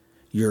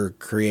 You're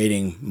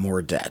creating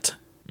more debt,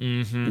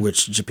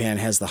 which Japan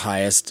has the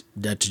highest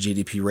debt to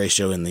GDP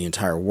ratio in the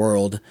entire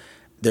world.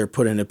 They're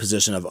put in a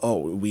position of,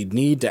 we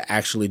need to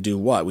actually do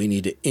what? We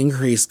need to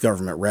increase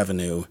government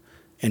revenue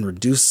and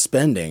reduce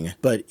spending.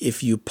 But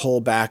if you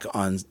pull back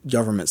on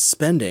government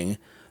spending,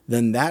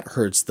 then that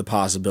hurts the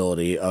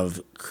possibility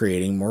of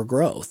creating more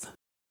growth.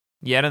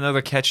 Yet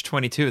another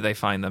catch-22 they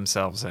find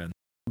themselves in.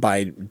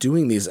 By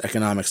doing these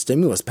economic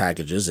stimulus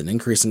packages and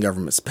increasing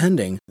government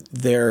spending,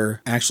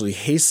 they're actually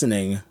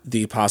hastening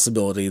the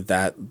possibility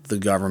that the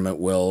government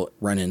will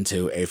run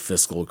into a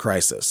fiscal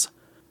crisis.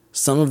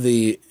 Some of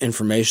the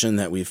information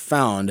that we've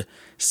found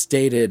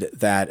stated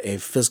that a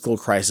fiscal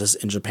crisis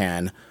in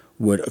Japan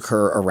would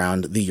occur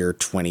around the year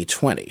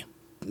 2020.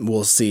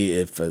 We'll see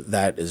if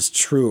that is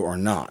true or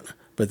not,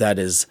 but that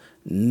is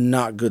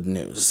not good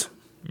news.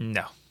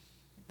 No.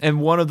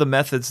 And one of the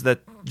methods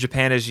that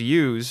Japan has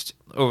used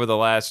over the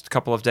last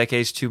couple of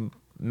decades to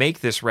make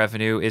this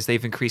revenue is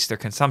they've increased their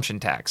consumption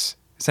tax,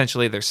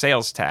 essentially their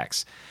sales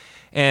tax.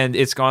 And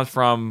it's gone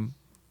from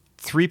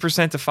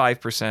 3% to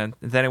 5%,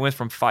 then it went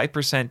from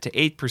 5% to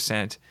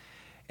 8%,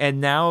 and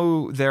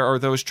now there are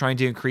those trying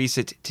to increase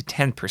it to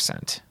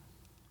 10%.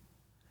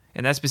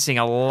 And that's been seeing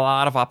a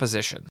lot of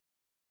opposition.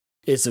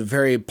 It's a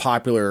very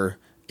popular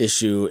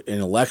issue in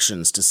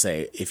elections to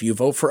say, if you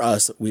vote for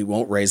us, we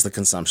won't raise the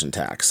consumption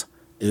tax.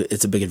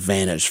 It's a big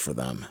advantage for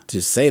them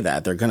to say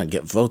that. They're going to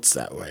get votes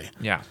that way.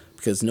 Yeah.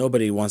 Because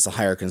nobody wants a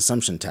higher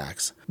consumption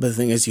tax. But the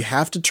thing is, you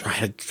have to try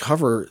to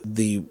cover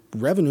the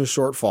revenue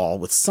shortfall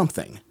with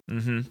something.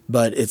 Mm-hmm.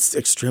 But it's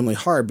extremely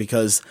hard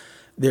because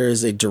there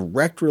is a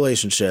direct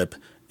relationship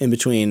in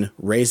between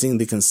raising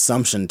the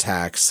consumption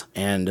tax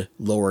and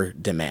lower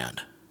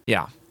demand.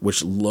 Yeah.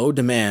 Which low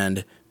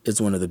demand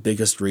is one of the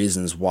biggest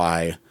reasons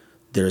why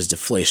there's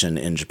deflation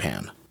in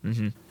Japan.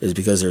 Mm-hmm. Is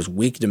because there's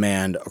weak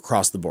demand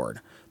across the board.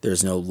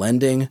 There's no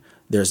lending.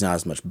 There's not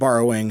as much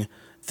borrowing.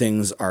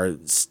 Things are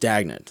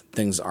stagnant.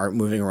 Things aren't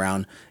moving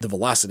around. The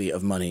velocity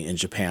of money in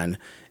Japan,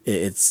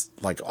 it's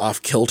like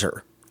off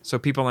kilter. So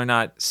people are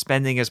not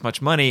spending as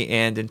much money,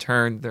 and in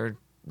turn, they're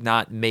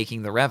not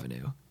making the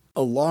revenue.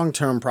 A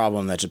long-term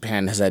problem that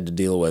Japan has had to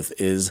deal with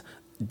is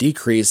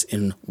decrease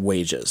in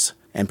wages,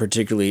 and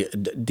particularly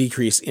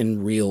decrease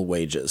in real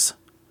wages.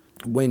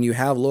 When you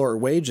have lower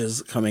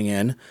wages coming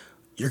in,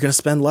 you're going to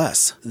spend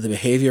less. The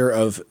behavior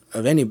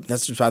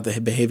that's just about the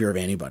behavior of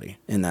anybody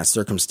in that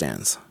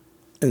circumstance.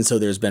 And so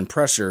there's been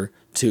pressure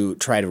to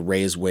try to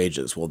raise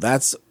wages. Well,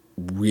 that's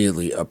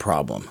really a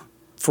problem.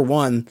 For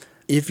one,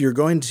 if you're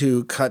going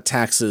to cut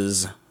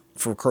taxes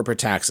for corporate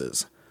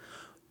taxes,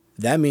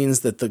 that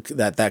means that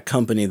that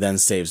company then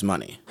saves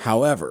money.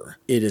 However,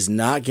 it is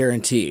not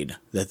guaranteed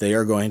that they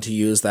are going to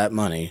use that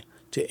money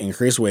to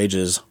increase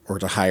wages or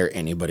to hire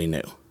anybody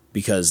new,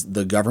 because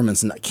the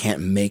governments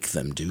can't make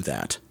them do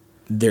that.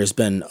 There's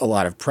been a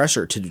lot of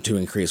pressure to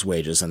increase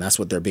wages, and that's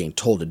what they're being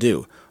told to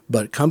do.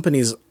 But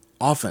companies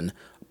often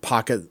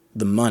pocket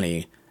the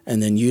money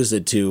and then use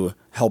it to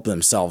help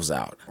themselves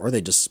out, or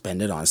they just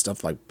spend it on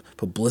stuff like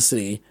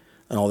publicity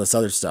and all this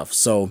other stuff.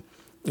 So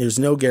there's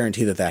no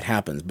guarantee that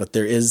happens, but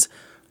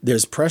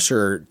there's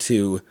pressure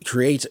to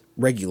create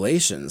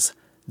regulations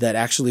that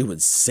actually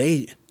would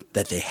say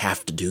that they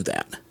have to do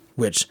that,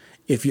 which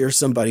if you're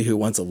somebody who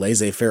wants a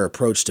laissez-faire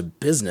approach to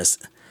business,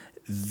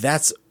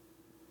 that's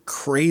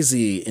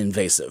crazy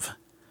invasive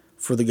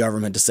for the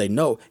government to say,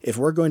 no, if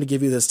we're going to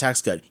give you this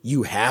tax cut,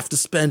 you have to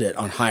spend it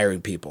on hiring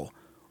people,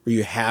 or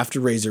you have to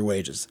raise your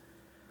wages.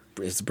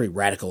 It's a pretty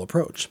radical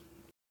approach.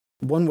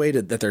 One way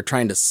that they're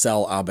trying to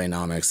sell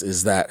Abenomics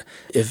is that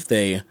if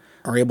they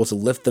are able to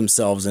lift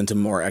themselves into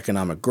more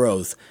economic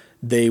growth,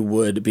 they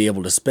would be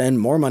able to spend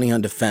more money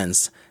on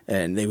defense,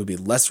 and they would be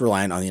less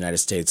reliant on the United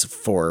States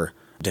for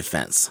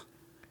defense.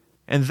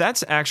 And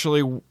that's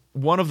actually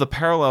one of the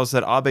parallels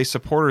that Abe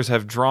supporters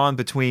have drawn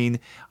between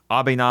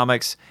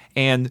Abenomics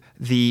and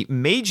the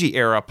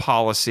Meiji-era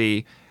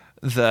policy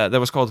that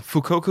was called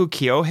Fukoku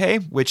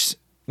Kyohei, which,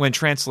 when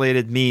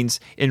translated, means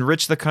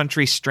enrich the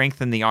country,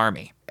 strengthen the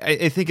army.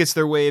 I think it's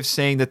their way of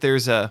saying that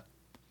there's a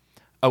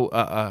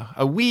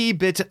wee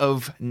bit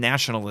of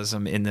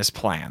nationalism in this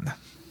plan.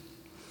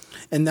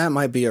 And that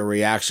might be a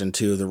reaction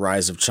to the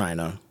rise of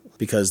China,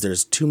 because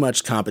there's too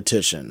much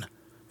competition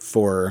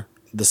for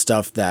the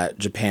stuff that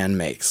Japan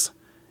makes.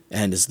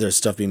 And there's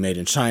stuff being made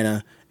in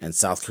China and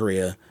South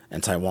Korea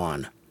and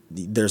Taiwan.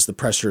 There's the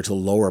pressure to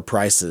lower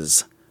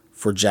prices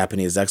for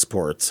Japanese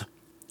exports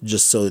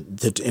just so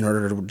that in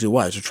order to do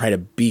what? To try to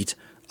beat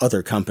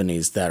other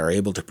companies that are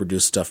able to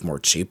produce stuff more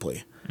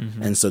cheaply.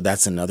 Mm-hmm. And so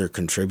that's another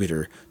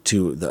contributor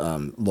to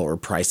the lower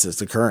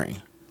prices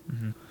occurring.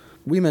 Mm-hmm.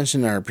 We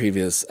mentioned in our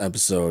previous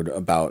episode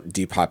about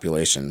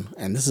depopulation,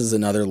 and this is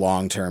another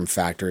long-term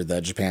factor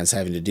that Japan's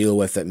having to deal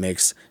with that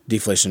makes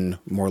deflation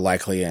more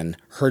likely and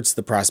hurts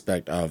the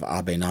prospect of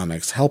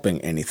Abenomics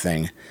helping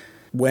anything.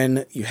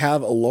 When you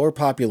have a lower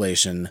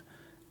population,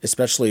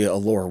 especially a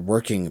lower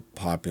working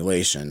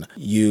population,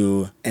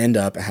 you end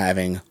up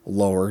having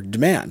lower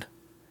demand.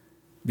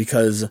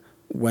 Because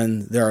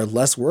when there are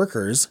less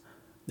workers,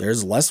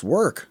 there's less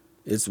work.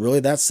 It's really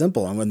that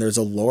simple. And when there's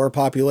a lower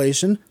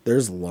population,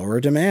 there's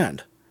lower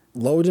demand.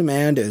 Low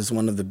demand is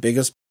one of the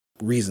biggest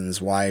reasons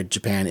why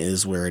Japan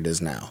is where it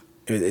is now.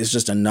 It's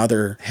just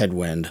another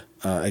headwind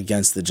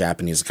against the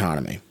Japanese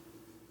economy.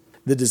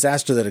 The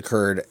disaster that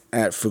occurred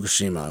at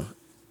Fukushima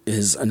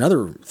is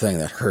another thing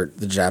that hurt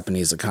the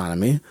Japanese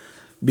economy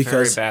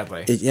because very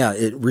badly.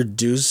 It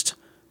reduced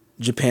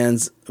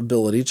Japan's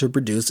ability to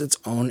produce its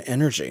own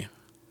energy.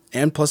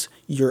 And plus,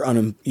 you're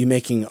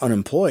making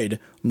unemployed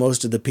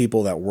most of the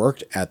people that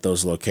worked at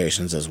those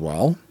locations as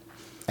well.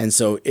 And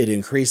so it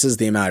increases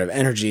the amount of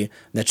energy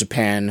that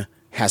Japan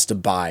has to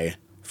buy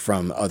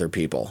from other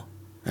people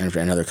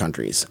and other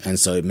countries. And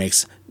so it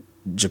makes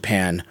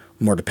Japan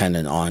more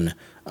dependent on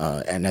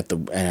and at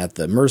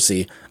the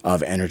mercy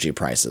of energy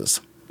prices.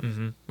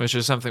 Mm-hmm. Which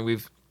is something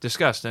we've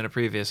discussed in a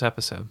previous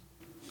episode.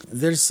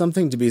 There's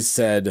something to be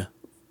said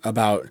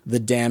about the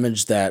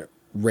damage that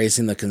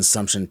raising the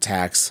consumption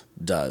tax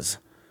does.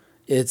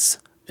 It's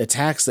a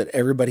tax that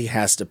everybody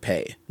has to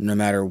pay, no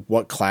matter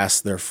what class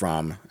they're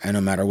from and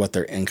no matter what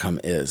their income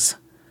is.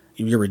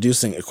 You're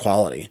reducing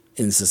equality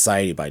in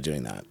society by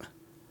doing that.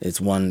 It's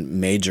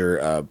one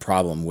major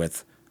problem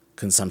with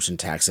consumption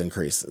tax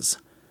increases.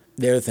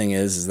 The other thing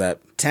is that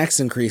tax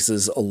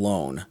increases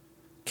alone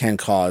can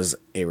cause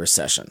a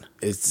recession.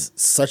 It's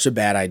such a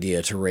bad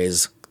idea to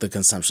raise the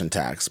consumption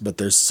tax, but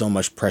there's so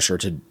much pressure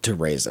to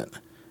raise it.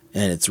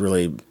 And it's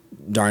really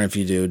darn if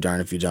you do, darn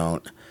if you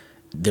don't.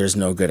 There's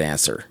no good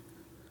answer.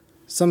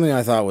 Something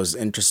I thought was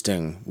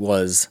interesting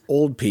was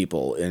old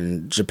people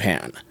in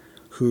Japan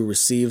who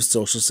receive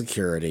Social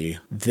Security.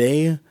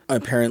 They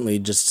apparently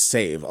just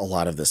save a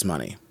lot of this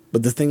money.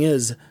 But the thing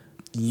is,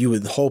 you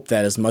would hope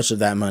that as much of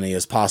that money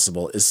as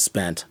possible is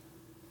spent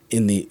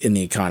in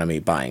the economy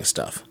buying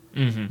stuff.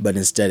 Mm-hmm. But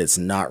instead, it's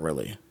not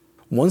really.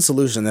 One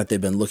solution that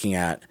they've been looking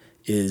at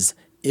is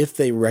if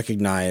they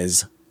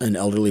recognize an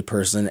elderly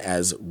person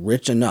as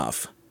rich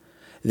enough,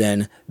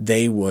 then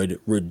they would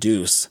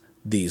reduce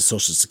the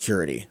Social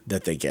Security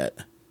that they get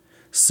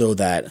so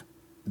that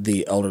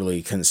the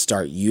elderly can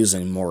start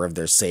using more of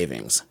their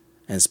savings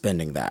and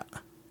spending that.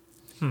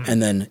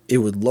 And then it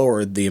would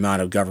lower the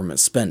amount of government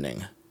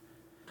spending.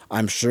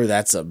 I'm sure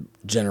that's a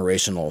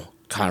generational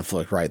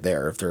conflict right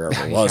there, if there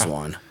ever was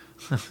one.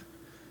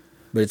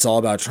 But it's all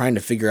about trying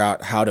to figure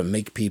out how to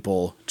make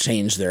people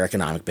change their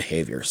economic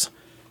behaviors.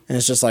 And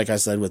it's just like I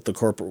said with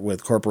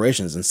with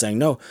corporations and saying,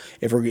 no,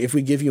 if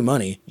we give you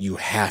money, you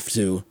have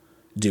to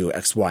do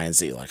X, Y, and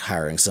Z, like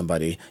hiring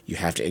somebody. You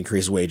have to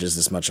increase wages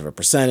this much of a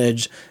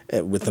percentage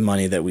with the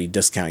money that we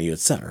discount you,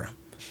 etc.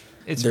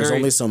 There's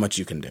only so much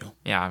you can do.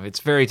 Yeah,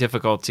 it's very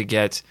difficult to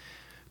get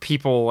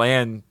people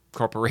and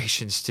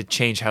corporations to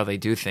change how they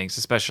do things,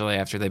 especially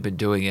after they've been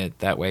doing it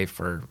that way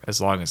for as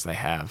long as they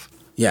have.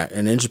 Yeah,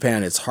 and in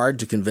Japan, it's hard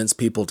to convince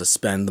people to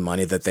spend the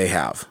money that they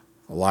have.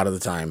 A lot of the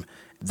time,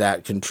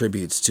 that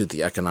contributes to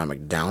the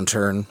economic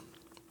downturn.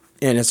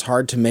 And it's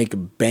hard to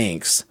make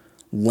banks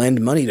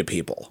lend money to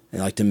people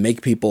and like to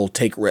make people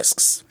take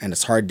risks. And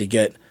it's hard to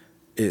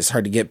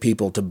get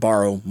people to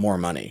borrow more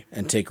money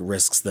and take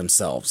risks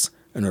themselves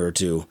in order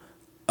to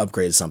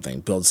upgrade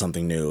something, build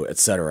something new,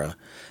 etc.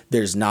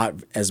 There's not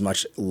as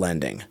much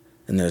lending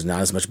and there's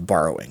not as much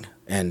borrowing.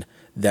 And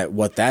that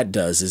what that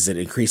does is it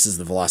increases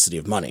the velocity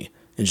of money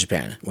in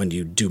Japan when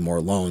you do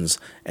more loans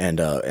and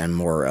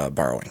more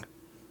borrowing.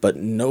 But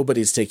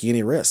nobody's taking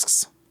any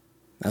risks.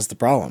 That's the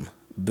problem.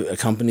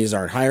 Companies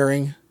aren't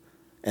hiring,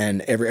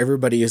 and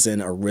everybody is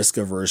in a risk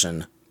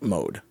aversion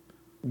mode.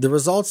 The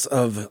results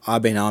of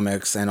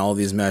Abenomics and all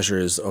these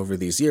measures over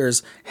these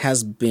years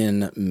has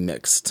been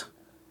mixed.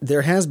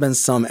 There has been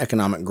some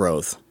economic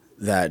growth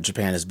that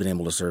Japan has been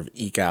able to sort of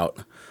eke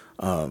out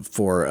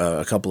for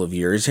a couple of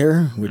years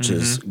here, which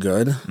is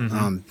good.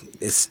 Mm-hmm.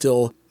 It's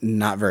still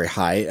not very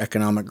high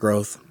economic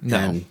growth. No.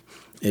 And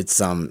it's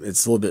a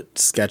little bit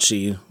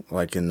sketchy.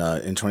 Like in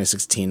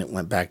 2016, it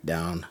went back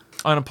down.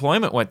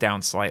 Unemployment went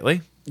down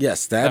slightly.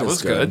 Yes, that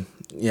was good.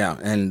 Yeah,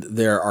 and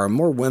there are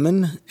more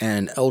women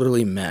and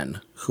elderly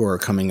men who are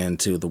coming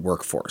into the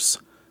workforce.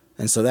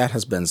 And so that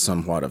has been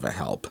somewhat of a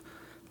help.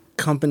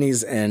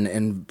 Companies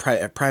and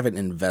private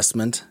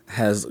investment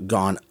has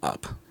gone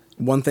up.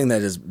 One thing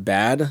that is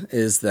bad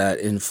is that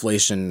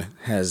inflation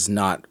has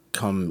not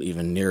come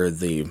even near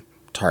the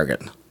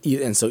target.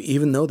 And so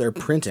even though they're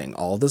printing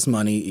all this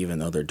money, even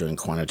though they're doing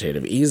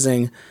quantitative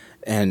easing,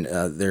 and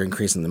they're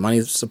increasing the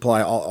money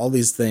supply, all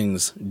these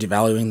things,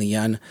 devaluing the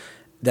yen,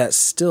 that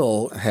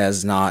still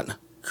has not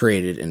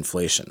created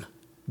inflation.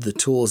 The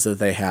tools that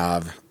they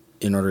have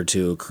in order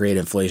to create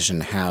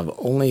inflation have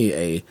only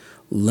a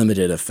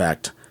limited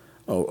effect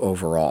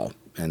overall.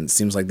 And it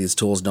seems like these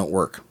tools don't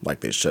work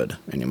like they should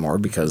anymore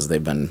because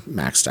they've been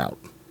maxed out.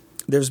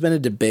 There's been a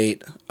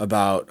debate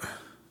about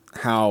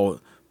how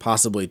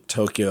possibly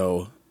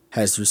Tokyo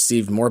has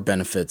received more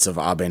benefits of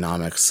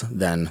Abenomics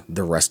than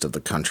the rest of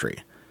the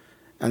country.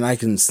 And I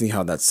can see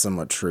how that's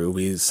somewhat true.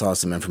 We saw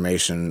some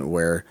information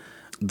where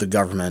the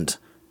government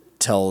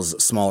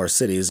tells smaller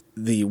cities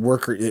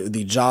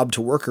the job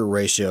to worker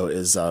ratio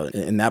is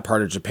in that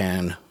part of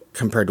Japan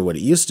compared to what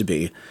it used to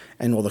be.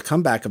 And well, the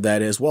comeback of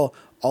that is, well,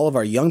 all of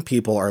our young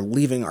people are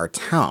leaving our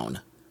town.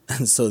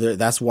 And so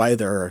that's why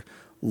there are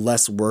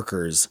less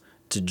workers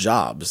to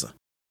jobs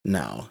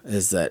now,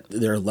 is that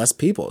there are less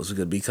people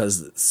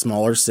because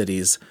smaller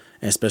cities,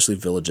 and especially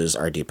villages,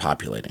 are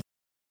depopulating.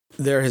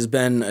 There has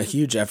been a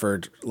huge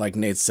effort, like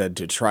Nate said,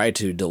 to try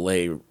to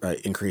delay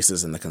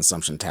increases in the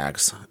consumption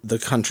tax. The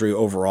country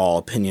overall,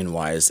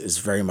 opinion-wise, is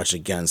very much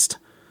against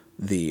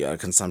the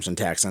consumption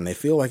tax, and they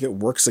feel like it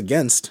works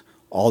against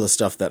all the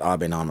stuff that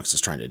Abenomics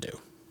is trying to do.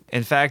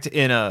 In fact,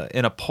 in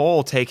a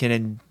poll taken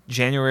in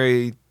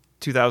January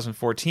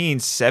 2014,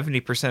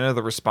 70% of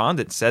the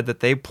respondents said that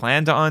they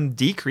planned on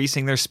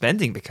decreasing their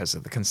spending because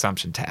of the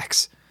consumption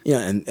tax. Yeah,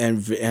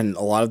 and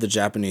a lot of the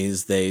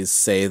Japanese, they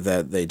say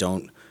that they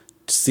don't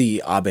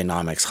see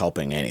Abenomics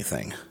helping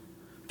anything.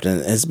 But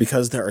it's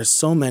because there are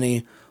so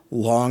many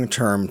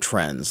long-term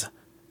trends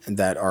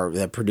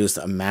that produce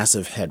a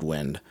massive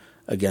headwind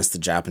against the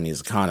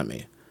Japanese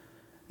economy.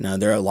 Now,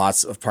 there are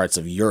lots of parts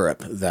of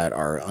Europe that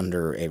are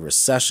under a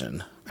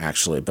recession,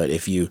 actually, but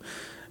if you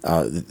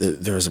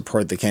there was a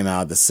report that came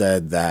out that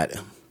said that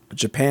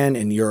Japan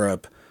and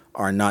Europe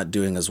are not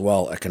doing as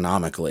well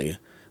economically.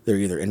 They're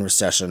either in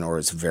recession or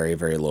it's very,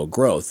 very low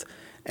growth.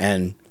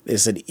 And they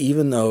said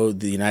even though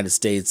the United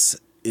States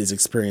is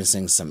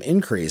experiencing some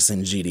increase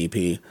in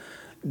GDP,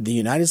 the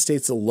United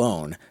States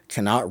alone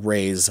cannot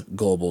raise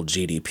global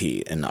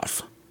GDP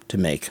enough to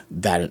make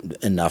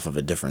that enough of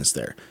a difference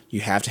there.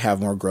 You have to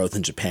have more growth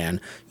in Japan.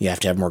 You have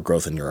to have more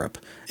growth in Europe.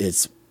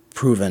 It's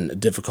proven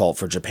difficult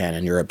for Japan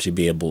and Europe to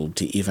be able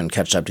to even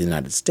catch up to the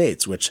United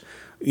States, which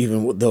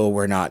even though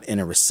we're not in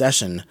a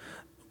recession,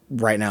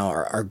 right now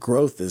our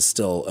growth is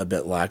still a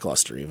bit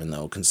lackluster, even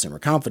though consumer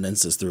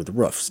confidence is through the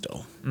roof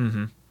still.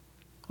 Mm-hmm.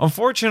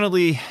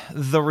 Unfortunately,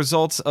 the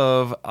results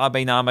of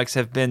Abenomics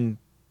have been,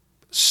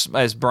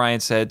 as Brian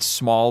said,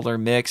 small or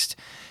mixed.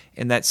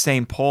 In that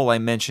same poll I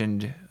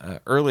mentioned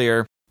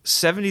earlier,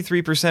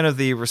 73% of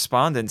the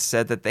respondents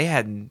said that they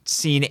hadn't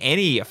seen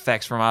any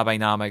effects from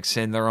Abenomics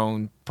in their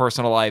own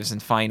personal lives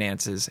and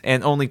finances,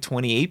 and only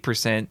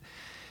 28%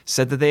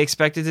 said that they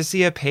expected to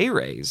see a pay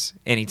raise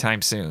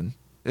anytime soon.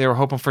 They were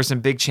hoping for some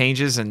big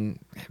changes, and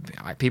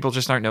people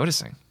just aren't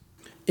noticing.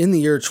 In the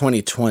year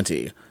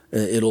 2020,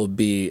 it'll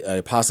be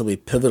a possibly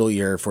pivotal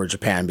year for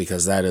Japan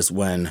because that is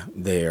when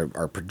they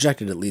are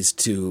projected at least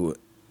to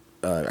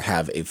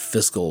have a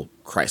fiscal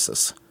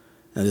crisis.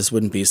 And this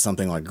wouldn't be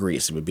something like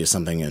Greece. It would be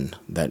something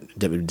that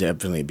would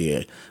definitely be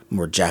a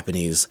more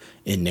Japanese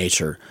in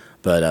nature.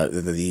 But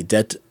the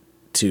debt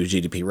to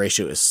GDP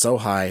ratio is so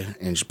high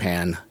in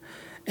Japan,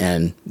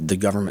 and the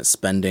government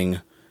spending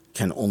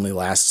can only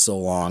last so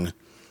long.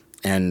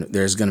 And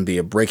there's going to be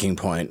a breaking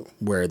point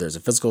where there's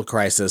a fiscal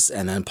crisis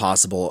and then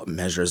possible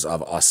measures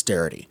of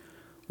austerity,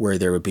 where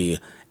there would be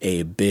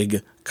a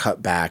big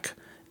cutback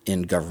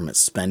in government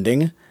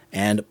spending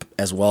and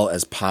as well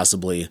as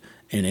possibly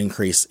an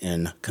increase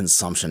in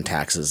consumption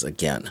taxes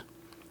again.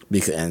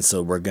 And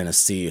so we're going to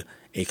see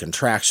a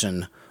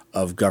contraction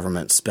of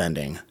government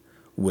spending,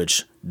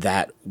 which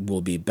that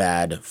will be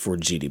bad for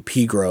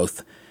GDP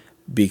growth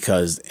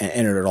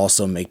and it would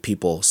also make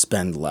people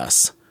spend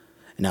less.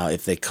 Now,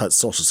 if they cut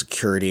Social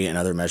Security and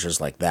other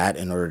measures like that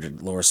in order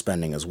to lower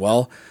spending as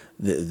well,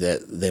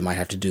 they might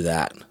have to do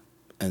that.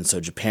 And so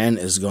Japan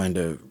is going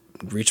to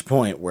reach a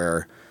point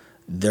where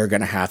they're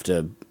going to have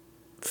to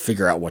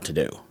figure out what to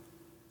do.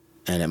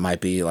 And it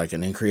might be like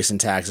an increase in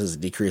taxes, a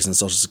decrease in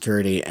Social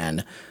Security,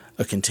 and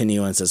a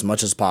continuance as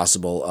much as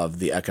possible of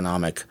the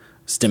economic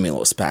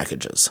stimulus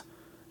packages.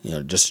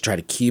 Just to try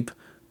to keep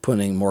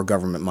putting more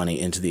government money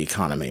into the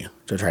economy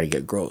to try to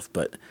get growth.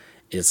 But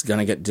it's going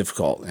to get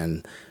difficult.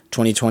 And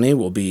 2020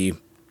 will be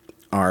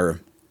our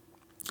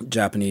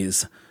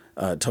Japanese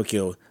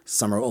Tokyo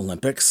Summer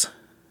Olympics.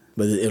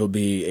 But it'll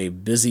be a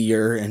busy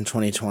year in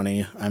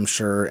 2020, I'm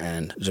sure.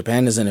 And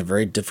Japan is in a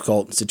very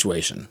difficult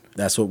situation.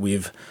 That's what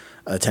we've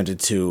attempted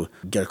to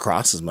get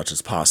across as much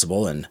as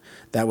possible. And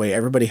that way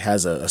everybody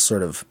has a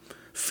sort of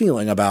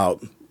feeling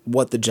about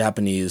what the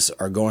Japanese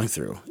are going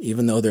through.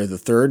 Even though they're the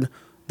third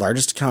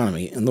largest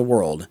economy in the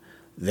world,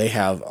 they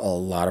have a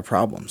lot of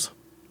problems.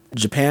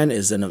 Japan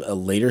is in a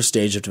later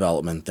stage of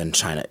development than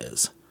China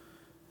is.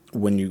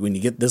 When you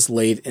get this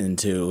late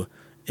into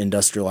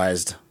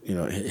industrialized,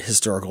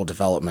 historical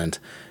development,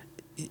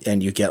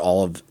 and you get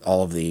all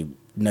of the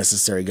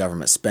necessary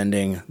government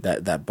spending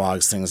that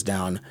bogs things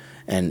down,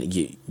 and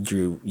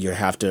you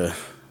have to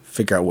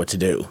figure out what to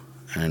do.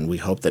 And we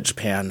hope that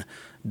Japan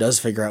does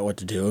figure out what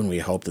to do, and we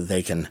hope that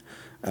they can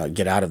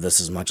get out of this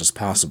as much as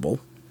possible.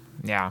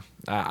 Yeah,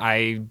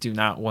 I do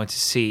not want to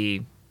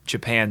see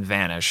Japan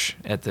vanish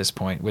at this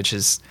point, which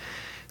is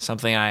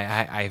something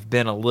I've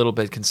been a little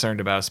bit concerned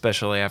about,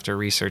 especially after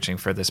researching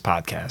for this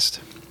podcast.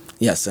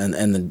 Yes,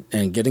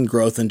 and getting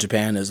growth in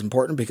Japan is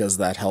important because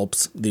that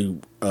helps the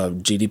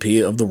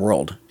GDP of the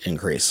world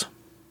increase.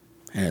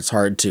 And it's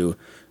hard to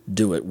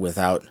do it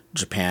without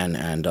Japan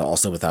and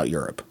also without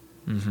Europe.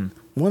 Mm-hmm.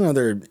 One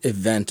other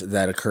event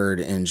that occurred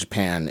in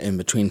Japan in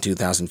between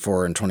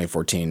 2004 and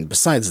 2014,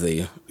 besides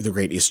the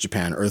Great East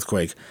Japan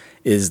earthquake,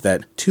 is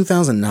that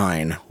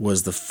 2009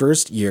 was the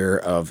first year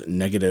of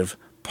negative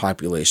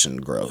population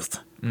growth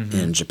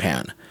in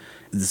Japan.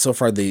 So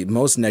far, the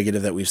most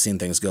negative that we've seen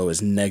things go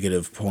is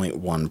negative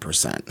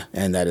 0.1%.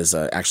 And that is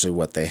actually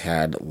what they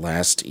had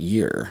last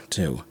year,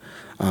 too.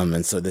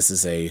 And so this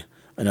is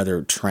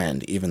another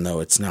trend. Even though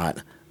it's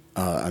not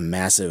a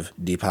massive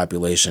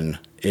depopulation,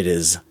 it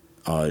is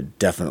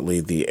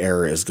definitely the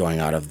air is going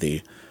out of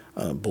the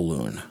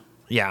balloon.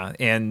 Yeah,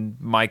 and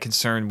my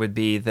concern would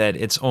be that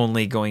it's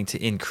only going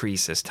to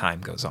increase as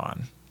time goes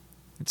on.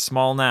 It's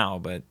small now,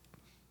 but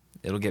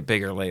it'll get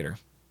bigger later,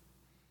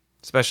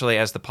 especially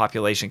as the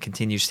population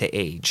continues to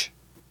age.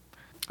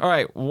 All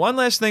right, one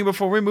last thing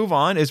before we move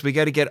on is we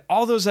got to get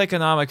all those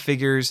economic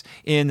figures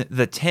in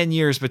the 10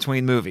 years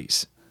between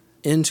movies.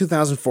 In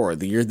 2004,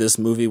 the year this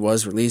movie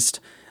was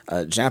released,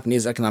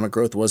 Japanese economic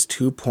growth was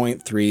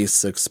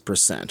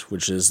 2.36%,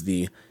 which is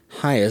the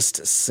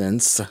highest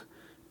since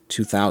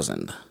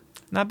 2000.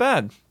 Not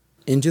bad.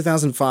 In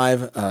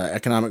 2005,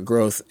 economic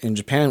growth in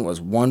Japan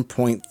was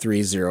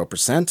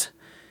 1.30%.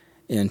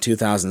 In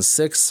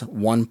 2006,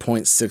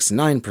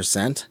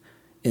 1.69%.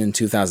 In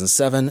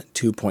 2007,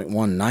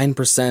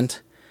 2.19%.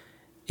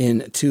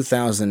 In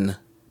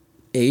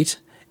 2008,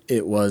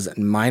 it was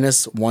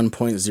minus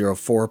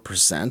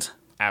 1.04%.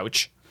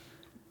 Ouch.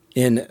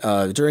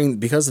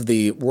 Because of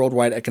the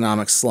worldwide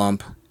economic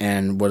slump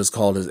and what is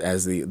called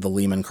as the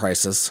Lehman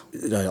crisis,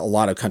 a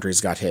lot of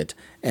countries got hit,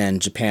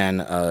 and Japan,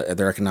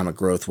 their economic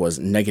growth was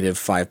negative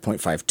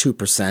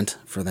 5.52%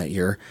 for that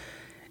year.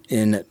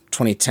 In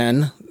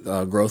 2010,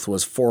 growth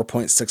was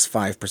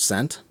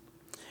 4.65%.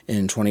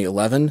 In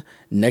 2011,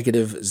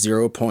 negative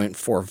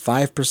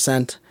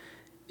 0.45%.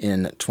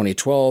 In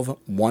 2012,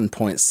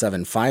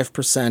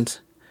 1.75%.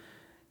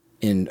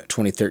 In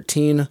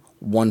 2013,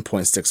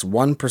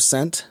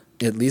 1.61%.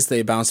 At least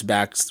they bounced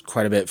back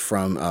quite a bit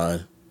from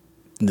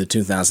the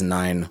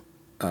 2009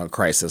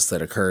 crisis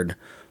that occurred.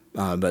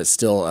 But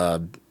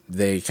still,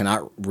 they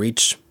cannot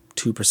reach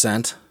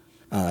 2%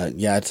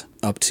 yet,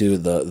 up to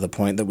the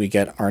point that we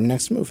get our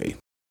next movie.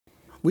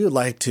 We would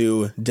like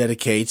to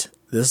dedicate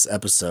this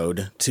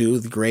episode to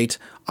the great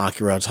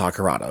Akira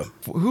Takarada,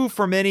 who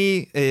for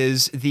many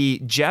is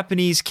the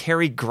Japanese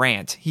Cary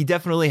Grant. He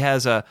definitely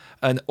has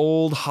an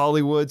old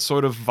Hollywood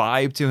sort of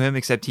vibe to him,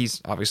 except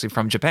he's obviously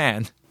from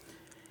Japan.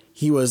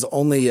 He was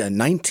only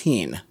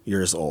 19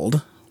 years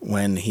old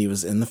when he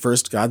was in the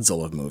first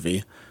Godzilla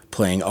movie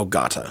playing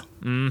Ogata.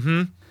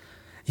 Mm-hmm.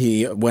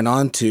 He went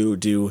on to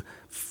do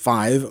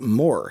 5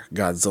 more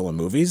Godzilla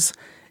movies: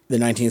 the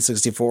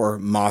 1964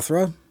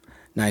 Mothra,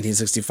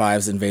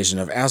 1965's Invasion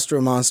of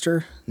Astro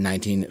Monster,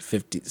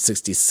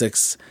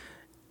 1966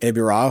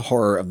 Ebirah,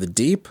 Horror of the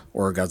Deep,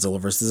 or Godzilla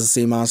vs. the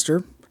Sea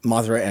Monster,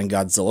 Mothra and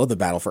Godzilla, The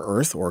Battle for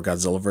Earth, or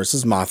Godzilla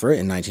vs. Mothra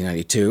in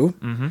 1992,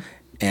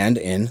 and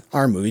in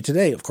our movie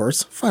today, of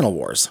course, Final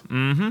Wars.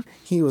 Mm-hmm.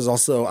 He was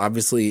also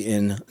obviously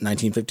in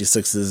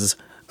 1956's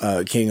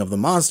King of the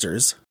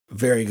Monsters.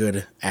 Very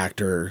good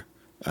actor,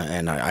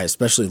 and I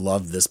especially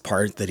loved this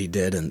part that he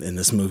did in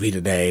this movie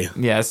today.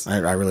 Yes.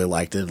 I really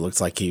liked it. It looks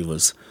like he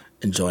was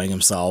enjoying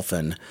himself,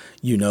 and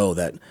you know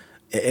that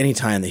any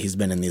time that he's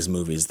been in these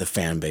movies, the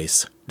fan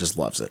base just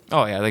loves it.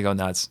 Oh yeah, they go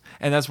nuts.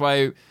 And that's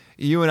why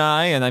you and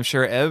I, and I'm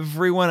sure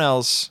everyone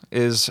else,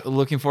 is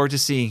looking forward to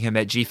seeing him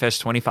at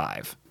G-Fest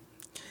 25.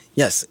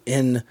 Yes,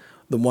 in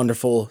the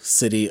wonderful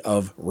city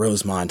of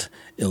Rosemont,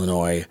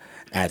 Illinois,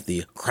 at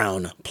the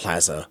Crown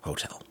Plaza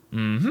Hotel.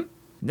 Mm-hmm.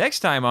 Next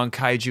time on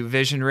Kaiju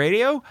Vision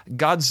Radio,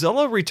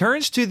 Godzilla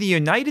returns to the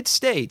United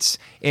States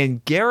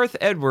in Gareth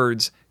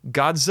Edwards'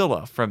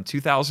 Godzilla from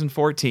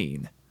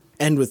 2014.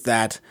 And with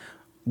that,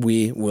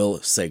 we will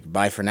say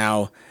goodbye for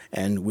now,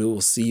 and we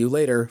will see you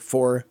later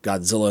for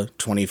Godzilla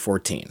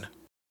 2014.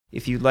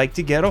 If you'd like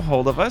to get a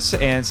hold of us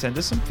and send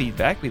us some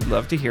feedback, we'd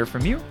love to hear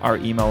from you. Our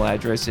email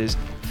address is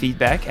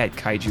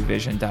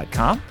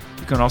feedback@kaijuvision.com.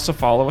 You can also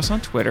follow us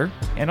on Twitter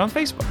and on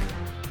Facebook.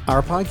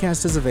 Our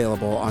podcast is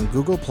available on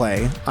Google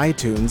Play,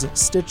 iTunes,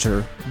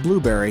 Stitcher,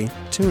 Blueberry,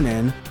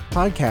 TuneIn,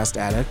 Podcast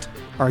Addict,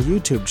 our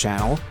YouTube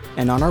channel,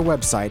 and on our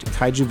website,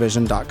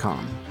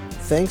 kaijuvision.com.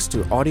 Thanks to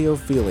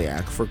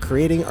Audiophiliac for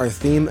creating our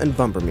theme and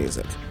bumper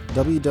music.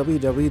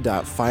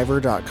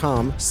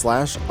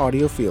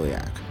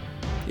 www.fiverr.com/audiophiliac.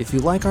 If you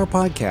like our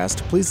podcast,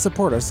 please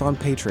support us on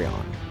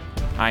Patreon.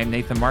 I'm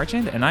Nathan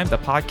Marchand, and I'm the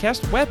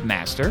podcast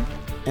webmaster.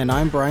 And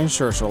I'm Brian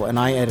Scherschel, and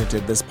I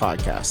edited this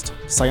podcast.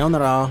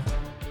 Sayonara.